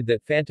predicted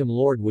that Phantom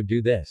Lord would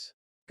do this.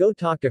 Go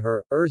talk to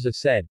her, Urza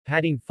said,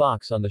 patting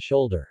Fox on the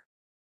shoulder.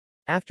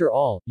 After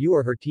all, you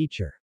are her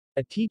teacher.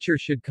 A teacher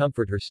should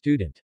comfort her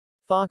student.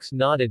 Fox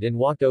nodded and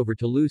walked over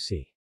to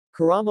Lucy.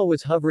 Kurama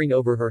was hovering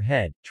over her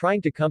head,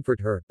 trying to comfort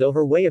her, though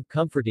her way of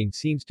comforting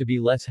seems to be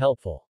less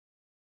helpful.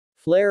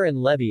 Flare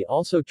and Levi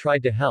also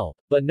tried to help,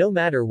 but no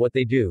matter what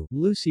they do,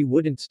 Lucy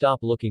wouldn't stop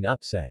looking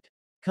upset.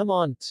 Come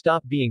on,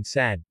 stop being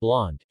sad,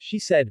 blonde, she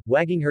said,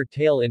 wagging her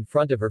tail in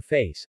front of her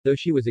face, though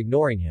she was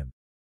ignoring him.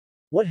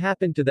 What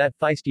happened to that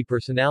feisty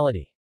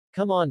personality?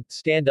 Come on,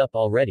 stand up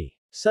already.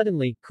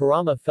 Suddenly,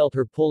 Kurama felt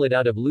her pull it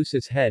out of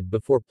Lucy's head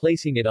before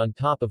placing it on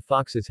top of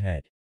Fox's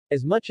head.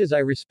 As much as I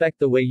respect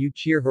the way you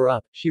cheer her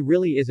up, she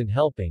really isn't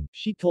helping,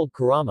 she told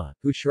Kurama,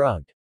 who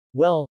shrugged.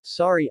 Well,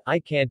 sorry, I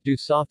can't do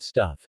soft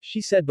stuff, she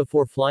said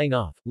before flying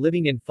off,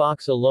 leaving in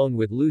Fox alone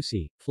with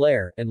Lucy,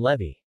 Flare, and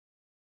Levi.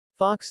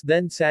 Fox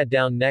then sat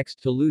down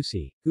next to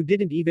Lucy, who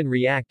didn't even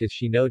react as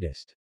she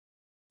noticed.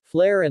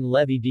 Flare and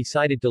Levi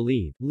decided to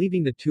leave,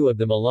 leaving the two of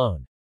them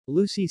alone.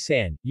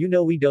 Lucy-san, you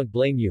know we don't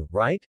blame you,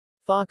 right?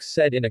 Fox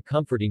said in a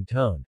comforting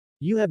tone.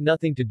 You have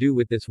nothing to do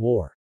with this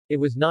war. It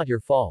was not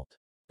your fault.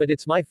 But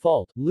it's my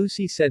fault,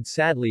 Lucy said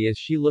sadly as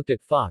she looked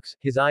at Fox,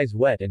 his eyes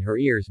wet and her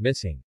ears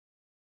missing.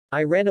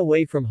 I ran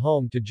away from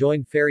home to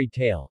join Fairy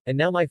Tail, and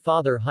now my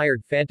father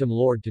hired Phantom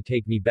Lord to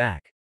take me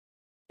back.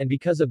 And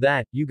because of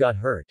that, you got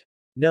hurt.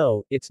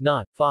 No, it's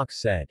not,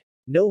 Fox said.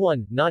 No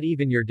one, not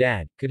even your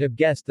dad, could have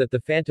guessed that the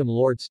Phantom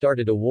Lord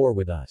started a war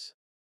with us.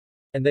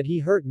 And that he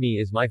hurt me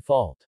is my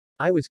fault.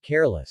 I was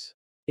careless.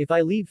 If I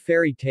leave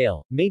Fairy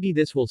Tail, maybe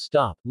this will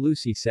stop,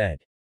 Lucy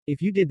said.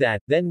 If you did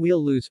that, then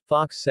we'll lose,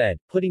 Fox said,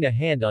 putting a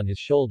hand on his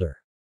shoulder.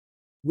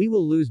 We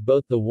will lose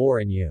both the war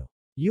and you.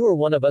 You are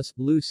one of us,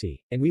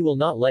 Lucy, and we will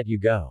not let you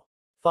go.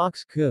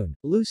 Fox-kun,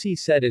 Lucy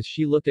said as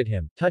she looked at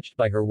him, touched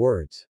by her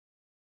words.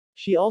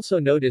 She also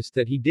noticed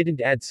that he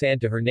didn't add san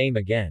to her name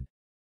again.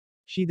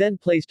 She then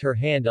placed her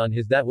hand on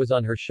his that was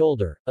on her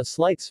shoulder, a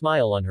slight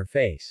smile on her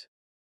face.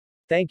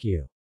 Thank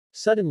you.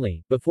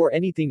 Suddenly, before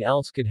anything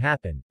else could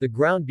happen, the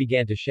ground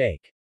began to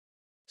shake.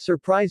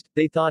 Surprised,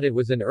 they thought it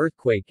was an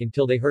earthquake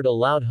until they heard a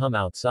loud hum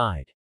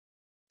outside.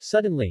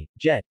 Suddenly,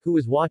 Jet, who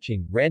was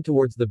watching, ran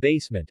towards the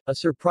basement, a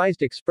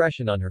surprised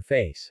expression on her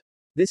face.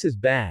 This is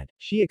bad,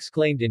 she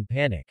exclaimed in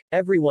panic.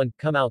 Everyone,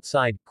 come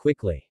outside,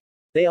 quickly.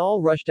 They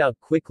all rushed out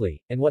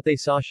quickly, and what they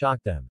saw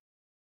shocked them.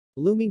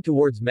 Looming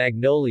towards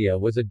Magnolia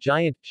was a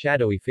giant,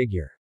 shadowy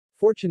figure.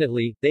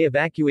 Fortunately, they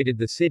evacuated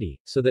the city,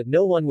 so that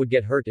no one would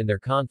get hurt in their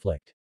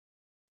conflict.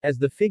 As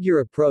the figure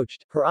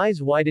approached, her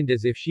eyes widened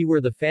as if she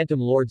were the Phantom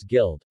Lord's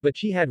guild, but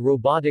she had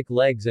robotic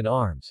legs and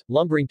arms,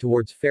 lumbering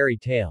towards Fairy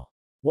Tail.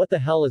 What the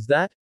hell is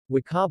that?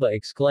 Wakaba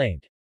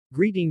exclaimed.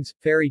 Greetings,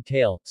 Fairy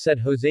Tail, said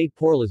Jose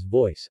Porla's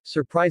voice,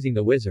 surprising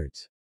the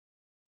wizards.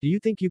 Do you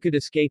think you could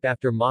escape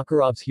after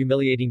Makarov's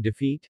humiliating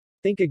defeat?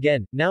 Think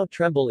again, now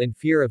tremble in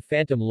fear of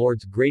Phantom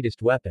Lord's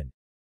greatest weapon.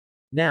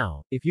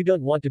 Now, if you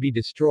don't want to be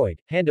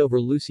destroyed, hand over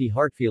Lucy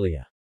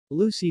Heartfilia.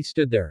 Lucy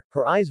stood there,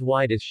 her eyes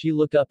wide as she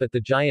looked up at the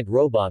giant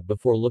robot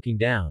before looking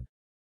down.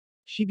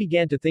 She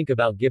began to think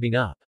about giving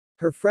up.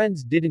 Her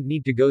friends didn't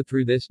need to go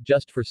through this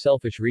just for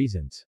selfish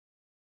reasons.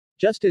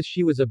 Just as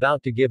she was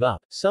about to give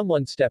up,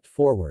 someone stepped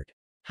forward.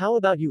 How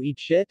about you eat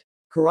shit?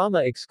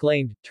 Kurama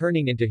exclaimed,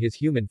 turning into his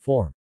human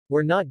form.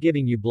 We're not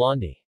giving you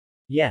Blondie.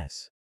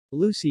 Yes.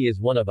 Lucy is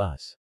one of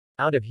us.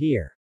 Out of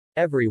here.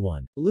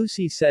 Everyone.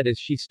 Lucy said as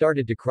she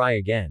started to cry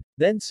again.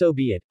 Then so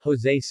be it,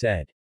 Jose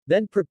said.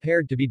 Then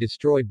prepared to be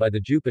destroyed by the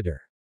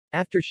Jupiter.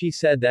 After she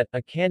said that,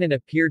 a cannon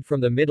appeared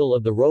from the middle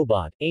of the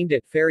robot, aimed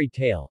at Fairy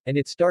Tail, and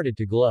it started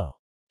to glow.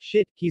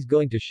 Shit, he's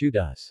going to shoot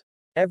us.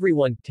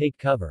 Everyone, take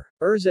cover.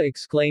 Urza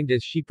exclaimed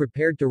as she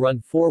prepared to run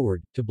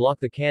forward, to block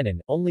the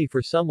cannon, only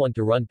for someone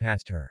to run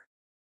past her.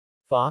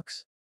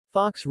 Fox?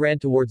 Fox ran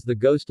towards the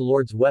Ghost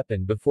Lord's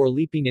weapon before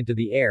leaping into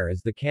the air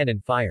as the cannon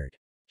fired.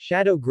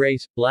 Shadow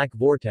Grace, Black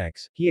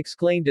Vortex, he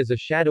exclaimed as a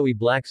shadowy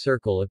black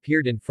circle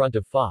appeared in front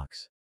of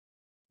Fox.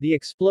 The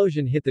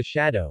explosion hit the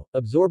shadow,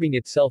 absorbing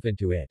itself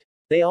into it.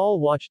 They all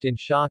watched in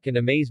shock and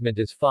amazement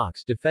as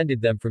Fox defended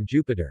them from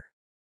Jupiter.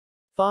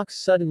 Fox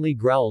suddenly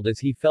growled as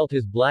he felt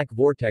his black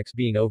vortex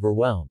being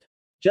overwhelmed.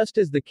 Just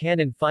as the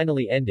cannon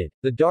finally ended,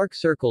 the dark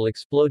circle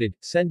exploded,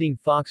 sending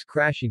Fox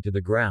crashing to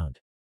the ground.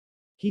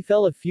 He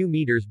fell a few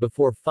meters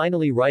before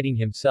finally righting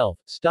himself,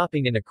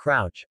 stopping in a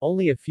crouch,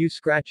 only a few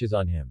scratches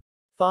on him.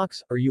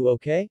 Fox, are you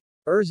okay?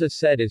 Urza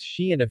said as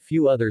she and a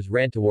few others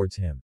ran towards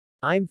him.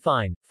 I'm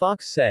fine,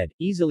 Fox said,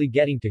 easily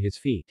getting to his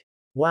feet.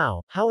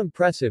 Wow, how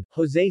impressive,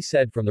 Jose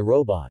said from the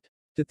robot.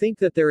 To think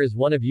that there is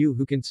one of you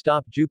who can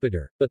stop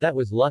Jupiter, but that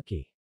was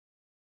lucky.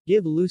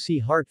 Give Lucy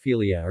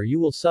heartphilia or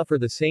you will suffer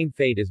the same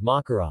fate as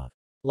Makarov.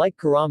 Like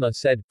Kurama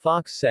said,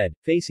 Fox said,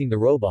 facing the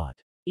robot.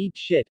 Eat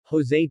shit,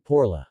 Jose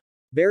Porla.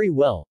 Very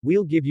well,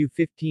 we'll give you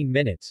 15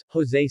 minutes,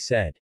 Jose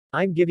said.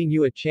 I'm giving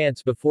you a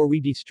chance before we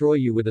destroy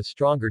you with a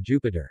stronger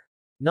Jupiter.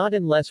 Not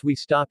unless we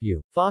stop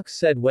you, Fox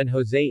said when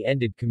Jose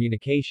ended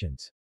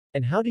communications.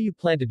 And how do you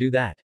plan to do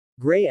that?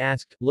 Gray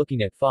asked,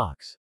 looking at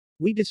Fox.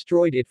 We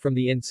destroyed it from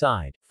the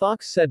inside,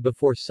 Fox said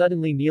before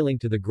suddenly kneeling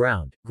to the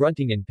ground,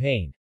 grunting in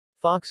pain.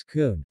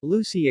 Fox-kun,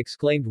 Lucy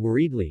exclaimed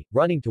worriedly,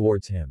 running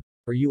towards him.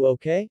 Are you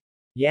okay?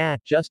 Yeah,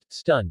 just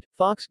stunned,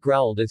 Fox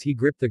growled as he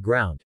gripped the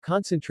ground,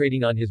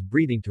 concentrating on his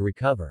breathing to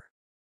recover.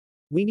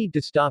 We need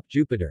to stop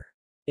Jupiter.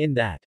 In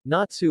that,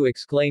 Natsu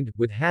exclaimed,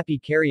 with Happy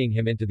carrying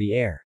him into the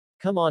air.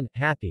 Come on,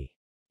 Happy.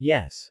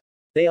 Yes.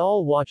 They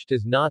all watched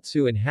as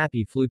Natsu and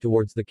Happy flew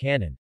towards the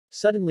cannon.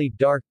 Suddenly,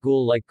 dark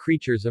ghoul-like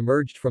creatures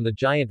emerged from the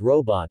giant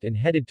robot and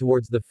headed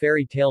towards the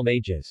fairy tale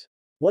mages.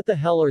 What the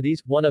hell are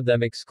these? One of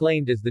them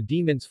exclaimed as the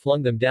demons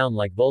flung them down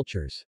like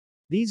vultures.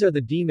 These are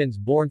the demons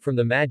born from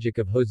the magic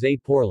of Jose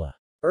Porla.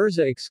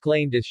 Urza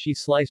exclaimed as she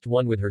sliced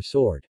one with her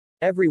sword.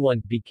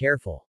 Everyone, be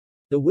careful.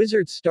 The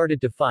wizards started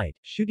to fight,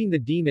 shooting the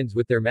demons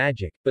with their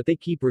magic, but they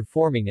keep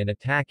reforming and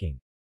attacking.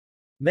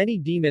 Many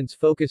demons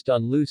focused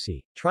on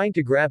Lucy, trying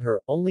to grab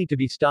her, only to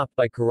be stopped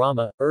by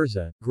Kurama,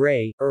 Urza,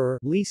 Gray,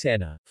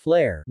 Lisana,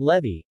 Flare,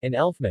 Levi, and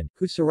Elfman,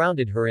 who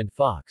surrounded her and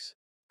Fox.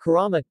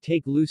 Kurama,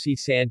 take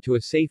Lucy-san to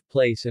a safe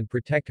place and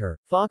protect her,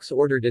 Fox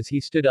ordered as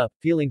he stood up,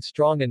 feeling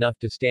strong enough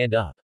to stand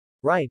up.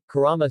 Right,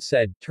 Kurama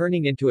said,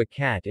 turning into a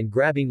cat and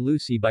grabbing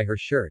Lucy by her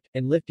shirt,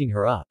 and lifting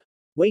her up.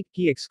 Wait,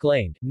 he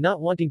exclaimed,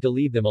 not wanting to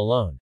leave them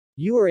alone.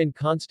 You are in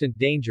constant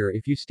danger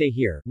if you stay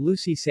here,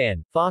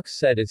 Lucy-san, Fox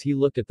said as he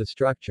looked at the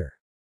structure.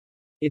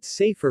 It's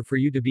safer for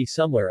you to be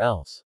somewhere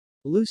else.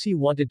 Lucy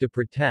wanted to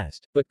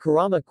protest, but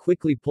Kurama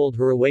quickly pulled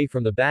her away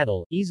from the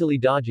battle, easily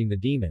dodging the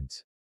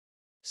demons.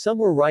 Some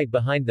were right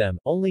behind them,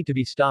 only to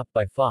be stopped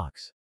by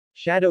Fox.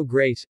 Shadow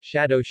Grace,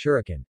 Shadow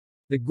Shuriken.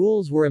 The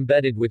ghouls were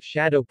embedded with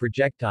shadow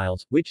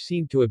projectiles, which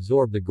seemed to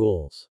absorb the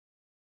ghouls.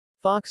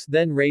 Fox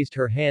then raised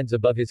her hands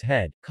above his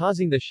head,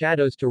 causing the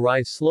shadows to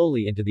rise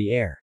slowly into the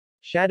air.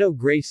 Shadow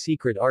Grace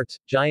Secret Arts,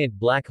 Giant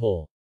Black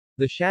Hole.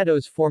 The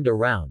shadows formed a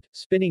round,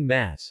 spinning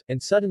mass,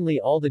 and suddenly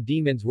all the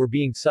demons were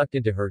being sucked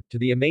into her, to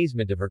the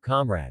amazement of her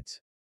comrades.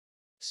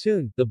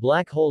 Soon, the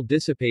black hole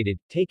dissipated,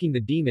 taking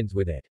the demons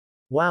with it.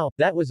 Wow,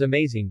 that was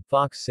amazing,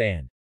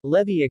 Fox-san.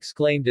 Levi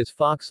exclaimed as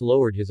Fox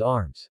lowered his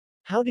arms.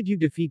 How did you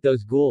defeat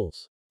those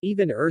ghouls?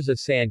 Even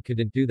Urza-san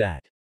couldn't do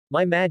that.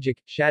 My magic,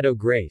 Shadow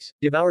Grace,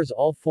 devours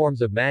all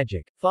forms of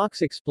magic,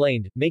 Fox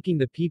explained, making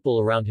the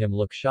people around him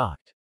look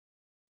shocked.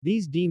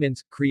 These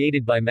demons,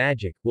 created by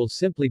magic, will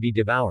simply be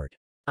devoured.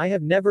 I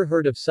have never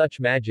heard of such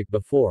magic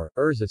before,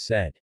 Urza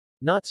said.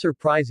 Not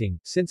surprising,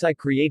 since I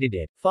created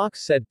it,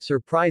 Fox said,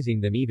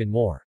 surprising them even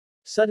more.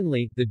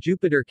 Suddenly, the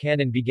Jupiter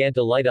cannon began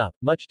to light up,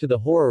 much to the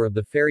horror of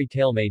the fairy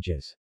tale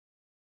mages.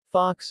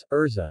 Fox,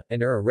 Urza,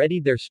 and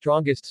readied their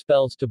strongest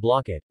spells to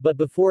block it, but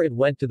before it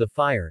went to the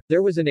fire,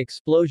 there was an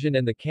explosion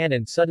and the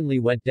cannon suddenly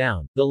went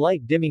down, the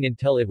light dimming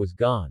until it was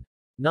gone.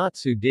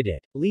 Natsu did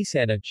it.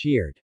 Lisana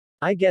cheered.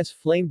 I guess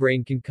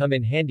Flamebrain can come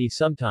in handy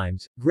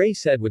sometimes, Gray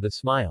said with a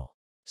smile.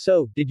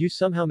 So, did you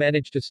somehow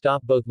manage to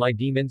stop both my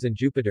demons and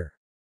Jupiter?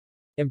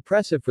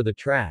 Impressive for the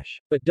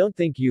trash. But don't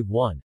think you've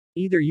won.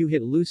 Either you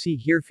hit Lucy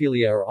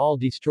Hearphilia or I'll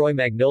destroy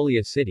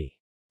Magnolia City.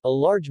 A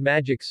large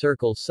magic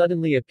circle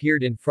suddenly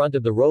appeared in front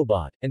of the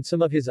robot, and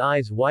some of his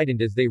eyes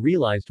widened as they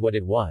realized what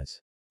it was.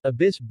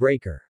 Abyss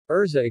Breaker.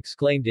 Urza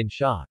exclaimed in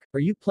shock. Are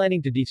you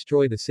planning to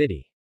destroy the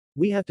city?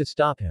 We have to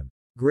stop him.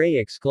 Gray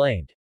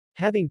exclaimed.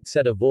 Having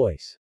said a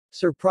voice.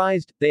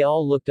 Surprised, they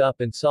all looked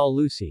up and saw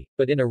Lucy,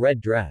 but in a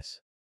red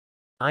dress.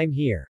 I'm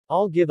here.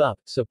 I'll give up,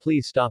 so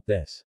please stop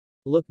this.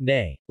 Look,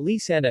 nay.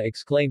 Lisana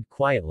exclaimed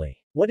quietly.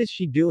 What is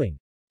she doing?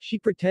 She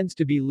pretends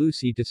to be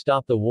Lucy to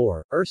stop the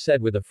war,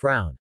 said with a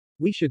frown.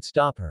 We should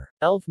stop her.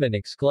 Elfman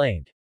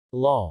exclaimed.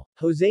 Lol.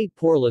 Jose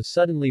Porla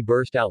suddenly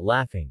burst out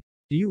laughing.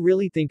 Do you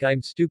really think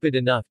I'm stupid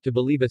enough to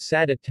believe a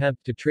sad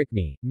attempt to trick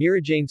me,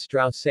 Mirajane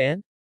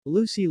Strauss-san?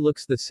 Lucy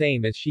looks the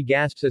same as she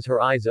gasps as her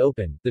eyes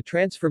open, the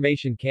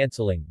transformation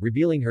canceling,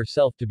 revealing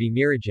herself to be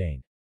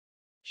Mirajane.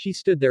 She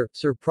stood there,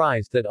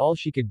 surprised that all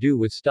she could do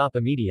was stop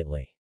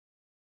immediately.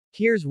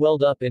 Tears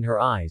welled up in her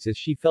eyes as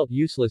she felt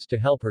useless to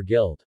help her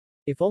guild.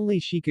 If only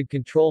she could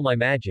control my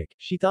magic,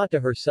 she thought to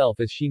herself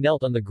as she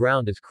knelt on the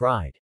ground as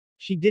cried.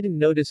 She didn't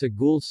notice a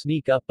ghoul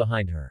sneak up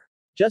behind her.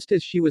 Just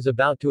as she was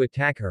about to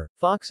attack her,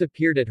 Fox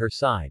appeared at her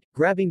side,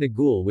 grabbing the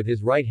ghoul with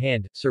his right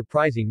hand,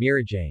 surprising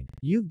Mirajane.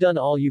 You've done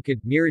all you could,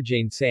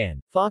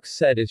 Mirajane-san, Fox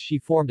said as she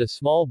formed a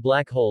small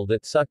black hole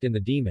that sucked in the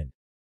demon.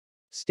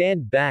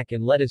 Stand back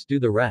and let us do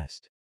the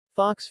rest.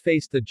 Fox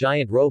faced the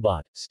giant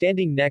robot,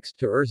 standing next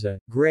to Urza,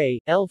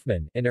 Gray,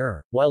 Elfman, and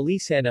while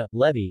Lisanna,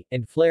 Levi,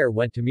 and Flare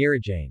went to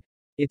Mirajane.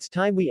 It's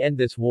time we end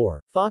this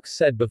war, Fox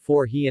said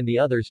before he and the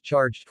others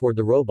charged toward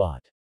the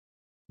robot.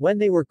 When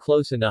they were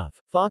close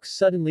enough, Fox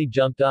suddenly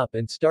jumped up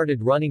and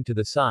started running to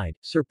the side,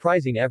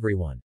 surprising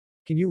everyone.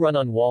 Can you run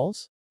on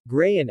walls?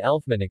 Gray and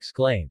Elfman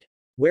exclaimed.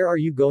 Where are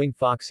you going,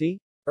 Foxy?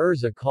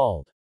 Urza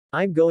called.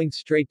 I'm going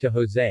straight to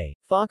Jose,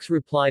 Fox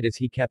replied as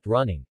he kept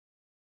running.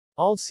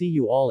 I'll see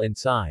you all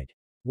inside.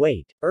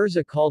 Wait,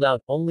 Urza called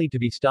out, only to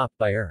be stopped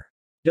by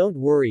Don't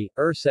worry,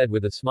 said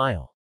with a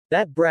smile.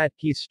 That brat,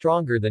 he's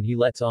stronger than he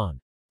lets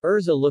on.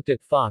 Urza looked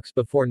at Fox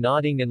before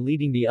nodding and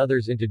leading the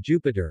others into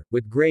Jupiter,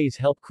 with Gray's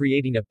help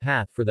creating a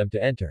path for them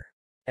to enter.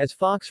 As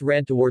Fox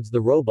ran towards the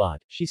robot,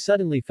 she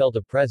suddenly felt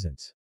a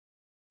presence.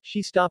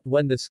 She stopped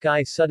when the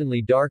sky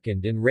suddenly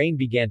darkened and rain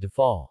began to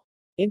fall.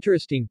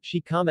 Interesting,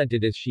 she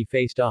commented as she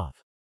faced off.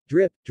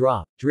 Drip,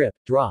 drop,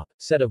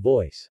 said a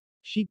voice.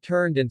 She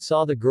turned and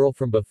saw the girl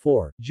from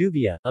before,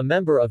 Juvia, a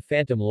member of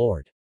Phantom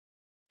Lord.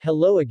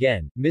 Hello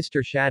again,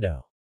 Mr.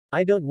 Shadow.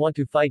 I don't want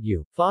to fight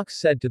you, Fox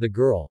said to the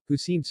girl, who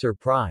seemed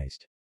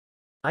surprised.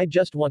 I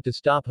just want to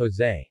stop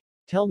Jose.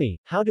 Tell me,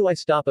 how do I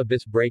stop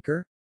Abyss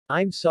Breaker?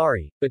 I'm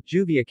sorry, but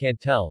Juvia can't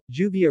tell,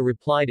 Juvia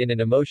replied in an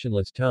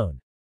emotionless tone.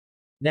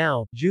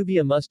 Now,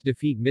 Juvia must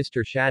defeat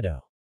Mr.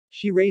 Shadow.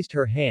 She raised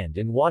her hand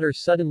and water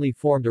suddenly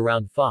formed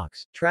around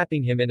Fox,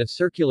 trapping him in a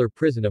circular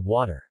prison of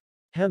water.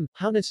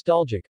 How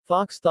nostalgic,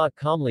 Fox thought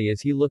calmly as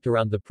he looked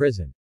around the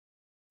prison.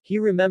 He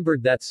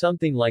remembered that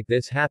something like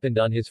this happened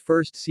on his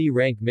first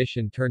C-rank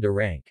mission turned a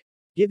rank.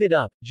 Give it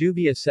up,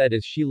 Juvia said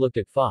as she looked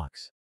at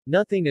Fox.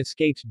 Nothing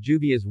escapes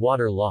Juvia's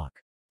water lock.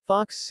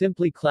 Fox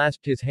simply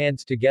clasped his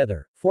hands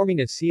together,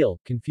 forming a seal,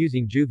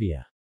 confusing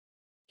Juvia.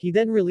 He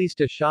then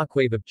released a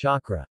shockwave of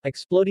chakra,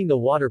 exploding the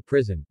water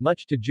prison,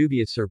 much to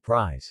Juvia's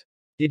surprise.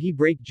 Did he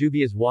break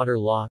Juvia's water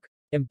lock?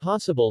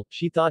 Impossible,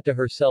 she thought to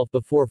herself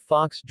before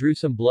Fox drew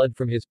some blood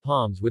from his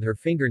palms with her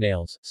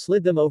fingernails,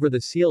 slid them over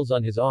the seals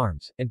on his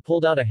arms, and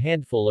pulled out a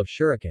handful of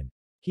shuriken.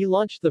 He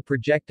launched the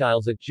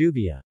projectiles at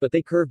Juvia, but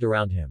they curved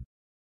around him.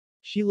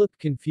 She looked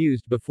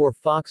confused before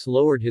Fox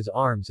lowered his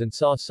arms and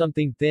saw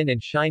something thin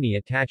and shiny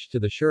attached to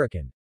the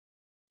shuriken.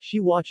 She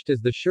watched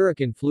as the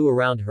shuriken flew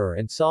around her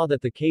and saw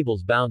that the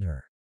cables bound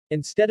her.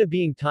 Instead of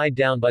being tied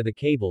down by the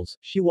cables,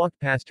 she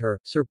walked past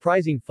her,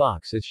 surprising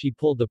Fox as she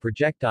pulled the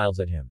projectiles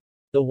at him.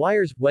 The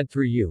wires went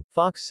through you,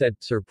 Fox said,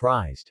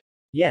 surprised.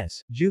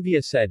 Yes,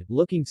 Juvia said,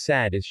 looking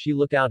sad as she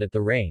looked out at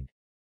the rain.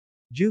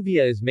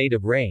 Juvia is made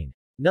of rain.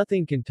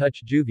 Nothing can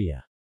touch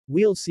Juvia.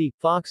 We'll see,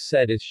 Fox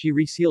said as she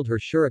resealed her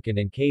shuriken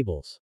and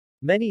cables.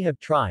 Many have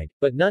tried,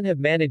 but none have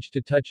managed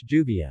to touch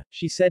Juvia,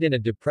 she said in a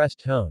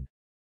depressed tone.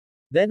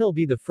 Then I'll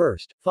be the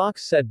first,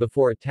 Fox said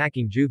before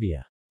attacking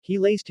Juvia. He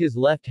laced his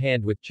left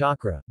hand with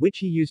chakra, which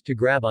he used to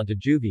grab onto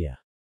Juvia.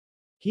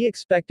 He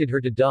expected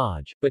her to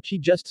dodge, but she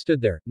just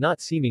stood there,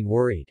 not seeming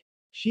worried.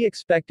 She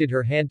expected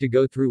her hand to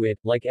go through it,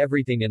 like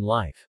everything in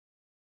life.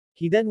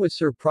 He then was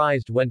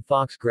surprised when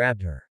Fox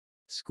grabbed her.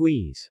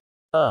 Squeeze.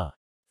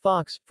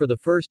 Fox, for the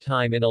first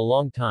time in a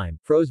long time,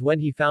 froze when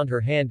he found her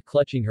hand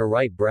clutching her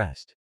right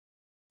breast.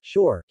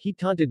 Sure, he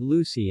taunted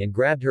Lucy and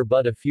grabbed her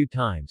butt a few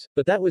times,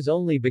 but that was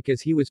only because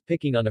he was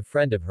picking on a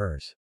friend of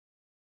hers.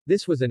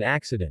 This was an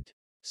accident.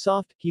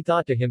 Soft, he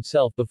thought to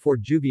himself before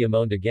Juvia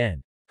moaned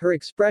again. Her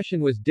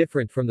expression was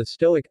different from the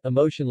stoic,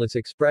 emotionless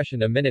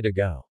expression a minute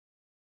ago.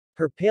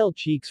 Her pale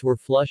cheeks were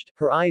flushed,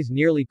 her eyes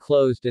nearly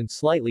closed and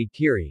slightly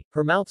teary,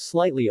 her mouth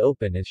slightly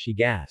open as she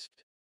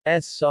gasped.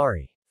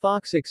 Sorry.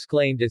 Fox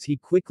exclaimed as he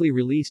quickly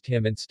released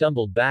him and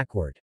stumbled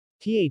backward.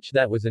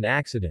 That was an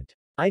accident.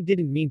 I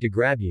didn't mean to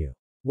grab you.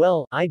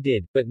 Well, I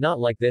did, but not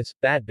like this,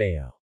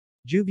 Batbayo.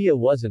 Juvia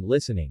wasn't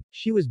listening.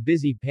 She was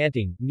busy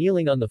panting,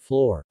 kneeling on the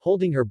floor,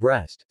 holding her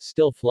breast,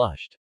 still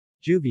flushed.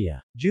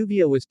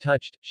 Juvia was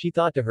touched, she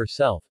thought to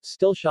herself,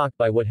 still shocked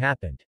by what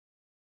happened.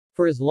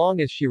 For as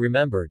long as she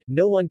remembered,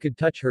 no one could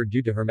touch her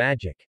due to her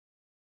magic.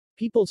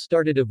 People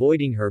started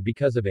avoiding her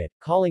because of it,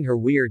 calling her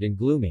weird and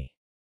gloomy.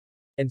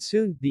 And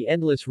soon, the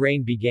endless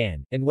rain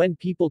began, and when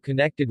people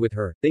connected with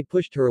her, they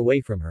pushed her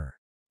away from her.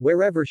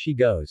 Wherever she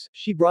goes,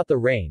 she brought the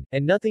rain,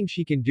 and nothing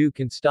she can do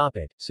can stop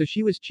it, so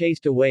she was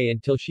chased away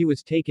until she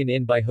was taken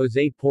in by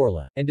Jose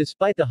Porla, and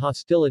despite the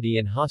hostility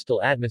and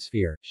hostile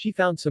atmosphere, she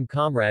found some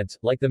comrades,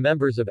 like the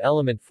members of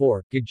Element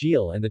 4,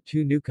 Gajil and the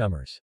two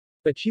newcomers.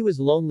 But she was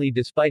lonely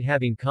despite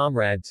having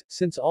comrades,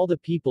 since all the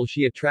people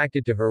she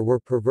attracted to her were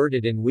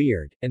perverted and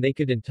weird, and they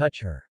couldn't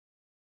touch her.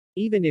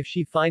 Even if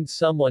she finds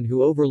someone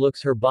who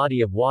overlooks her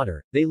body of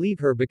water, they leave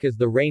her because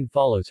the rain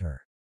follows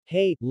her.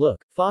 Hey,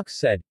 look, Fox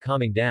said,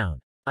 calming down.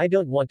 I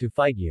don't want to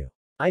fight you.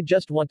 I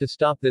just want to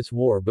stop this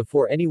war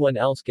before anyone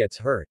else gets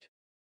hurt.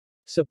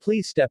 So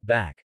please step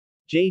back.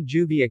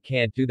 Juvia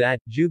can't do that,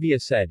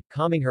 Juvia said,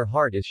 calming her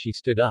heart as she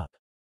stood up.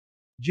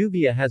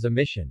 Juvia has a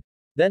mission.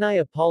 Then I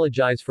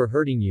apologize for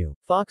hurting you,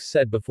 Fox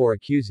said before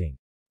accusing.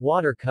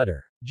 Water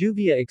cutter.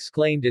 Juvia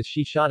exclaimed as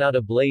she shot out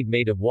a blade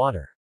made of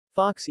water.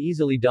 Fox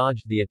easily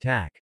dodged the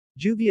attack.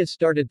 Juvia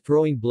started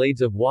throwing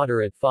blades of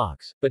water at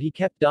Fox, but he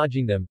kept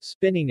dodging them,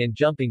 spinning and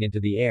jumping into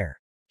the air.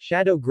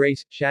 Shadow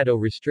grace, shadow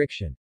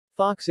restriction.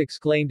 Fox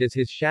exclaimed as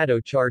his shadow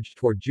charged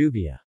toward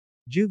Juvia.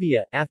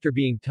 Juvia, after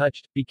being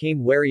touched,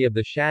 became wary of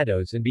the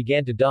shadows and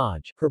began to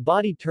dodge, her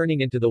body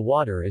turning into the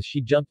water as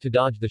she jumped to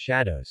dodge the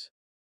shadows.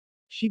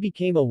 She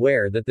became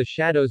aware that the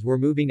shadows were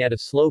moving at a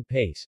slow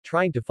pace,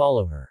 trying to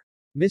follow her.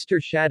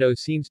 Mr. Shadow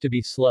seems to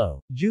be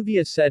slow,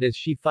 Juvia said as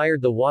she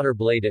fired the water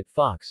blade at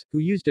Fox, who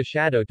used a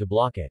shadow to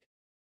block it.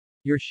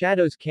 Your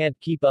shadows can't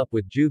keep up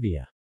with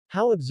Juvia.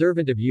 How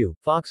observant of you,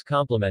 Fox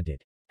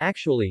complimented.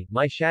 Actually,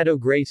 my shadow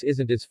grace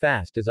isn't as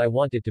fast as I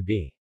want it to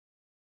be.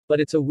 But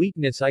it's a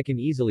weakness I can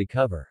easily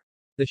cover.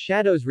 The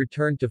shadows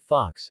returned to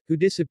Fox, who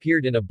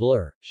disappeared in a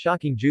blur,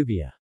 shocking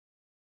Juvia.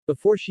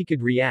 Before she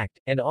could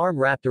react, an arm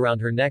wrapped around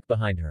her neck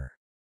behind her.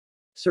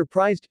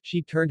 Surprised,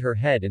 she turned her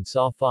head and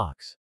saw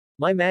Fox.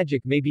 My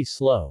magic may be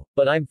slow,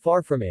 but I'm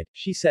far from it,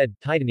 she said,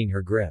 tightening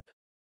her grip.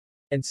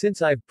 And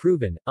since I've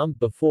proven,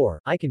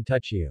 before, I can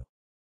touch you.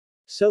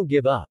 So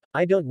give up.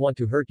 I don't want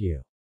to hurt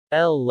you.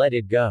 Let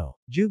it go.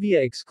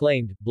 Juvia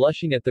exclaimed,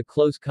 blushing at the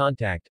close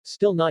contact,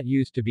 still not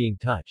used to being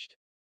touched.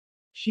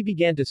 She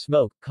began to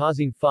smoke,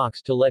 causing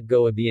Fox to let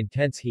go of the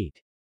intense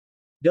heat.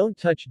 Don't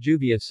touch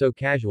Juvia so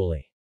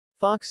casually.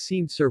 Fox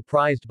seemed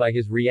surprised by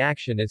his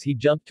reaction as he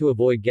jumped to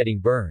avoid getting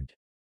burned.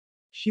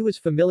 She was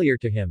familiar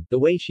to him, the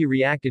way she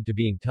reacted to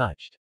being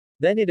touched.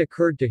 Then it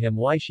occurred to him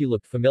why she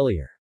looked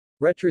familiar.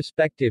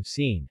 Retrospective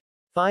scene.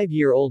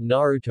 5-year-old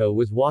Naruto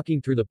was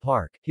walking through the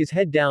park, his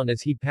head down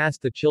as he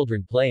passed the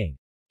children playing.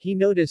 He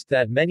noticed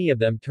that many of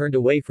them turned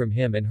away from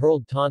him and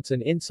hurled taunts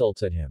and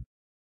insults at him.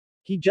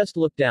 He just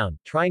looked down,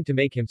 trying to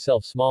make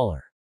himself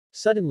smaller.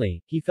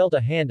 Suddenly, he felt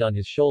a hand on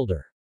his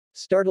shoulder.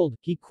 Startled,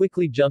 he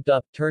quickly jumped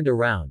up, turned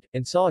around,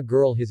 and saw a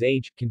girl his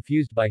age,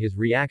 confused by his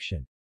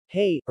reaction.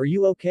 Hey, are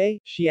you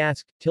okay? She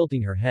asked,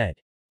 tilting her head.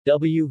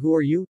 Who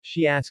are you?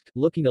 She asked,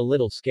 looking a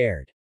little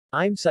scared.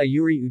 I'm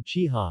Sayuri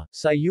Uchiha.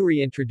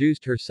 Sayuri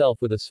introduced herself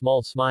with a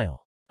small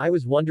smile. I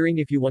was wondering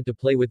if you want to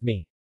play with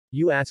me.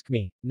 You ask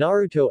me?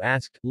 Naruto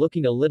asked,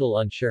 looking a little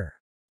unsure.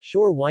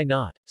 Sure, why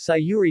not?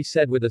 Sayuri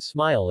said with a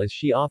smile as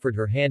she offered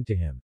her hand to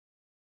him.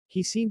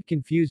 He seemed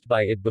confused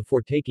by it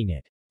before taking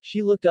it.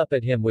 She looked up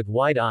at him with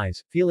wide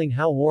eyes, feeling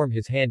how warm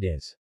his hand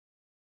is.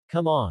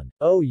 Come on.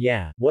 Oh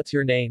yeah, what's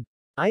your name?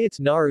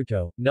 It's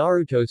Naruto,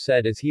 Naruto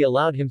said as he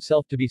allowed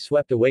himself to be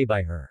swept away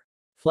by her.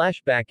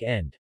 Flashback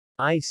end.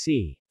 I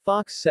see.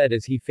 Fox said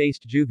as he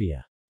faced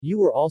Juvia. You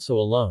were also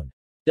alone.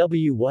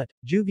 What?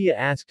 Juvia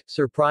asked,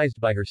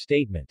 surprised by her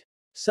statement.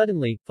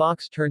 Suddenly,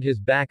 Fox turned his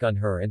back on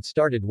her and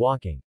started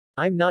walking.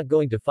 I'm not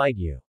going to fight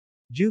you.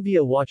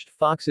 Juvia watched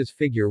Fox's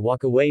figure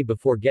walk away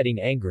before getting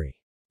angry.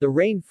 The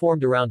rain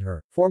formed around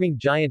her, forming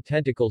giant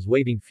tentacles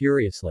waving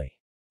furiously.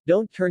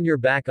 Don't turn your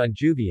back on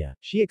Juvia,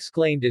 she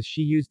exclaimed as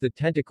she used the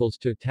tentacles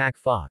to attack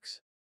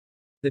Fox.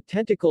 The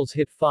tentacles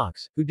hit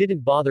Fox, who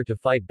didn't bother to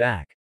fight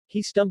back.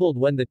 He stumbled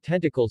when the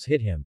tentacles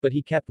hit him, but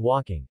he kept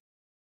walking.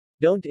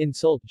 Don't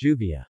insult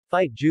Juvia.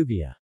 Fight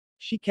Juvia.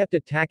 She kept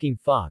attacking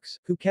Fox,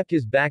 who kept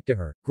his back to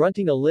her,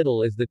 grunting a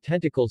little as the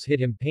tentacles hit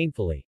him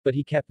painfully, but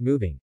he kept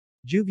moving.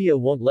 Juvia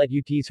won't let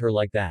you tease her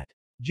like that.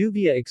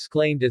 Juvia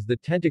exclaimed as the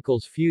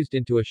tentacles fused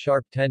into a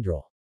sharp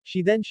tendril.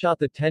 She then shot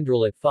the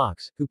tendril at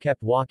Fox, who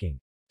kept walking.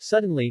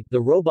 Suddenly,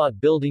 the robot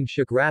building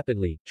shook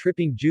rapidly,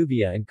 tripping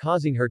Juvia and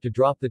causing her to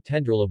drop the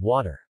tendril of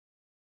water.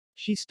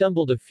 She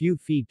stumbled a few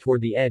feet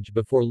toward the edge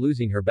before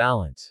losing her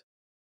balance.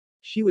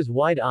 She was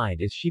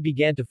wide-eyed as she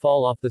began to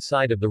fall off the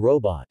side of the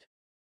robot.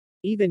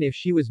 Even if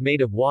she was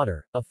made of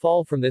water, a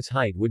fall from this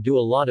height would do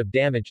a lot of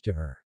damage to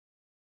her.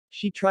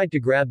 She tried to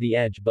grab the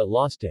edge but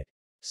lost it.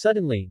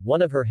 Suddenly,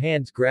 one of her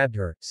hands grabbed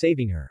her,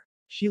 saving her.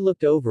 She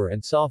looked over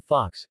and saw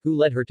Fox, who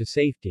led her to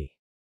safety.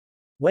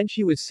 When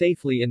she was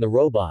safely in the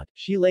robot,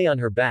 she lay on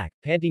her back,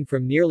 panting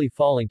from nearly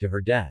falling to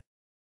her death.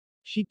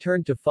 She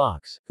turned to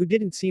Fox, who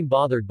didn't seem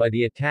bothered by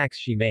the attacks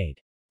she made.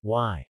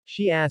 Why?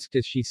 She asked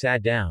as she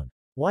sat down.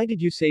 Why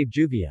did you save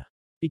Juvia?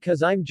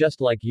 Because I'm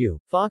just like you,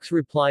 Fox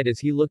replied as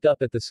he looked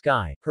up at the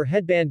sky, her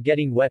headband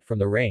getting wet from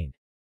the rain.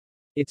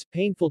 It's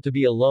painful to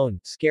be alone,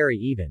 scary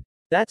even.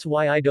 That's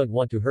why I don't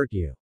want to hurt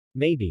you.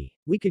 Maybe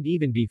we could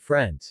even be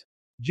friends.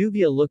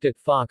 Juvia looked at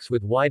Fox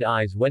with wide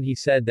eyes when he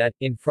said that,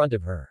 in front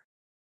of her.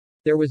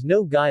 There was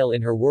no guile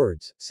in her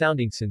words,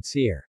 sounding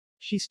sincere.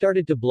 She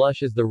started to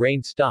blush as the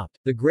rain stopped,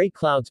 the gray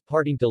clouds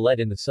parting to let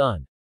in the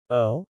sun.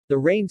 Oh? The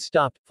rain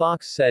stopped,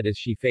 Fox said as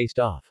she faced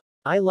off.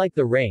 I like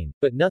the rain,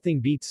 but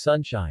nothing beats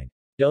sunshine.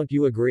 Don't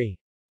you agree?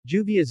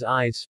 Juvia's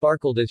eyes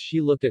sparkled as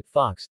she looked at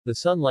Fox, the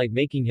sunlight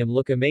making him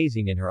look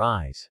amazing in her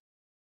eyes.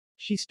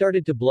 She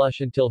started to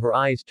blush until her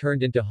eyes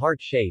turned into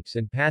heart shapes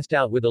and passed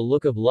out with a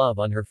look of love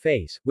on her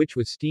face, which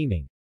was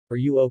steaming. Are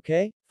you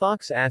okay?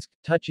 Fox asked,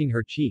 touching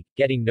her cheek,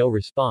 getting no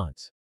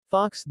response.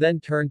 Fox then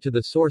turned to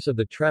the source of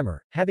the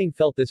tremor, having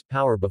felt this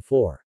power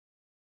before.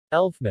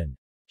 Elfman.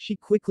 She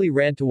quickly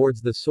ran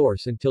towards the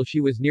source until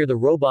she was near the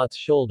robot's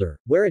shoulder,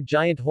 where a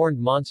giant horned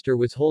monster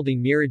was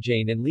holding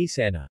Mirajane and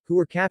Lisana, who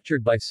were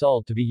captured by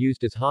Saul to be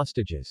used as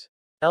hostages.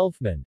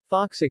 Elfman.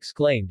 Fox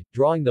exclaimed,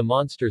 drawing the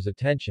monster's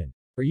attention.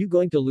 Are you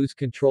going to lose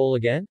control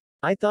again?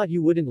 I thought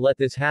you wouldn't let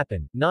this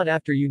happen, not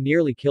after you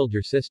nearly killed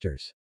your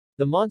sisters.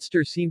 The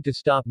monster seemed to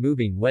stop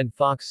moving when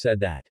Fox said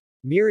that.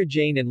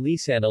 Mirajane and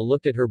Lisana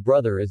looked at her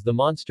brother as the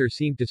monster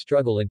seemed to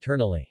struggle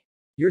internally.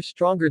 You're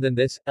stronger than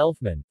this,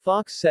 Elfman,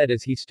 Fox said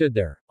as he stood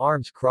there,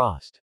 arms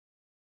crossed.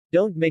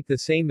 Don't make the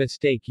same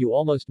mistake you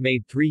almost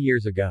made 3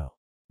 years ago.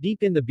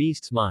 Deep in the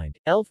beast's mind,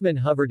 Elfman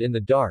hovered in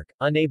the dark,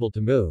 unable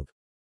to move.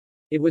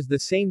 It was the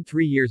same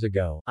 3 years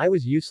ago. I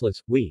was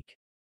useless, weak.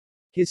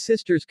 His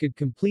sisters could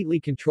completely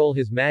control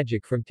his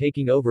magic from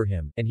taking over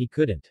him, and he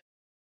couldn't.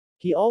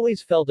 He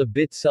always felt a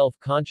bit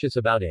self-conscious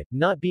about it,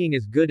 not being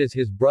as good as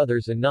his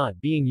brothers and not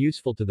being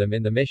useful to them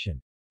in the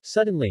mission.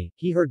 Suddenly,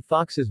 he heard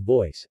Fox's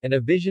voice, and a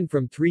vision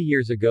from 3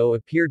 years ago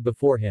appeared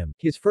before him,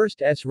 his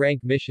first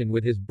S-rank mission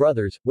with his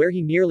brothers, where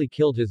he nearly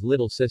killed his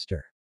little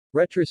sister.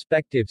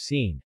 Retrospective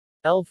scene.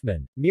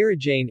 Elfman,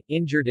 Mirajane,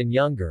 injured and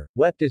younger,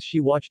 wept as she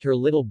watched her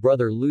little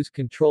brother lose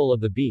control of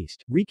the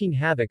beast, wreaking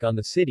havoc on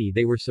the city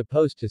they were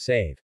supposed to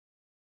save.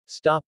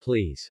 Stop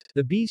please.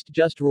 The beast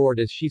just roared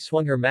as she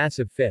swung her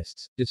massive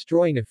fists,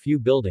 destroying a few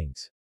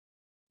buildings.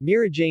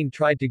 Mirajane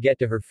tried to get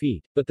to her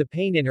feet, but the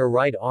pain in her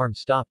right arm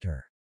stopped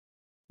her.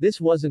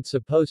 This wasn't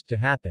supposed to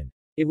happen.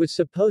 It was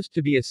supposed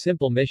to be a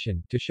simple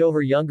mission, to show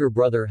her younger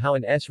brother how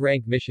an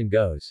S-rank mission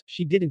goes.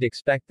 She didn't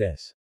expect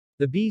this.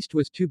 The beast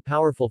was too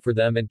powerful for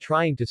them and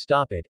trying to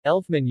stop it,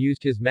 Elfman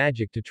used his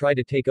magic to try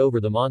to take over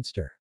the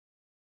monster.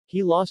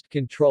 He lost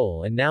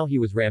control and now he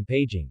was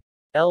rampaging.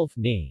 Elf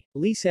knee.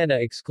 Lisana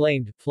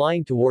exclaimed,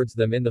 flying towards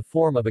them in the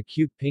form of a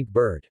cute pink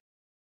bird.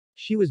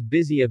 She was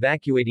busy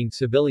evacuating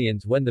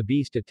civilians when the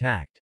beast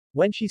attacked.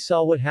 When she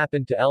saw what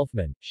happened to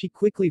Elfman, she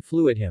quickly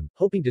flew at him,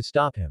 hoping to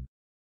stop him.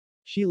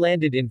 She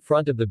landed in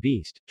front of the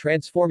beast,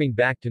 transforming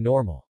back to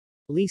normal.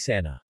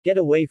 Lisana. Get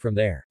away from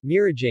there.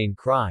 Mirajane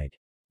cried.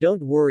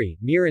 Don't worry,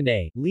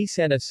 Mirane,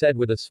 Lisana said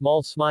with a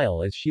small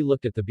smile as she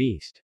looked at the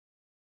beast.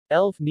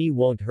 Elf knee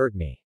won't hurt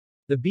me.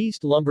 The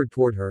beast lumbered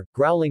toward her,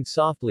 growling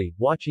softly,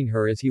 watching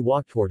her as he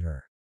walked toward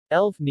her.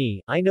 Elf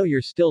knee, I know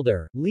you're still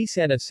there,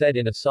 Lisana said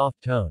in a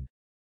soft tone.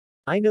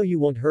 I know you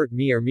won't hurt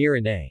me or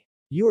Mirane.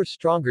 You are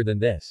stronger than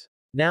this.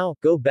 Now,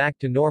 go back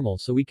to normal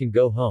so we can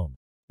go home.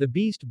 The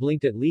beast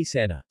blinked at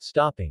Lisana,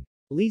 stopping.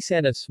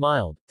 Lisana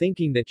smiled,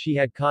 thinking that she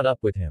had caught up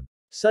with him.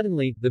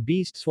 Suddenly, the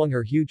beast swung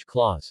her huge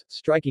claws,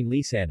 striking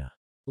Lisana.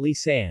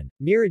 Lisan.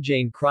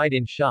 Mirajane cried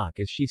in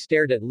shock as she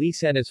stared at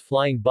Lisana's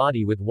flying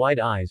body with wide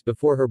eyes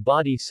before her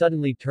body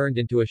suddenly turned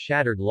into a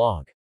shattered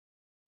log.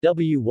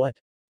 What?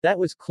 That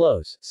was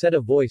close, said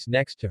a voice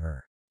next to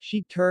her.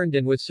 She turned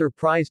and was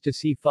surprised to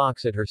see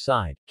Fox at her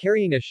side,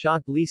 carrying a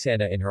shocked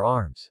Lisana in her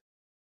arms.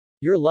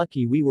 You're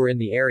lucky we were in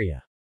the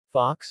area.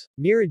 Fox?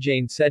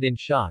 Mirajane said in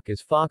shock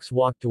as Fox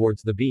walked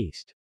towards the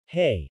beast.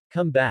 Hey,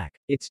 come back,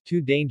 it's too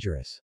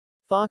dangerous.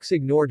 Fox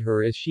ignored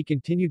her as she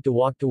continued to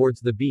walk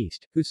towards the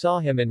beast, who saw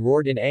him and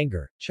roared in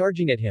anger,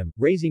 charging at him,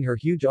 raising her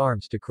huge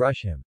arms to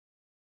crush him.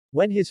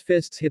 When his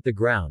fists hit the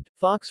ground,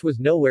 Fox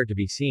was nowhere to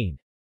be seen.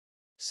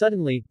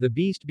 Suddenly, the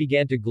beast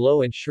began to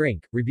glow and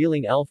shrink,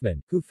 revealing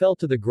Elfman, who fell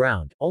to the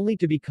ground, only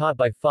to be caught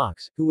by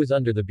Fox, who was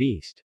under the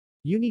beast.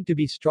 You need to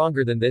be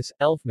stronger than this,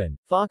 Elfman,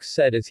 Fox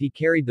said as he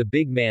carried the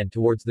big man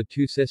towards the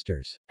two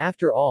sisters.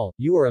 After all,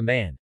 you are a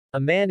man.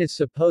 A man is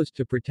supposed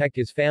to protect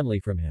his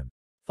family from him.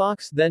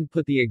 Fox then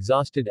put the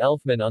exhausted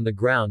Elfman on the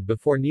ground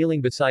before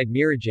kneeling beside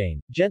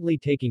Mirajane, gently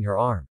taking her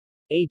arm.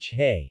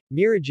 Hey,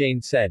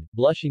 Mirajane said,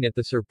 blushing at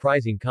the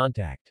surprising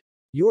contact.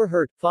 You're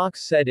hurt,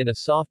 Fox said in a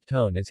soft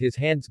tone as his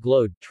hands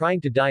glowed,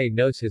 trying to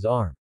diagnose his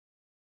arm.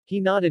 He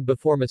nodded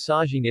before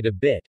massaging it a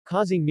bit,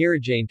 causing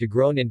Mirajane to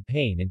groan in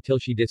pain until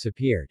she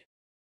disappeared.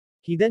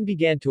 He then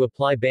began to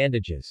apply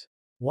bandages.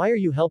 Why are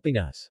you helping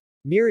us?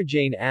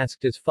 Mirajane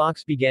asked as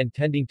Fox began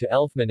tending to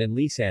Elfman and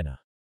Lisana.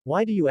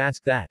 Why do you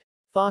ask that?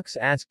 Fox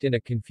asked in a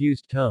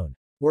confused tone.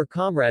 We're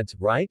comrades,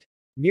 right?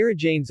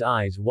 Mirajane's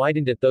eyes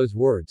widened at those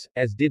words,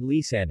 as did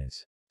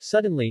Lisana's.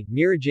 Suddenly,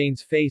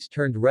 Mirajane's face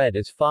turned red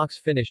as Fox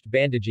finished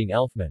bandaging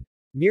Elfman.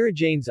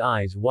 Mirajane's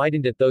eyes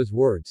widened at those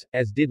words,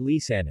 as did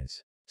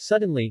Lisana's.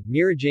 Suddenly,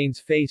 Mirajane's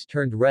face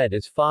turned red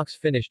as Fox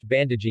finished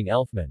bandaging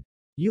Elfman.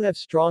 You have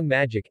strong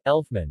magic,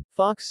 Elfman,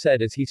 Fox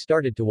said as he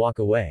started to walk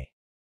away.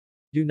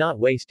 Do not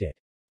waste it.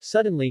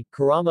 Suddenly,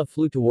 Kurama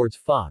flew towards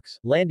Fox,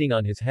 landing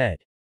on his head.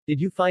 Did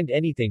you find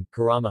anything,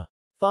 Kurama?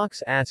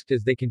 Fox asked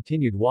as they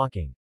continued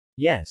walking.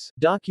 Yes,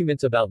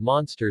 documents about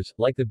monsters,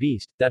 like the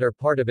beast, that are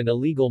part of an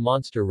illegal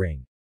monster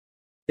ring.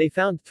 They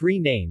found 3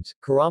 names,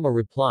 Kurama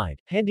replied,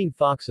 handing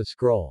Fox a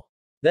scroll.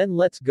 Then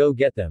let's go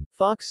get them,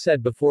 Fox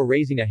said before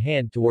raising a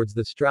hand towards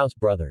the Strauss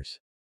brothers.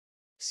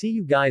 See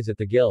you guys at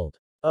the guild.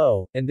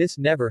 Oh, and this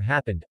never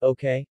happened,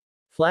 okay?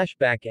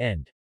 Flashback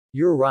end.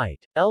 You're right,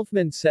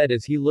 Elfman said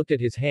as he looked at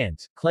his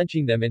hands,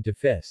 clenching them into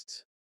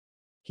fists.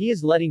 He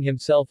is letting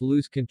himself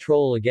lose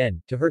control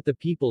again, to hurt the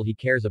people he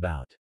cares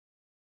about.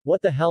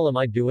 What the hell am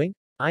I doing?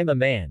 I'm a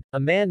man. A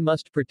man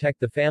must protect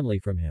the family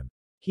from him.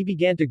 He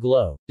began to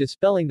glow,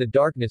 dispelling the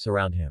darkness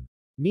around him.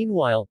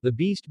 Meanwhile, the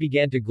beast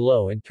began to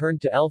glow and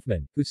turned to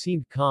Elfman, who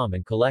seemed calm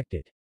and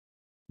collected.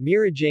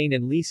 Mirajane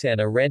and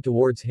Lisanna ran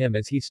towards him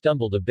as he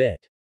stumbled a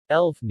bit.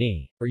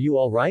 Elfni, are you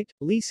alright?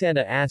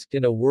 Lisanna asked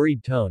in a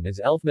worried tone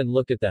as Elfman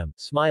looked at them,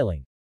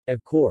 smiling.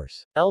 Of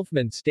course.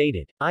 Elfman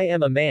stated. I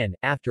am a man,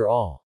 after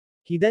all.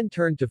 He then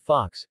turned to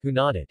Fox, who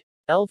nodded.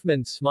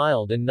 Elfman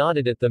smiled and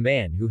nodded at the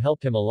man who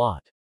helped him a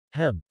lot.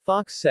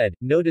 Fox said,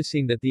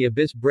 noticing that the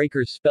Abyss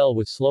Breaker's spell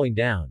was slowing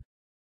down.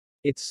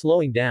 It's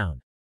slowing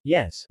down.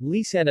 Yes,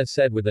 Lisanna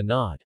said with a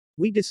nod.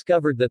 We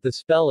discovered that the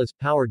spell is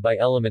powered by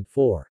element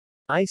 4.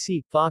 I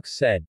see, Fox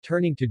said,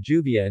 turning to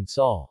Juvia and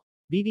Saul.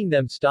 Beating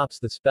them stops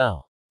the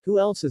spell. Who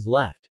else is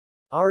left?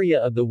 Arya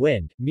of the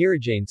Wind,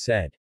 Mirajane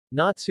said.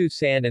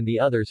 Natsu-san and the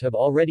others have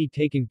already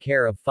taken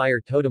care of Fire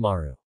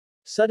Totemaru.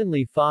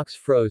 Suddenly Fox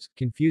froze,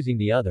 confusing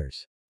the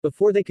others.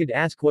 Before they could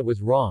ask what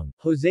was wrong,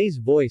 Jose's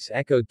voice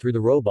echoed through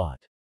the robot.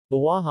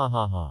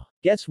 Bawahahaha.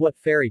 Guess what,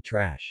 fairy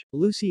trash?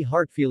 Lucy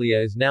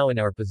Heartfilia is now in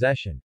our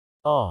possession.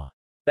 Ah.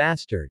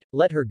 Bastard.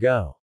 Let her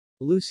go.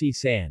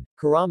 Lucy-san.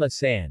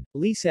 Kurama-san.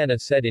 Lisanna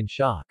said in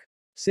shock.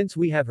 Since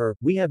we have her,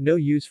 we have no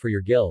use for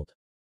your guild.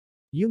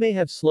 You may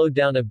have slowed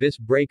down Abyss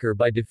Breaker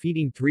by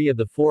defeating 3 of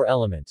the 4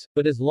 elements,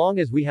 but as long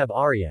as we have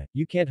Arya,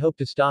 you can't hope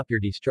to stop your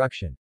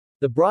destruction.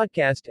 The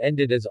broadcast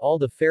ended as all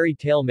the fairy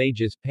tale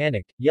mages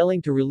panicked,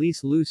 yelling to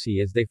release Lucy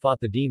as they fought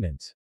the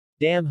demons.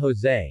 Damn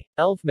Jose.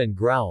 Elfman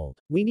growled.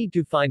 We need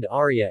to find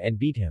Arya and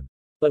beat him.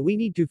 But we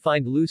need to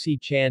find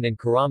Lucy-chan and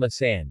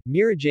Kurama-san,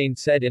 Mirajane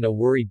said in a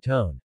worried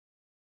tone.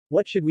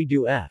 What should we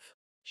do F?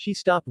 She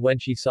stopped when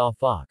she saw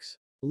Fox.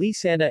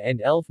 Lisanna and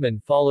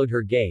Elfman followed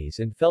her gaze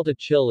and felt a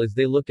chill as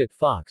they looked at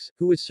Fox,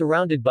 who was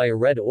surrounded by a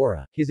red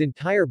aura, his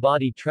entire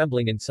body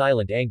trembling in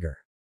silent anger.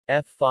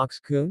 F.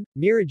 Fox-kun?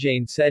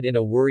 Mirajane said in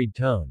a worried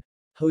tone.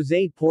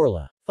 Jose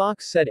Porla.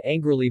 Fox said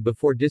angrily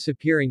before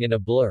disappearing in a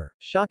blur,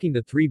 shocking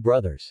the 3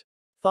 brothers.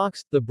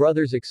 Fox, the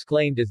brothers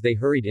exclaimed as they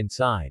hurried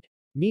inside.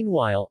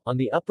 Meanwhile, on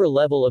the upper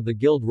level of the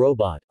guild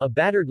robot, a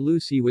battered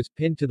Lucy was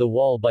pinned to the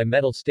wall by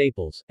metal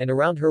staples, and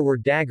around her were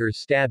daggers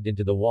stabbed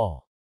into the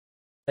wall.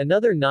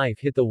 Another knife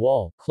hit the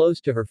wall, close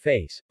to her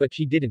face, but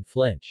she didn't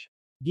flinch.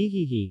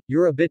 Gihihi,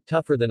 you're a bit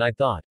tougher than I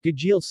thought,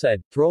 Gajeel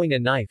said, throwing a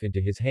knife into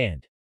his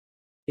hand.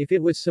 If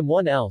it was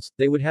someone else,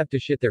 they would have to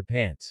shit their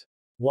pants.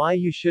 Why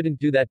you shouldn't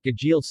do that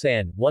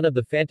Gajeel-san, one of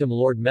the Phantom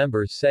Lord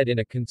members said in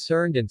a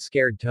concerned and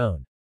scared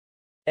tone.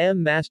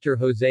 Master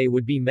Jose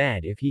would be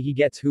mad if he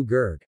gets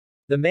Hugurg.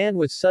 The man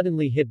was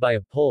suddenly hit by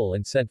a pole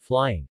and sent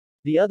flying.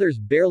 The others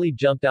barely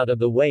jumped out of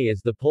the way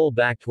as the pole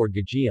backed toward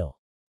Gajeel.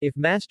 If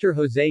Master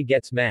Jose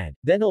gets mad,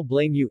 then I'll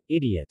blame you,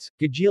 idiots,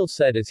 Gajeel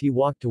said as he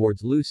walked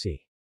towards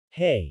Lucy.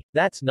 Hey,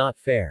 that's not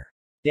fair.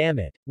 Damn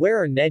it.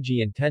 Where are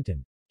Neji and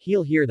Tenten?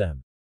 He'll hear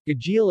them.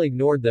 Gajeel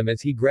ignored them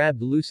as he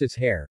grabbed Lucy's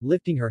hair,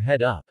 lifting her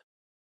head up.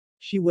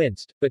 She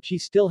winced, but she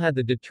still had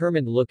the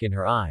determined look in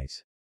her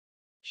eyes.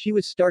 She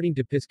was starting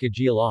to piss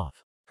Gajeel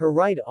off. Her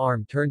right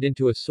arm turned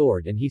into a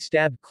sword and he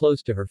stabbed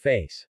close to her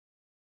face.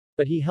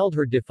 But he held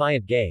her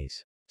defiant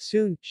gaze.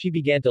 Soon, she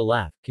began to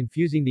laugh,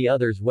 confusing the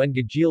others when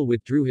Gajeel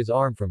withdrew his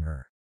arm from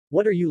her.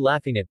 What are you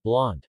laughing at,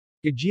 blonde?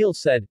 Gajeel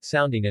said,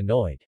 sounding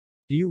annoyed.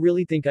 Do you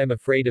really think I'm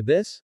afraid of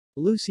this?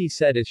 Lucy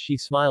said as she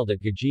smiled at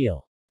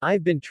Gajeel.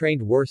 I've been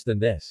trained worse than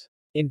this.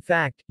 In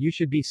fact, you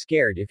should be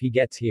scared if he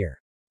gets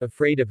here.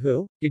 Afraid of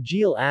who?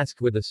 Gajeel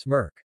asked with a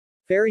smirk.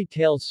 Fairy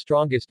Tale's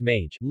strongest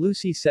mage,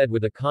 Lucy said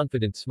with a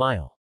confident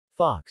smile.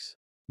 Fox.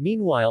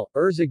 Meanwhile,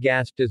 Urza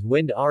gasped as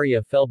Wind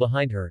Arya fell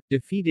behind her,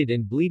 defeated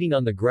and bleeding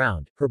on the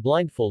ground, her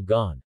blindfold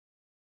gone.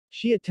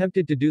 She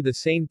attempted to do the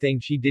same thing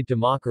she did to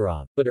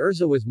Makarov, but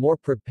Urza was more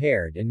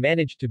prepared and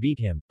managed to beat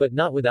him, but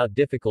not without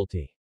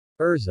difficulty.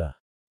 Urza.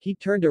 He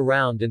turned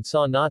around and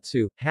saw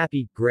Natsu,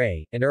 Happy,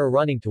 Gray, and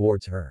running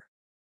towards her.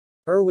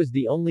 Was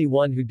the only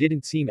one who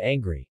didn't seem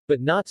angry,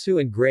 but Natsu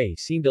and Gray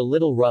seemed a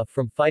little rough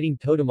from fighting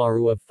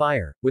Totemaru of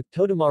fire, with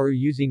Totemaru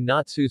using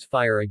Natsu's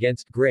fire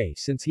against Gray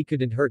since he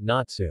couldn't hurt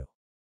Natsu.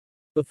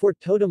 Before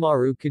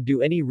Totemaru could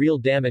do any real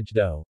damage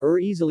though,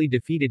 easily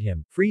defeated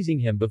him, freezing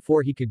him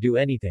before he could do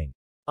anything.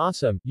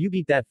 Awesome, you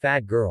beat that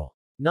fat girl.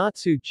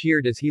 Natsu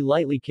cheered as he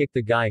lightly kicked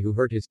the guy who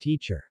hurt his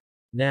teacher.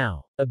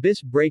 Now.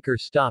 Abyss Breaker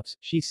stops,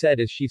 she said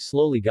as she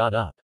slowly got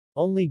up.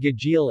 Only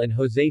Gajeel and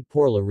Jose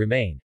Porla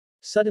remain.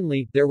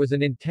 Suddenly, there was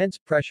an intense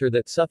pressure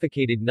that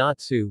suffocated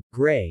Natsu,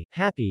 Gray,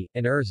 Happy,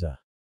 and Urza.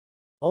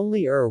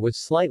 Only was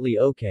slightly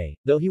okay,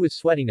 though he was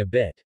sweating a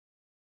bit.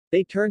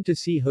 They turned to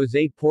see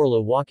Jose Porla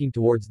walking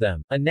towards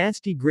them, a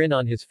nasty grin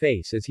on his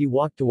face as he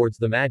walked towards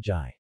the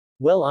Magi.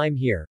 Well, I'm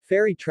here,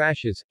 fairy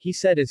trashes, he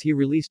said as he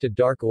released a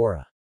dark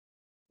aura.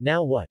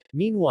 Now what?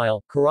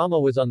 Meanwhile, Kurama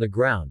was on the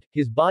ground,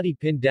 his body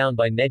pinned down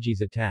by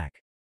Neji's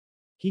attack.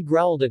 He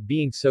growled at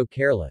being so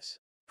careless.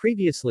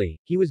 Previously,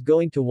 he was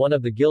going to one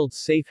of the guild's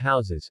safe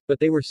houses, but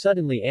they were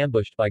suddenly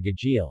ambushed by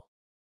Gajeel.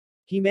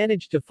 He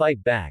managed to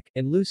fight back,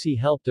 and Lucy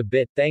helped a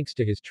bit thanks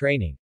to his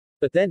training.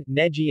 But then,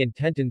 Neji and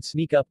Tenten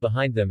sneak up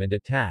behind them and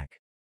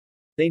attack.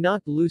 They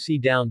knocked Lucy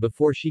down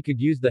before she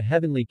could use the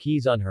heavenly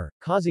keys on her,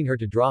 causing her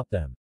to drop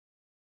them.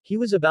 He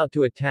was about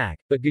to attack,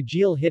 but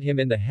Gajeel hit him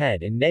in the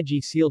head and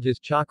Neji sealed his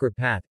chakra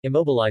path,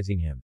 immobilizing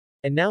him.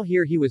 And now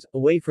here he was,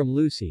 away from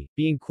Lucy,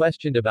 being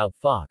questioned about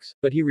Fox,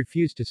 but he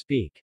refused to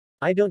speak.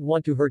 I don't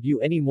want to hurt you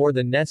any more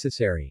than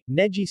necessary,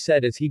 Neji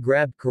said as he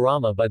grabbed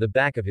Kurama by the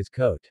back of his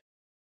coat.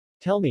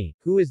 Tell me,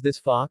 who is this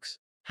Fox?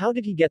 How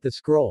did he get the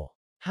scroll?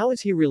 How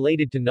is he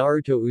related to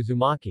Naruto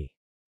Uzumaki?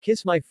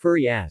 Kiss my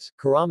furry ass,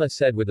 Kurama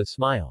said with a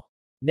smile.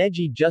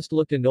 Neji just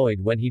looked annoyed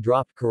when he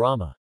dropped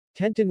Kurama.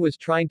 Tenten was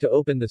trying to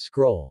open the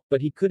scroll,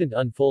 but he couldn't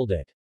unfold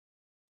it.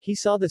 He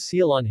saw the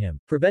seal on him,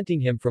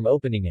 preventing him from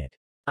opening it.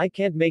 I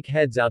can't make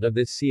heads out of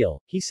this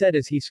seal, he said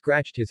as he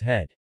scratched his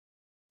head.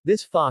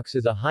 This Fox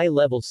is a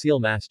high-level seal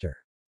master.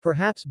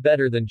 Perhaps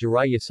better than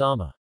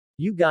Jiraiya-sama.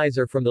 You guys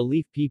are from the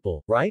Leaf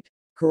people, right?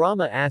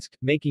 Kurama asked,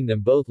 making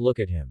them both look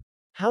at him.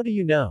 How do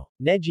you know?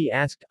 Neji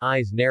asked,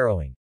 eyes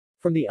narrowing.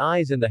 From the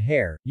eyes and the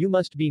hair, you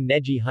must be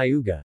Neji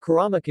Hyuga,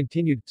 Kurama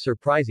continued,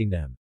 surprising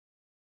them.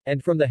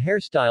 And from the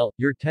hairstyle,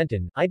 you're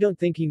Tenten, I don't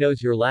think he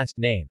knows your last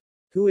name.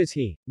 Who is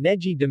he?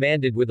 Neji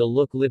demanded with a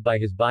look lit by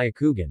his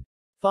Byakugan.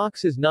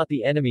 Fox is not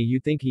the enemy you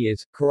think he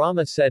is,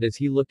 Kurama said as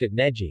he looked at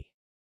Neji.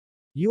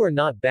 You are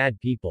not bad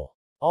people.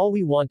 All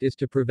we want is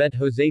to prevent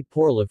Jose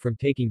Porla from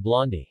taking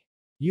Blondie.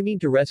 You mean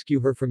to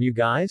rescue her from you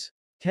guys?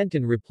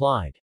 Tenten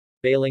replied.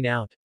 Bailing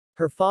out.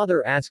 Her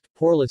father asked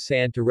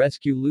Porla-san to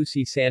rescue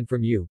Lucy-san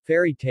from you,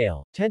 fairy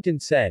tale,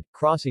 Tenten said,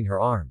 crossing her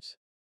arms.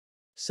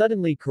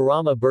 Suddenly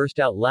Kurama burst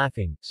out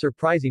laughing,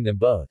 surprising them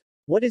both.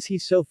 What is he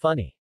so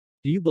funny?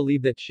 Do you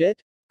believe that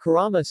shit?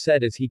 Kurama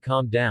said as he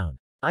calmed down.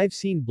 I've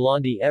seen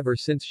Blondie ever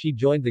since she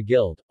joined the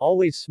guild,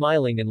 always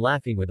smiling and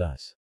laughing with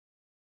us.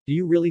 Do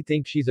you really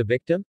think she's a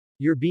victim?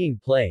 You're being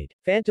played.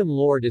 Phantom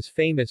Lord is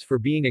famous for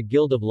being a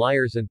guild of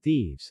liars and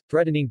thieves,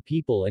 threatening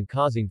people and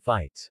causing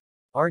fights.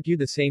 Aren't you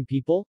the same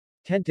people?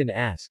 Tenten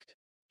asked.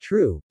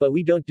 True, but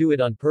we don't do it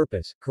on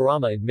purpose,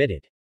 Kurama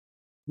admitted.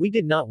 We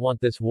did not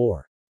want this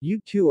war. You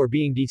two are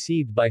being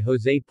deceived by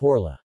Jose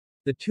Porla.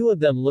 The two of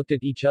them looked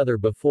at each other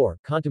before,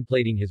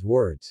 contemplating his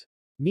words.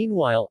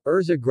 Meanwhile,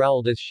 Urza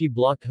growled as she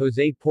blocked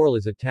Jose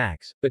Porla's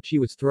attacks, but she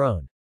was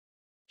thrown.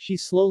 She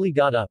slowly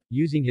got up,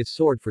 using his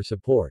sword for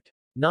support.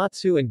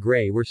 Natsu and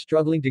Gray were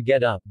struggling to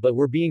get up but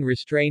were being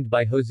restrained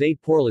by Jose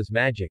Porla's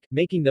magic,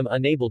 making them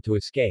unable to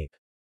escape.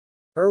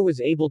 Was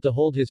able to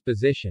hold his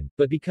position,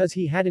 but because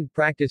he hadn't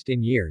practiced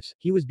in years,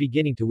 he was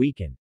beginning to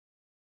weaken.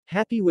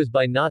 Happy was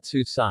by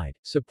Natsu's side,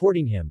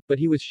 supporting him, but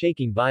he was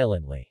shaking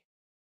violently.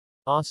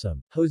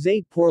 Awesome,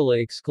 Jose Porla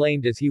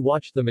exclaimed as he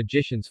watched the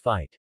magicians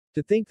fight.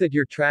 To think that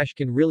your trash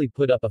can really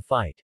put up a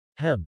fight.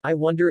 I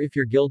wonder if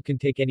your guild can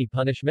take any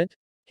punishment?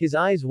 His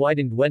eyes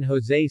widened when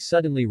Jose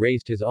suddenly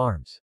raised his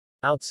arms.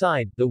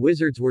 Outside, the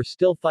wizards were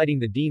still fighting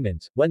the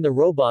demons, when the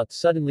robot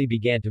suddenly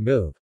began to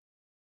move.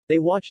 They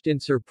watched in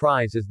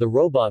surprise as the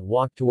robot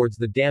walked towards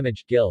the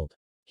damaged guild.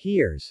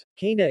 Here's,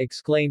 Kana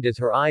exclaimed as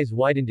her eyes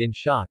widened in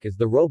shock as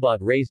the robot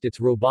raised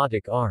its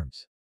robotic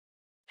arms.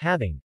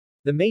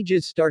 The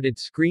mages started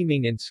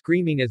screaming and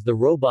screaming as the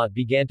robot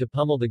began to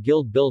pummel the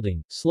guild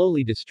building,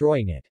 slowly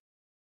destroying it.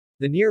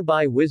 The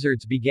nearby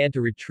wizards began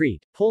to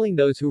retreat, pulling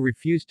those who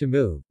refused to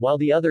move, while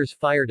the others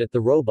fired at the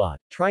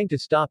robot, trying to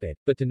stop it,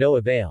 but to no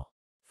avail.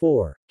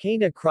 4.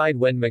 Kana cried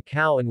when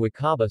Macau and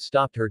Wakaba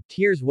stopped her,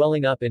 tears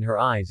welling up in her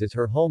eyes as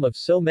her home of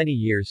so many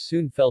years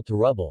soon fell to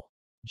rubble.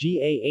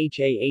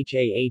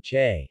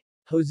 Gahahaha.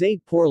 Jose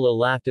Porla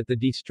laughed at the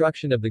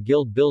destruction of the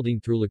guild building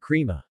through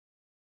lacrima.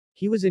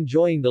 He was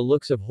enjoying the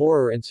looks of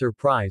horror and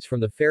surprise from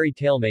the fairy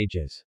tale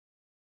mages.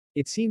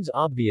 It seems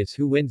obvious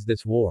who wins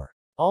this war.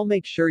 I'll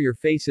make sure your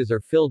faces are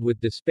filled with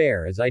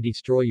despair as I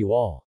destroy you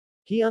all.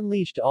 He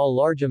unleashed a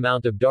large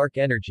amount of dark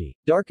energy,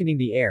 darkening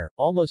the air,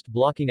 almost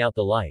blocking out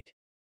the light.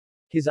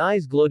 His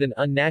eyes glowed an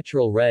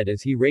unnatural red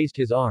as he raised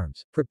his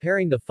arms,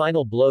 preparing the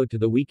final blow to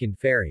the weakened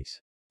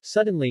fairies.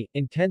 Suddenly,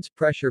 intense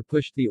pressure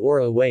pushed the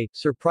aura away,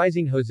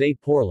 surprising Jose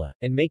Porla,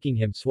 and making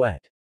him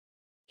sweat.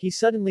 He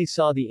suddenly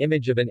saw the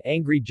image of an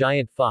angry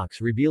giant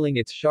fox revealing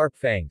its sharp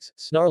fangs,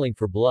 snarling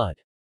for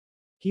blood.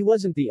 He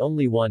wasn't the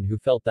only one who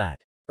felt that.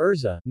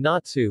 Urza,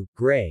 Natsu,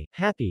 Gray,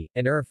 Happy,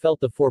 and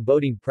felt the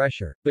foreboding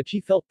pressure, but she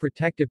felt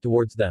protective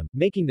towards them,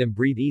 making them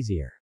breathe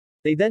easier.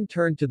 They then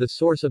turned to the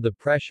source of the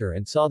pressure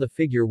and saw the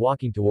figure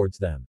walking towards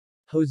them.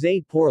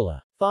 Jose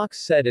Porla.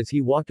 Fox said as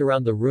he walked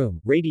around the room,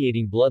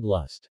 radiating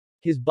bloodlust.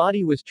 His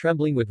body was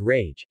trembling with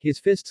rage, his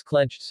fists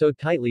clenched so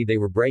tightly they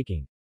were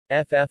breaking.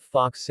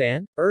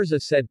 Fox-san?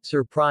 Urza said,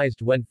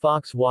 surprised when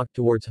Fox walked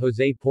towards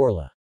Jose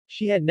Porla.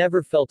 She had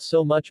never felt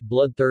so much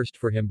bloodthirst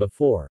for him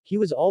before, he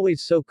was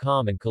always so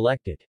calm and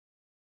collected.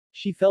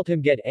 She felt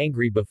him get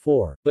angry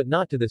before, but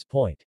not to this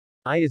point.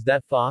 Is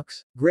that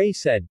Fox? Gray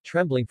said,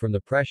 trembling from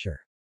the pressure.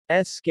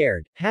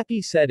 Scared,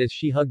 Happy said as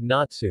she hugged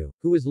Natsu,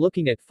 who was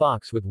looking at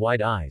Fox with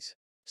wide eyes.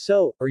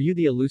 So, are you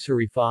the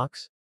illusory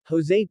fox?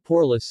 Jose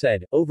Porla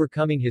said,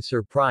 overcoming his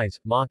surprise,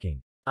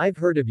 mocking. I've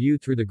heard of you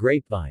through the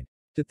grapevine.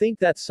 To think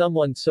that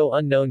someone so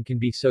unknown can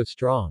be so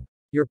strong.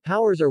 Your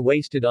powers are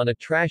wasted on a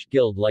trash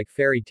guild like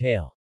Fairy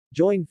Tail.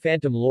 Join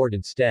Phantom Lord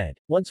instead.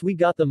 Once we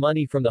got the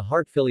money from the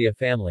Heartfilia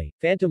family,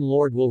 Phantom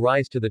Lord will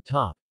rise to the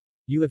top.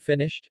 You have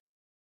finished?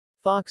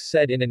 Fox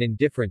said in an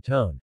indifferent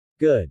tone.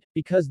 Good.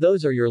 Because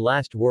those are your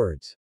last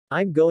words.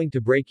 I'm going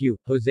to break you,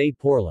 Jose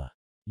Porla.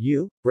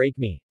 You? Break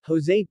me?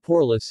 Jose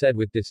Porla said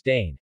with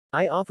disdain.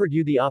 I offered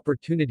you the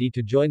opportunity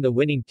to join the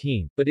winning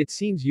team, but it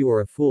seems you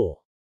are a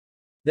fool.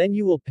 Then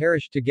you will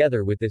perish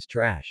together with this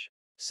trash.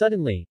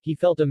 Suddenly, he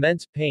felt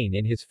immense pain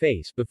in his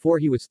face before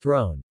he was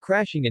thrown,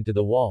 crashing into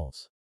the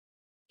walls.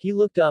 He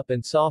looked up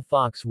and saw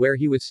Fox where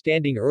he was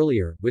standing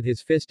earlier, with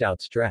his fist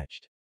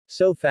outstretched.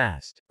 So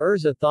fast.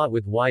 Urza thought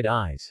with wide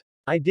eyes.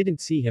 I didn't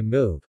see him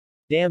move.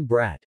 Damn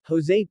brat.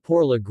 Jose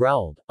Porla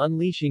growled,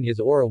 unleashing his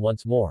aura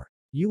once more.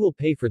 You will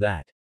pay for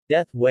that.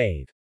 Death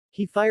wave.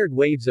 He fired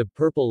waves of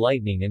purple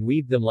lightning and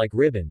weaved them like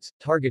ribbons,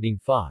 targeting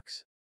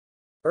Fox.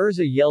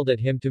 Urza yelled at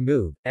him to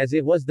move, as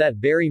it was that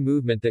very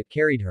movement that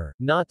carried her,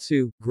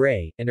 Natsu,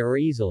 Gray, and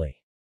easily.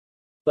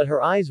 But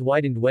her eyes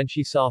widened when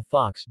she saw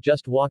Fox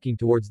just walking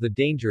towards the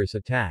dangerous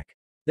attack.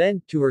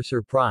 Then, to her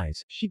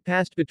surprise, she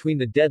passed between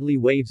the deadly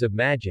waves of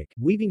magic,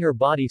 weaving her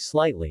body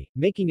slightly,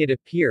 making it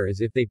appear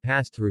as if they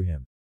passed through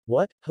him.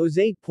 What?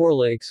 Jose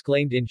Porla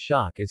exclaimed in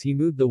shock as he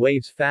moved the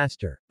waves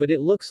faster, but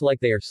it looks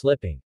like they are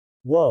slipping.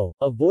 Whoa,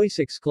 a voice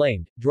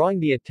exclaimed, drawing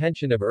the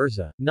attention of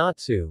Urza,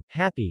 Natsu,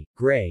 Happy,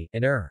 Gray,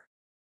 and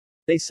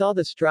They saw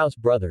the Strauss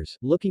brothers,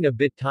 looking a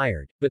bit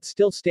tired, but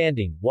still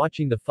standing,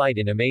 watching the fight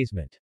in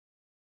amazement.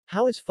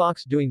 How is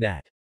Fox doing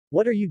that?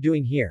 What are you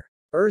doing here?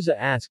 Urza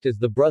asked as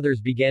the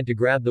brothers began to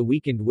grab the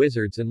weakened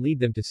wizards and lead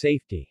them to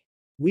safety.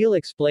 We'll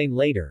explain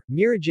later,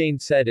 Mirajane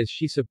said as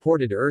she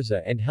supported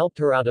Urza and helped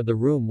her out of the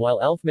room while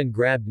Elfman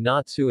grabbed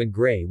Natsu and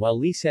Gray while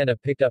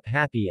Lisana picked up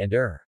Happy and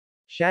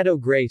Shadow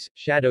Grace,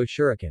 Shadow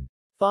Shuriken.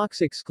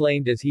 Fox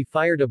exclaimed as he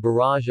fired a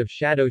barrage of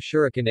Shadow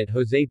Shuriken at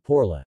Jose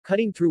Porla,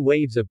 cutting through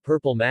waves of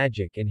purple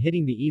magic and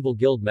hitting the evil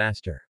guild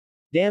master.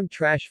 Damn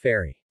trash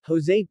fairy.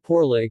 Jose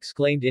Porla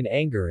exclaimed in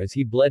anger as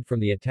he bled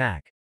from the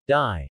attack.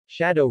 Die.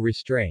 Shadow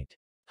restraint.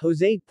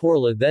 Jose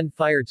Porla then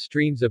fired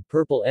streams of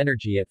purple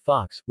energy at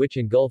Fox, which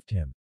engulfed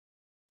him.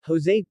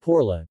 Jose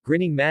Porla,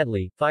 grinning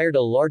madly, fired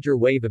a larger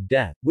wave of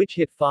death, which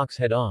hit Fox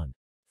head-on.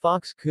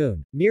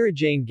 Fox-kun.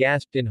 Mirajane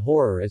gasped in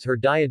horror as her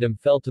diadem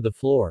fell to the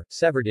floor,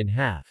 severed in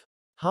half.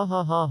 Ha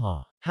ha ha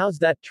ha. How's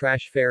that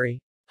trash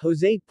fairy?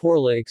 Jose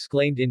Porla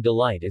exclaimed in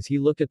delight as he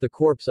looked at the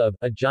corpse of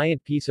a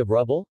giant piece of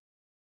rubble.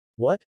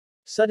 What?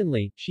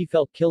 Suddenly, she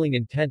felt killing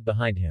intent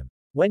behind him.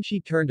 When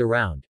she turned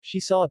around, she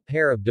saw a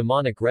pair of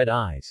demonic red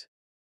eyes.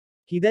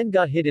 He then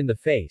got hit in the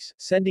face,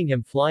 sending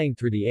him flying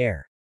through the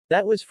air.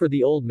 That was for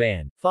the old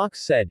man,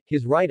 Fox said,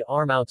 his right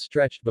arm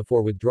outstretched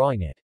before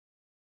withdrawing it.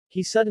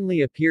 He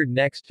suddenly appeared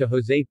next to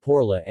Jose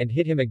Porla and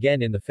hit him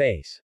again in the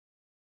face.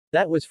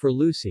 That was for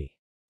Lucy.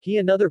 He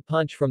another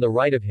punch from the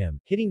right of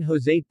him, hitting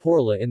Jose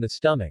Porla in the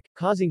stomach,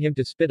 causing him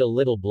to spit a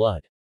little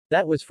blood.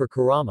 That was for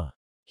Kurama.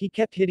 He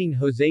kept hitting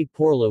Jose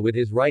Porla with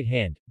his right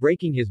hand,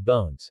 breaking his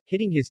bones,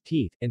 hitting his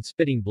teeth, and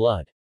spitting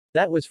blood.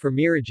 That was for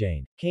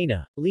Mirajane,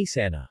 Kana,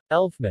 Lisana,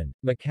 Elfman,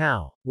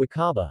 Macau,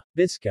 Wakaba,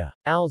 Biska,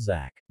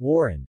 Alzak,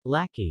 Warren,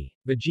 Lackey,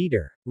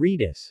 Vegeta,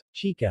 Redis,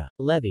 Chica,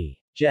 Levi,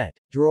 Jet,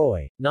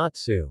 Droy,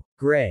 Natsu,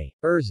 Gray,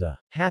 Urza,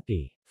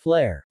 Happy,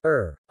 Flare,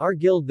 our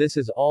guild. This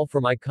is all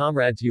for my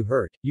comrades you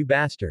hurt, you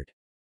bastard.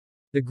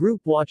 The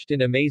group watched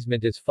in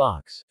amazement as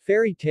Fox,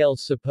 Fairy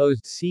Tail's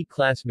supposed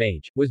C-class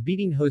mage, was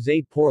beating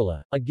Jose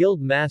Porla, a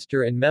guild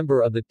master and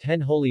member of the 10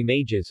 holy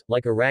mages,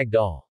 like a rag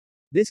doll.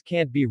 This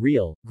can't be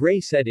real, Gray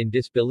said in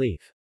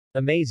disbelief.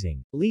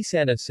 Amazing,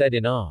 Lisana said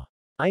in awe.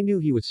 I knew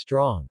he was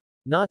strong.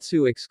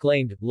 Natsu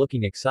exclaimed,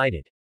 looking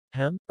excited.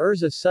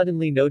 Urza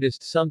suddenly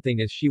noticed something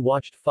as she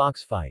watched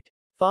Fox fight.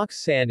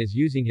 Fox-san is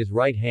using his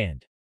right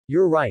hand.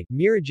 You're right,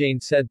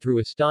 Mirajane said through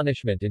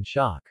astonishment and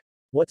shock.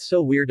 What's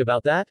so weird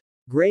about that?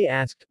 Gray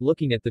asked,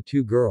 looking at the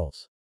two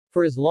girls.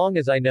 For as long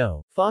as I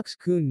know,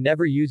 Fox-kun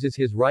never uses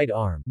his right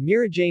arm,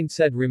 Mirajane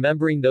said,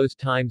 remembering those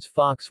times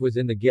Fox was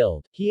in the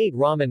guild. He ate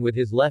ramen with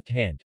his left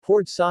hand,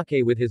 poured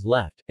sake with his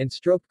left, and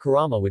stroked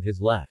Kurama with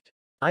his left.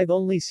 I've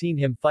only seen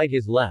him fight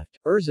his left,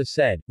 Urza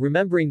said,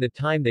 remembering the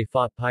time they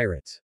fought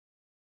pirates.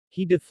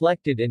 He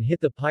deflected and hit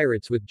the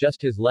pirates with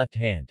just his left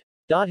hand.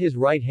 His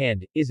right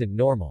hand isn't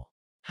normal.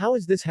 How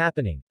is this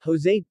happening?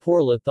 Jose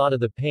Porla thought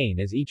of the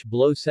pain as each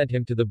blow sent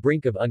him to the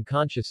brink of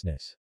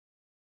unconsciousness.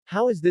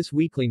 How is this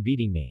weakling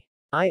beating me?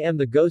 I am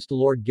the Ghost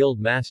Lord Guild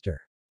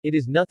Master. It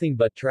is nothing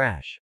but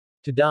trash.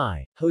 To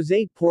die,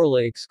 Jose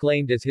Porla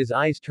exclaimed as his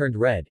eyes turned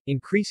red,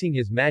 increasing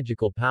his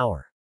magical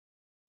power.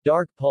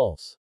 Dark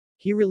Pulse.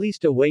 He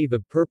released a wave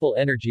of purple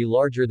energy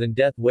larger than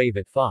Death Wave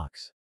at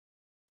Fox.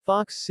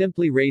 Fox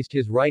simply raised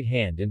his right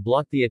hand and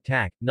blocked the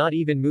attack, not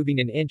even moving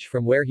an inch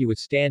from where he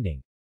was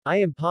standing. I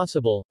am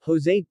possible,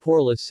 Jose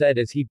Porla said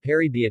as he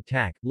parried the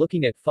attack,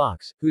 looking at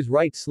Fox, whose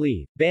right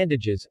sleeve,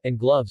 bandages, and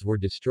gloves were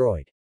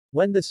destroyed.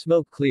 When the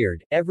smoke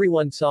cleared,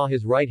 everyone saw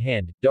his right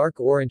hand,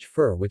 dark orange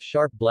fur with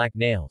sharp black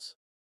nails.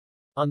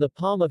 On the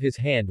palm of his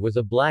hand was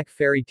a black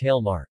fairy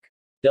tail mark.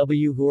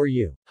 Who are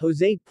you?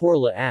 Jose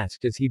Porla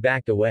asked as he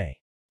backed away.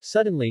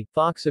 Suddenly,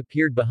 Fox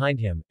appeared behind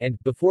him, and,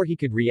 before he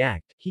could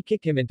react, he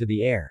kicked him into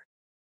the air.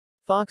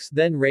 Fox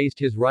then raised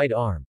his right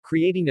arm,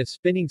 creating a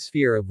spinning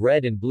sphere of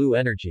red and blue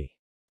energy.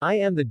 I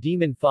am the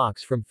demon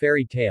fox from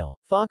Fairy Tail,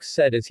 Fox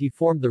said as he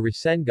formed the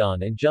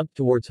Rasengan and jumped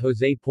towards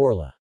Jose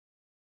Porla.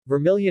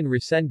 Vermilion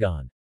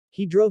Rasengan.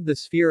 He drove the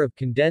sphere of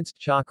condensed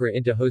chakra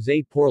into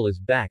Jose Porla's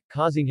back,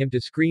 causing him to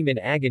scream in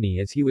agony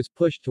as he was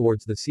pushed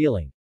towards the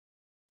ceiling.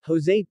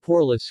 Jose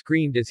Porla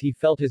screamed as he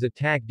felt his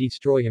attack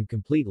destroy him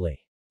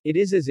completely. It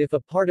is as if a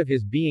part of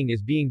his being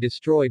is being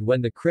destroyed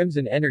when the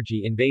crimson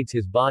energy invades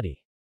his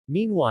body.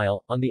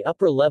 Meanwhile, on the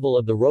upper level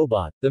of the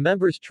robot, the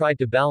members tried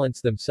to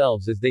balance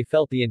themselves as they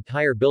felt the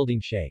entire building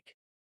shake.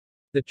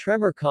 The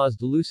tremor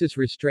caused Lucy's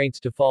restraints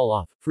to fall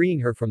off, freeing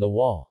her from the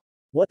wall.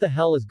 What the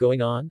hell is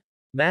going on?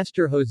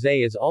 Master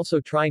Jose is also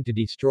trying to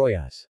destroy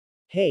us.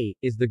 Hey,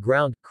 is the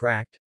ground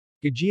cracked?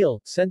 Gajeel,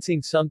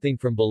 sensing something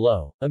from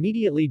below,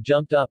 immediately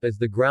jumped up as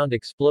the ground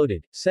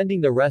exploded, sending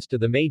the rest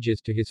of the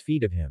mages to his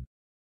feet of him.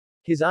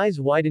 His eyes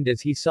widened as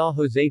he saw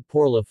Jose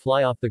Porla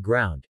fly off the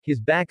ground,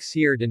 his back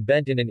seared and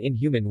bent in an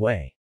inhuman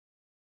way.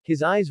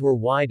 His eyes were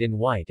wide and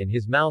white and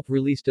his mouth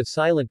released a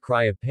silent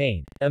cry of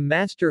pain.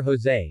 Master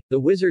Jose, the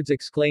wizards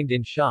exclaimed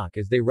in shock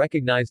as they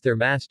recognized their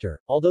master,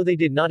 although they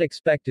did not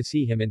expect to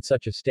see him in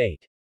such a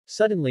state.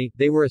 Suddenly,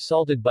 they were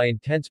assaulted by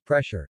intense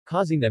pressure,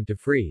 causing them to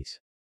freeze.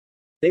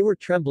 They were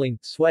trembling,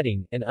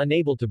 sweating, and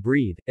unable to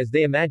breathe, as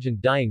they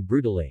imagined dying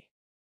brutally.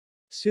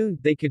 Soon,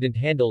 they couldn't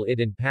handle it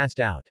and passed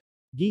out.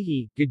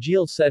 Gihi,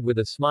 Gajeel said with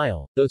a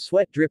smile, though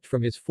sweat dripped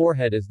from his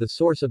forehead as the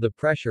source of the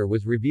pressure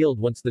was revealed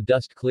once the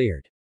dust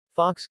cleared.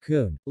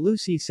 Fox-kun,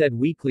 Lucy said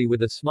weakly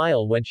with a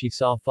smile when she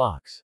saw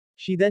Fox.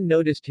 She then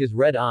noticed his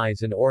red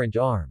eyes and orange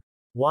arm.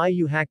 Why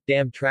you hack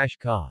damn trash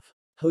cough?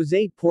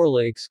 Jose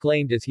Porla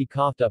exclaimed as he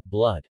coughed up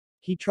blood.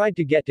 He tried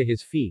to get to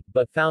his feet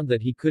but found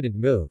that he couldn't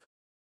move.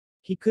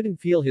 He couldn't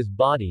feel his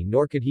body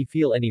nor could he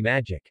feel any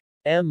magic.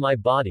 My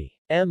body.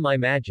 My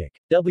magic.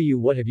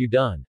 What have you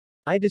done?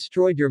 I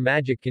destroyed your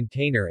magic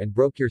container and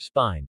broke your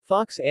spine,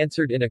 Fox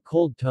answered in a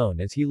cold tone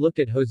as he looked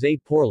at Jose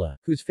Porla,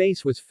 whose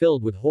face was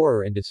filled with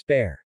horror and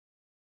despair.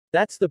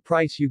 That's the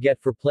price you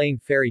get for playing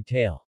Fairy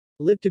Tail.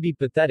 Live to be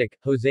pathetic,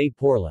 Jose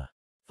Porla.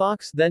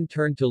 Fox then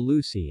turned to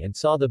Lucy and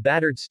saw the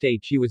battered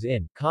state she was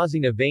in,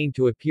 causing a vein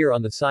to appear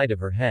on the side of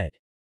her head.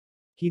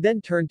 He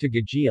then turned to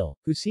Gajeel,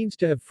 who seems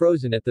to have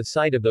frozen at the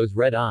sight of those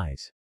red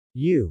eyes.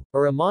 You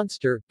are a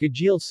monster,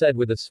 Gajeel said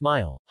with a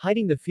smile,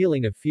 hiding the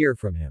feeling of fear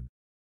from him.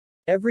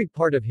 Every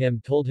part of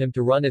him told him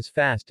to run as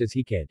fast as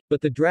he could,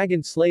 but the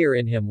dragon slayer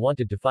in him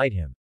wanted to fight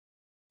him.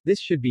 This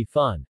should be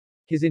fun.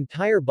 His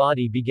entire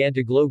body began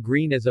to glow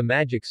green as a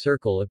magic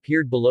circle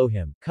appeared below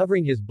him,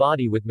 covering his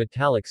body with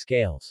metallic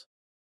scales.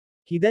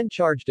 He then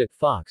charged at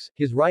Fox,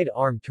 his right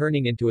arm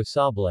turning into a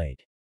saw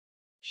blade.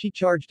 She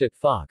charged at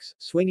Fox,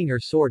 swinging her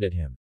sword at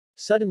him.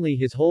 Suddenly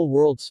his whole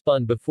world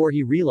spun before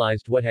he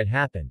realized what had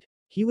happened.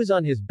 He was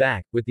on his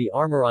back, with the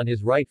armor on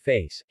his right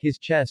face, his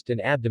chest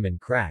and abdomen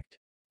cracked.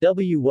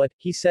 What?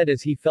 He said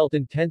as he felt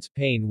intense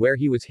pain where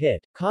he was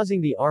hit, causing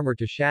the armor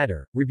to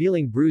shatter,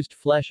 revealing bruised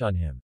flesh on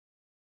him.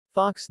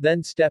 Fox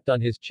then stepped on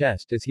his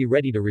chest as he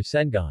readied a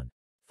Rasengan.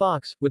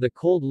 Fox, with a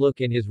cold look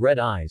in his red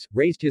eyes,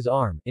 raised his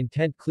arm,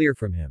 intent clear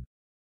from him.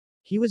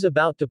 He was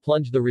about to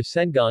plunge the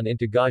Rasengan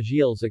into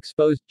Gajeel's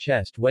exposed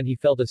chest when he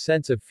felt a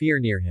sense of fear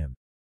near him.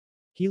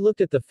 He looked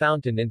at the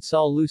fountain and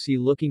saw Lucy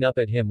looking up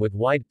at him with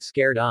wide,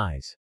 scared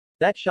eyes.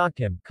 That shocked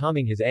him,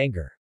 calming his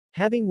anger.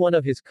 Having one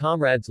of his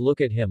comrades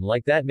look at him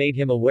like that made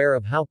him aware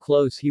of how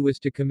close he was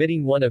to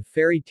committing one of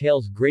Fairy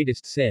Tail's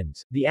greatest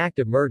sins, the act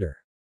of murder.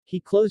 He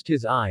closed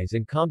his eyes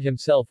and calmed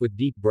himself with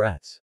deep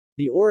breaths.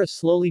 The aura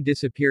slowly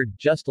disappeared,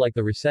 just like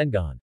the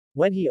Rasengan.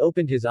 When he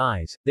opened his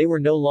eyes, they were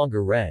no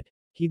longer red.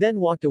 He then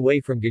walked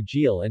away from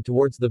Gajeel and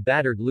towards the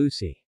battered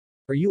Lucy.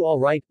 Are you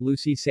alright,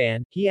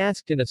 Lucy-san? He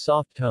asked in a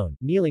soft tone,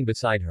 kneeling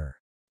beside her.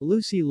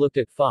 Lucy looked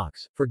at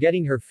Fox,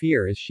 forgetting her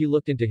fear as she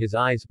looked into his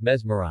eyes,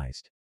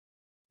 mesmerized.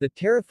 The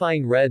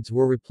terrifying reds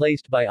were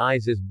replaced by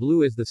eyes as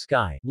blue as the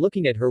sky,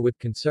 looking at her with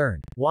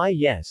concern. Why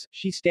yes,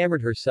 she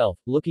stammered herself,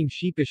 looking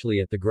sheepishly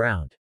at the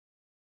ground.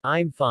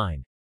 I'm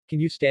fine. Can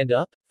you stand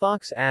up?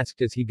 Fox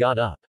asked as he got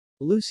up.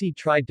 Lucy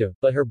tried to,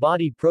 but her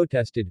body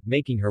protested,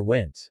 making her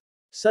wince.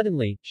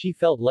 Suddenly, she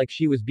felt like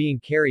she was being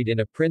carried in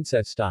a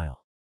princess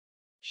style.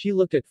 She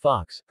looked at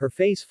Fox, her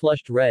face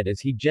flushed red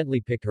as he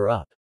gently picked her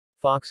up.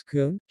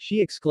 Fox-kun? She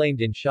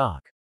exclaimed in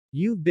shock.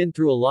 You've been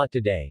through a lot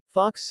today,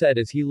 Fox said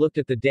as he looked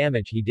at the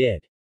damage he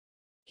did.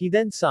 He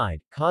then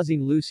sighed,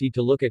 causing Lucy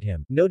to look at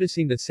him,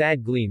 noticing the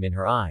sad gleam in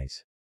her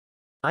eyes.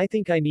 I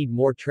think I need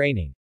more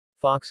training.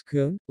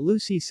 Fox-kun?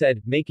 Lucy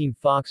said, making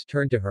Fox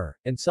turn to her,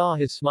 and saw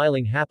his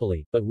smiling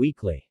happily, but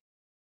weakly.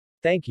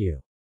 Thank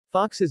you.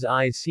 Fox's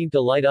eyes seemed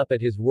to light up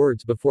at his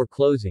words before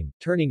closing,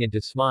 turning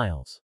into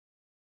smiles.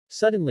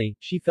 Suddenly,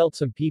 she felt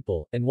some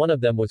people, and one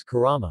of them was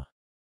Kurama.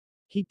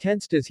 He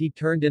tensed as he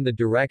turned in the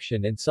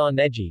direction and saw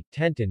Neji,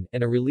 Tenten,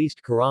 and a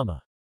released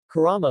Kurama.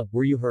 Kurama,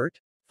 were you hurt?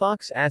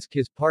 Fox asked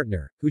his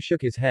partner, who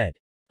shook his head.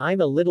 I'm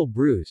a little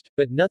bruised,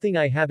 but nothing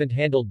I haven't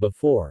handled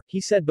before,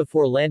 he said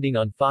before landing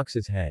on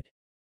Fox's head.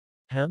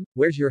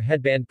 Where's your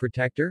headband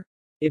protector?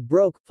 It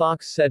broke,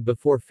 Fox said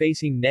before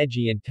facing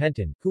Neji and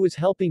Tenten, who was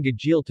helping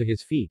Gajeel to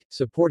his feet,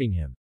 supporting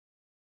him.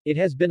 It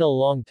has been a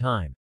long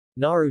time.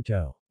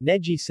 Naruto.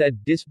 Neji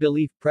said,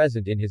 disbelief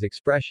present in his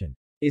expression.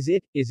 Is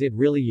it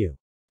really you?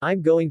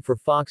 I'm going for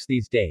Fox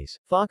these days,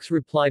 Fox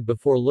replied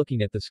before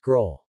looking at the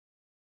scroll.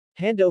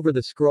 Hand over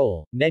the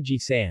scroll,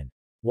 Neji-san.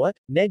 What?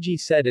 Neji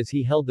said as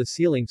he held the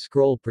sealing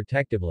scroll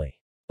protectively.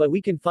 But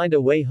we can find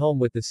a way home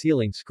with the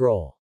sealing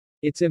scroll.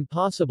 It's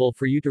impossible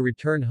for you to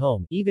return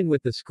home, even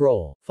with the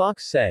scroll,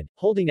 Fox said,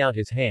 holding out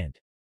his hand.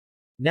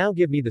 Now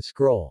give me the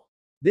scroll.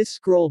 This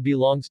scroll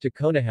belongs to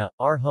Konoha,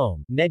 our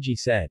home, Neji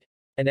said.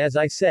 And as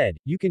I said,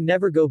 you can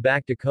never go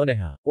back to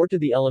Konoha, or to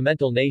the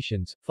elemental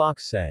nations,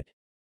 Fox said.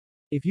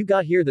 If you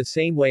got here the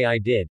same way I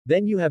did,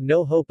 then you have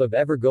no hope of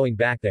ever going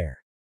back there.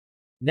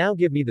 Now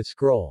give me the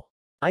scroll.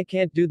 I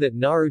can't do that,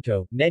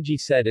 Naruto, Neji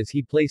said as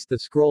he placed the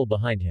scroll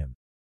behind him.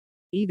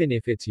 Even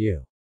if it's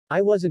you.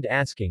 I wasn't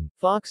asking,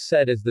 Fox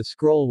said as the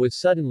scroll was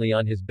suddenly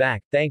on his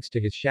back, thanks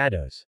to his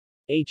shadows.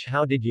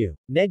 How did you?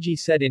 Neji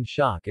said in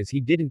shock as he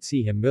didn't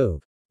see him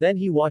move. Then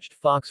he watched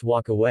Fox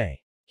walk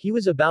away. He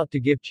was about to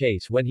give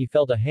chase when he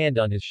felt a hand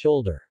on his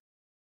shoulder.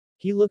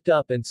 He looked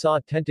up and saw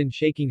Tenten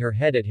shaking her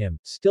head at him,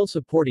 still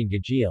supporting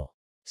Gajeel.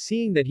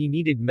 Seeing that he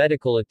needed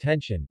medical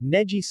attention,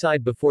 Neji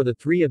sighed before the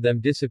three of them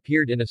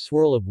disappeared in a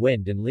swirl of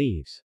wind and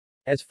leaves.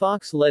 As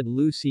Fox led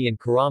Lucy and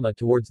Kurama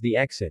towards the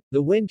exit,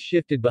 the wind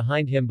shifted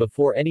behind him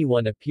before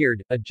anyone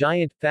appeared, a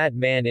giant, fat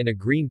man in a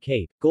green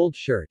cape, gold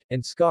shirt,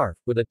 and scarf,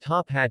 with a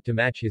top hat to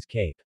match his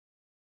cape.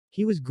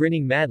 He was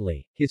grinning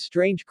madly, his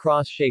strange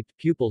cross-shaped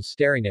pupils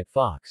staring at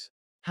Fox.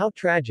 How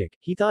tragic,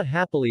 he thought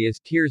happily as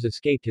tears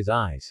escaped his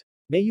eyes.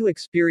 May you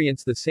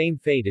experience the same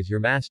fate as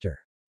your master.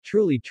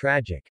 Truly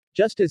tragic.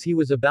 Just as he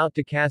was about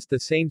to cast the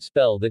same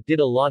spell that did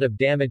a lot of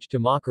damage to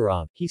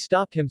Makarov, he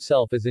stopped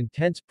himself as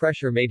intense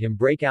pressure made him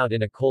break out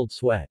in a cold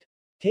sweat.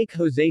 Take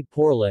Jose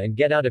Porla and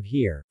get out of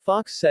here,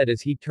 Fox said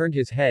as he turned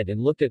his head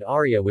and looked at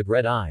Arya with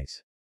red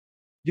eyes.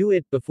 Do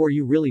it, before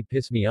you really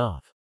piss me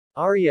off.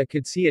 Arya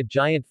could see a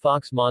giant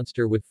fox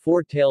monster with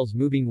four tails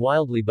moving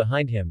wildly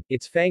behind him,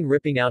 its fang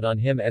ripping out on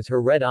him as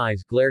her red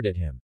eyes glared at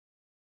him.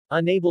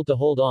 Unable to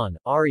hold on,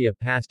 Arya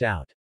passed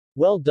out.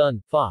 Well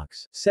done,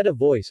 Fox, said a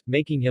voice,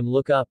 making him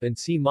look up and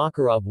see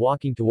Makarov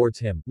walking towards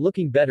him,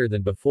 looking better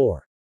than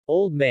before.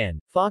 Old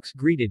man, Fox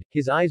greeted,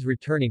 his eyes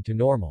returning to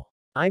normal.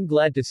 I'm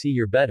glad to see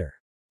you're better.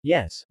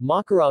 Yes,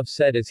 Makarov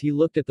said as he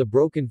looked at the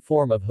broken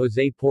form of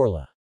Jose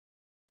Porla.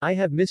 I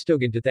have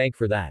Mistogen to thank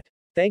for that.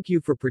 Thank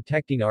you for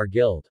protecting our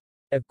guild.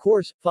 Of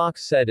course,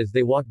 Fox said as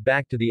they walked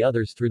back to the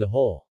others through the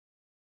hole.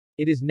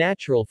 It is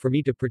natural for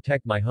me to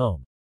protect my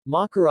home.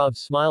 Makarov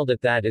smiled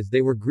at that as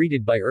they were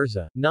greeted by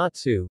Urza,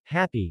 Natsu,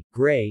 Happy,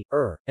 Gray,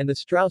 and the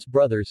Strauss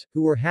brothers,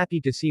 who were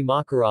happy to see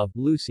Makarov,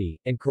 Lucy,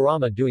 and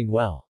Kurama doing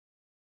well.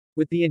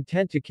 With the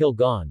intent to kill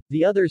gone,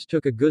 the others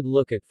took a good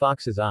look at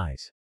Fox's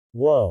eyes.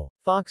 Whoa,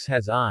 Fox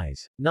has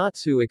eyes,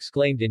 Natsu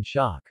exclaimed in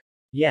shock.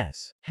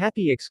 Yes,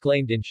 Happy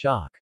exclaimed in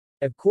shock.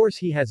 Of course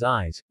he has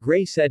eyes,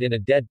 Gray said in a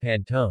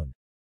deadpan tone.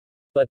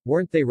 But,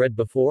 weren't they red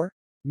before?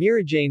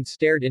 Mirajane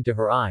stared into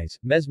her eyes,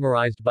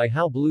 mesmerized by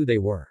how blue they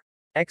were.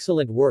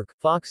 Excellent work,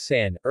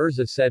 Fox-san,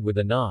 Urza said with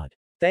a nod.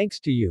 Thanks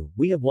to you,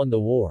 we have won the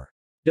war.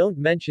 Don't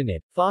mention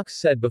it,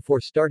 Fox said before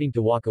starting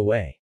to walk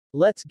away.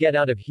 Let's get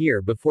out of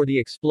here before the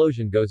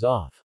explosion goes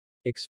off.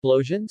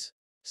 Explosions?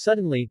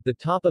 Suddenly, the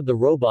top of the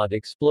robot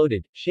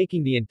exploded,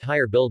 shaking the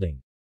entire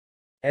building.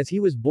 As he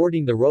was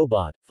boarding the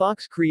robot,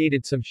 Fox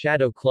created some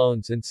shadow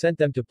clones and sent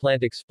them to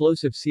plant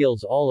explosive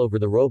seals all over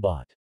the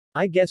robot.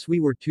 I guess we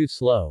were too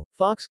slow,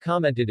 Fox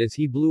commented as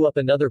he blew up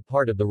another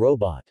part of the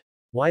robot.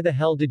 Why the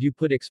hell did you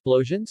put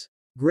explosions?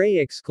 Gray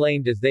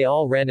exclaimed as they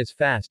all ran as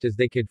fast as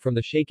they could from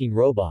the shaking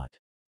robot.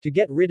 To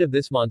get rid of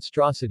this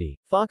monstrosity,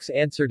 Fox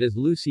answered as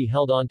Lucy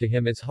held on to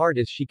him as hard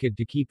as she could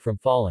to keep from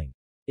falling.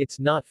 It's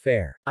not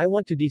fair. I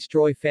want to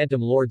destroy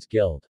Phantom Lord's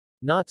guild.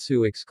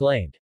 Natsu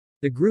exclaimed.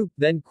 The group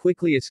then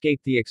quickly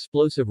escaped the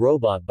explosive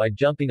robot by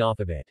jumping off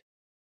of it.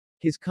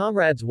 His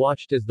comrades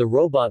watched as the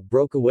robot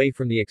broke away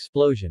from the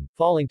explosion,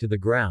 falling to the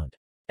ground.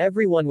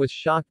 Everyone was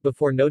shocked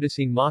before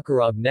noticing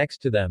Makarov next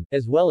to them,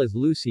 as well as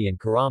Lucy and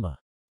Kurama.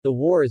 The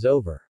war is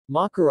over.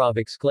 Makarov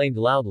exclaimed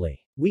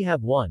loudly. We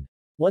have won.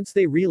 Once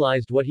they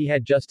realized what he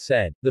had just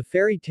said, the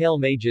fairy tale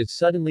mages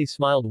suddenly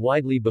smiled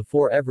widely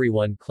before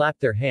everyone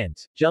clapped their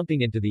hands, jumping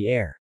into the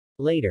air.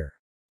 Later,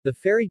 the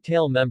fairy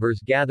tale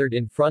members gathered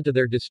in front of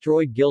their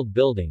destroyed guild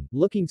building,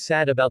 looking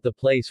sad about the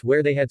place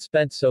where they had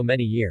spent so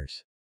many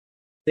years.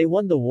 They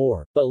won the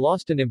war, but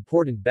lost an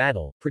important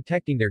battle,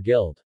 protecting their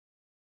guild.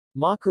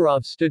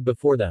 Makarov stood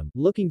before them,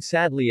 looking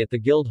sadly at the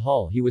guild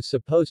hall he was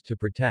supposed to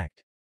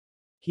protect.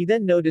 He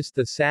then noticed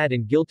the sad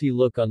and guilty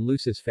look on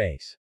Lucy's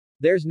face.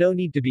 There's no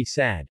need to be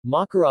sad,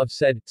 Makarov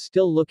said,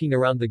 still looking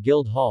around the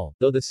guild hall,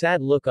 though the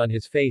sad look on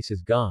his face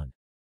is gone.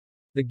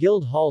 The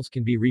guild halls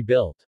can be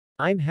rebuilt.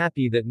 I'm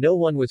happy that no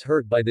one was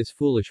hurt by this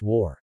foolish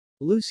war.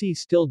 Lucy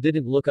still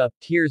didn't look up,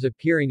 tears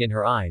appearing in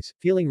her eyes,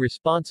 feeling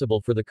responsible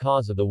for the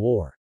cause of the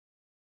war.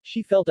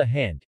 She felt a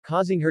hand,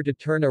 causing her to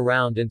turn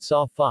around and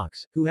saw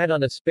Fox, who had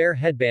on a spare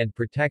headband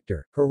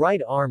protector, her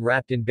right arm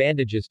wrapped in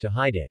bandages to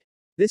hide it.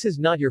 This is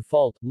not your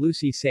fault,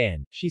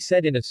 Lucy-san, she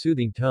said in a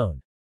soothing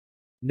tone.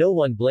 No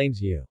one blames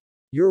you.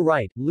 You're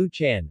right,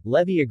 Lu-chan,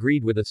 Levi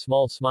agreed with a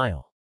small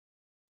smile.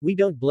 We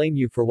don't blame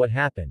you for what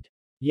happened.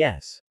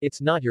 Yes.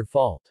 It's not your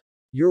fault.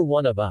 You're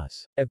one of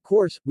us. Of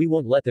course, we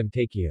won't let them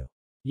take you.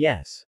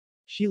 Yes.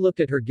 She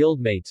looked at her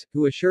guildmates,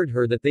 who assured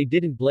her that they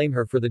didn't blame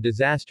her for the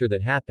disaster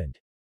that happened.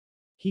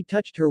 He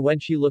touched her when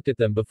she looked at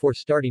them before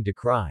starting to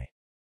cry.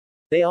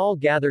 They all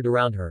gathered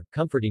around her,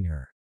 comforting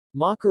her.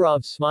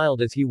 Makarov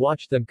smiled as he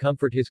watched them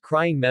comfort his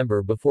crying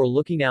member before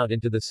looking out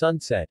into the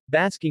sunset,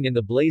 basking in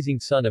the blazing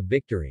sun of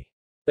victory.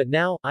 But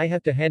now, I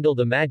have to handle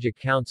the Magic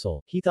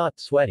Council, he thought,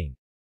 sweating.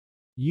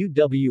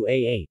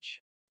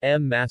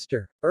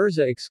 Master.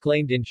 Urza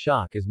exclaimed in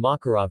shock as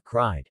Makarov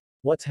cried.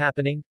 What's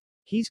happening?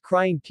 He's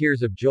crying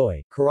tears of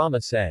joy,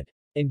 Kurama said.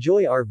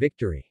 Enjoy our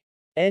victory.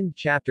 End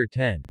chapter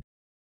 10.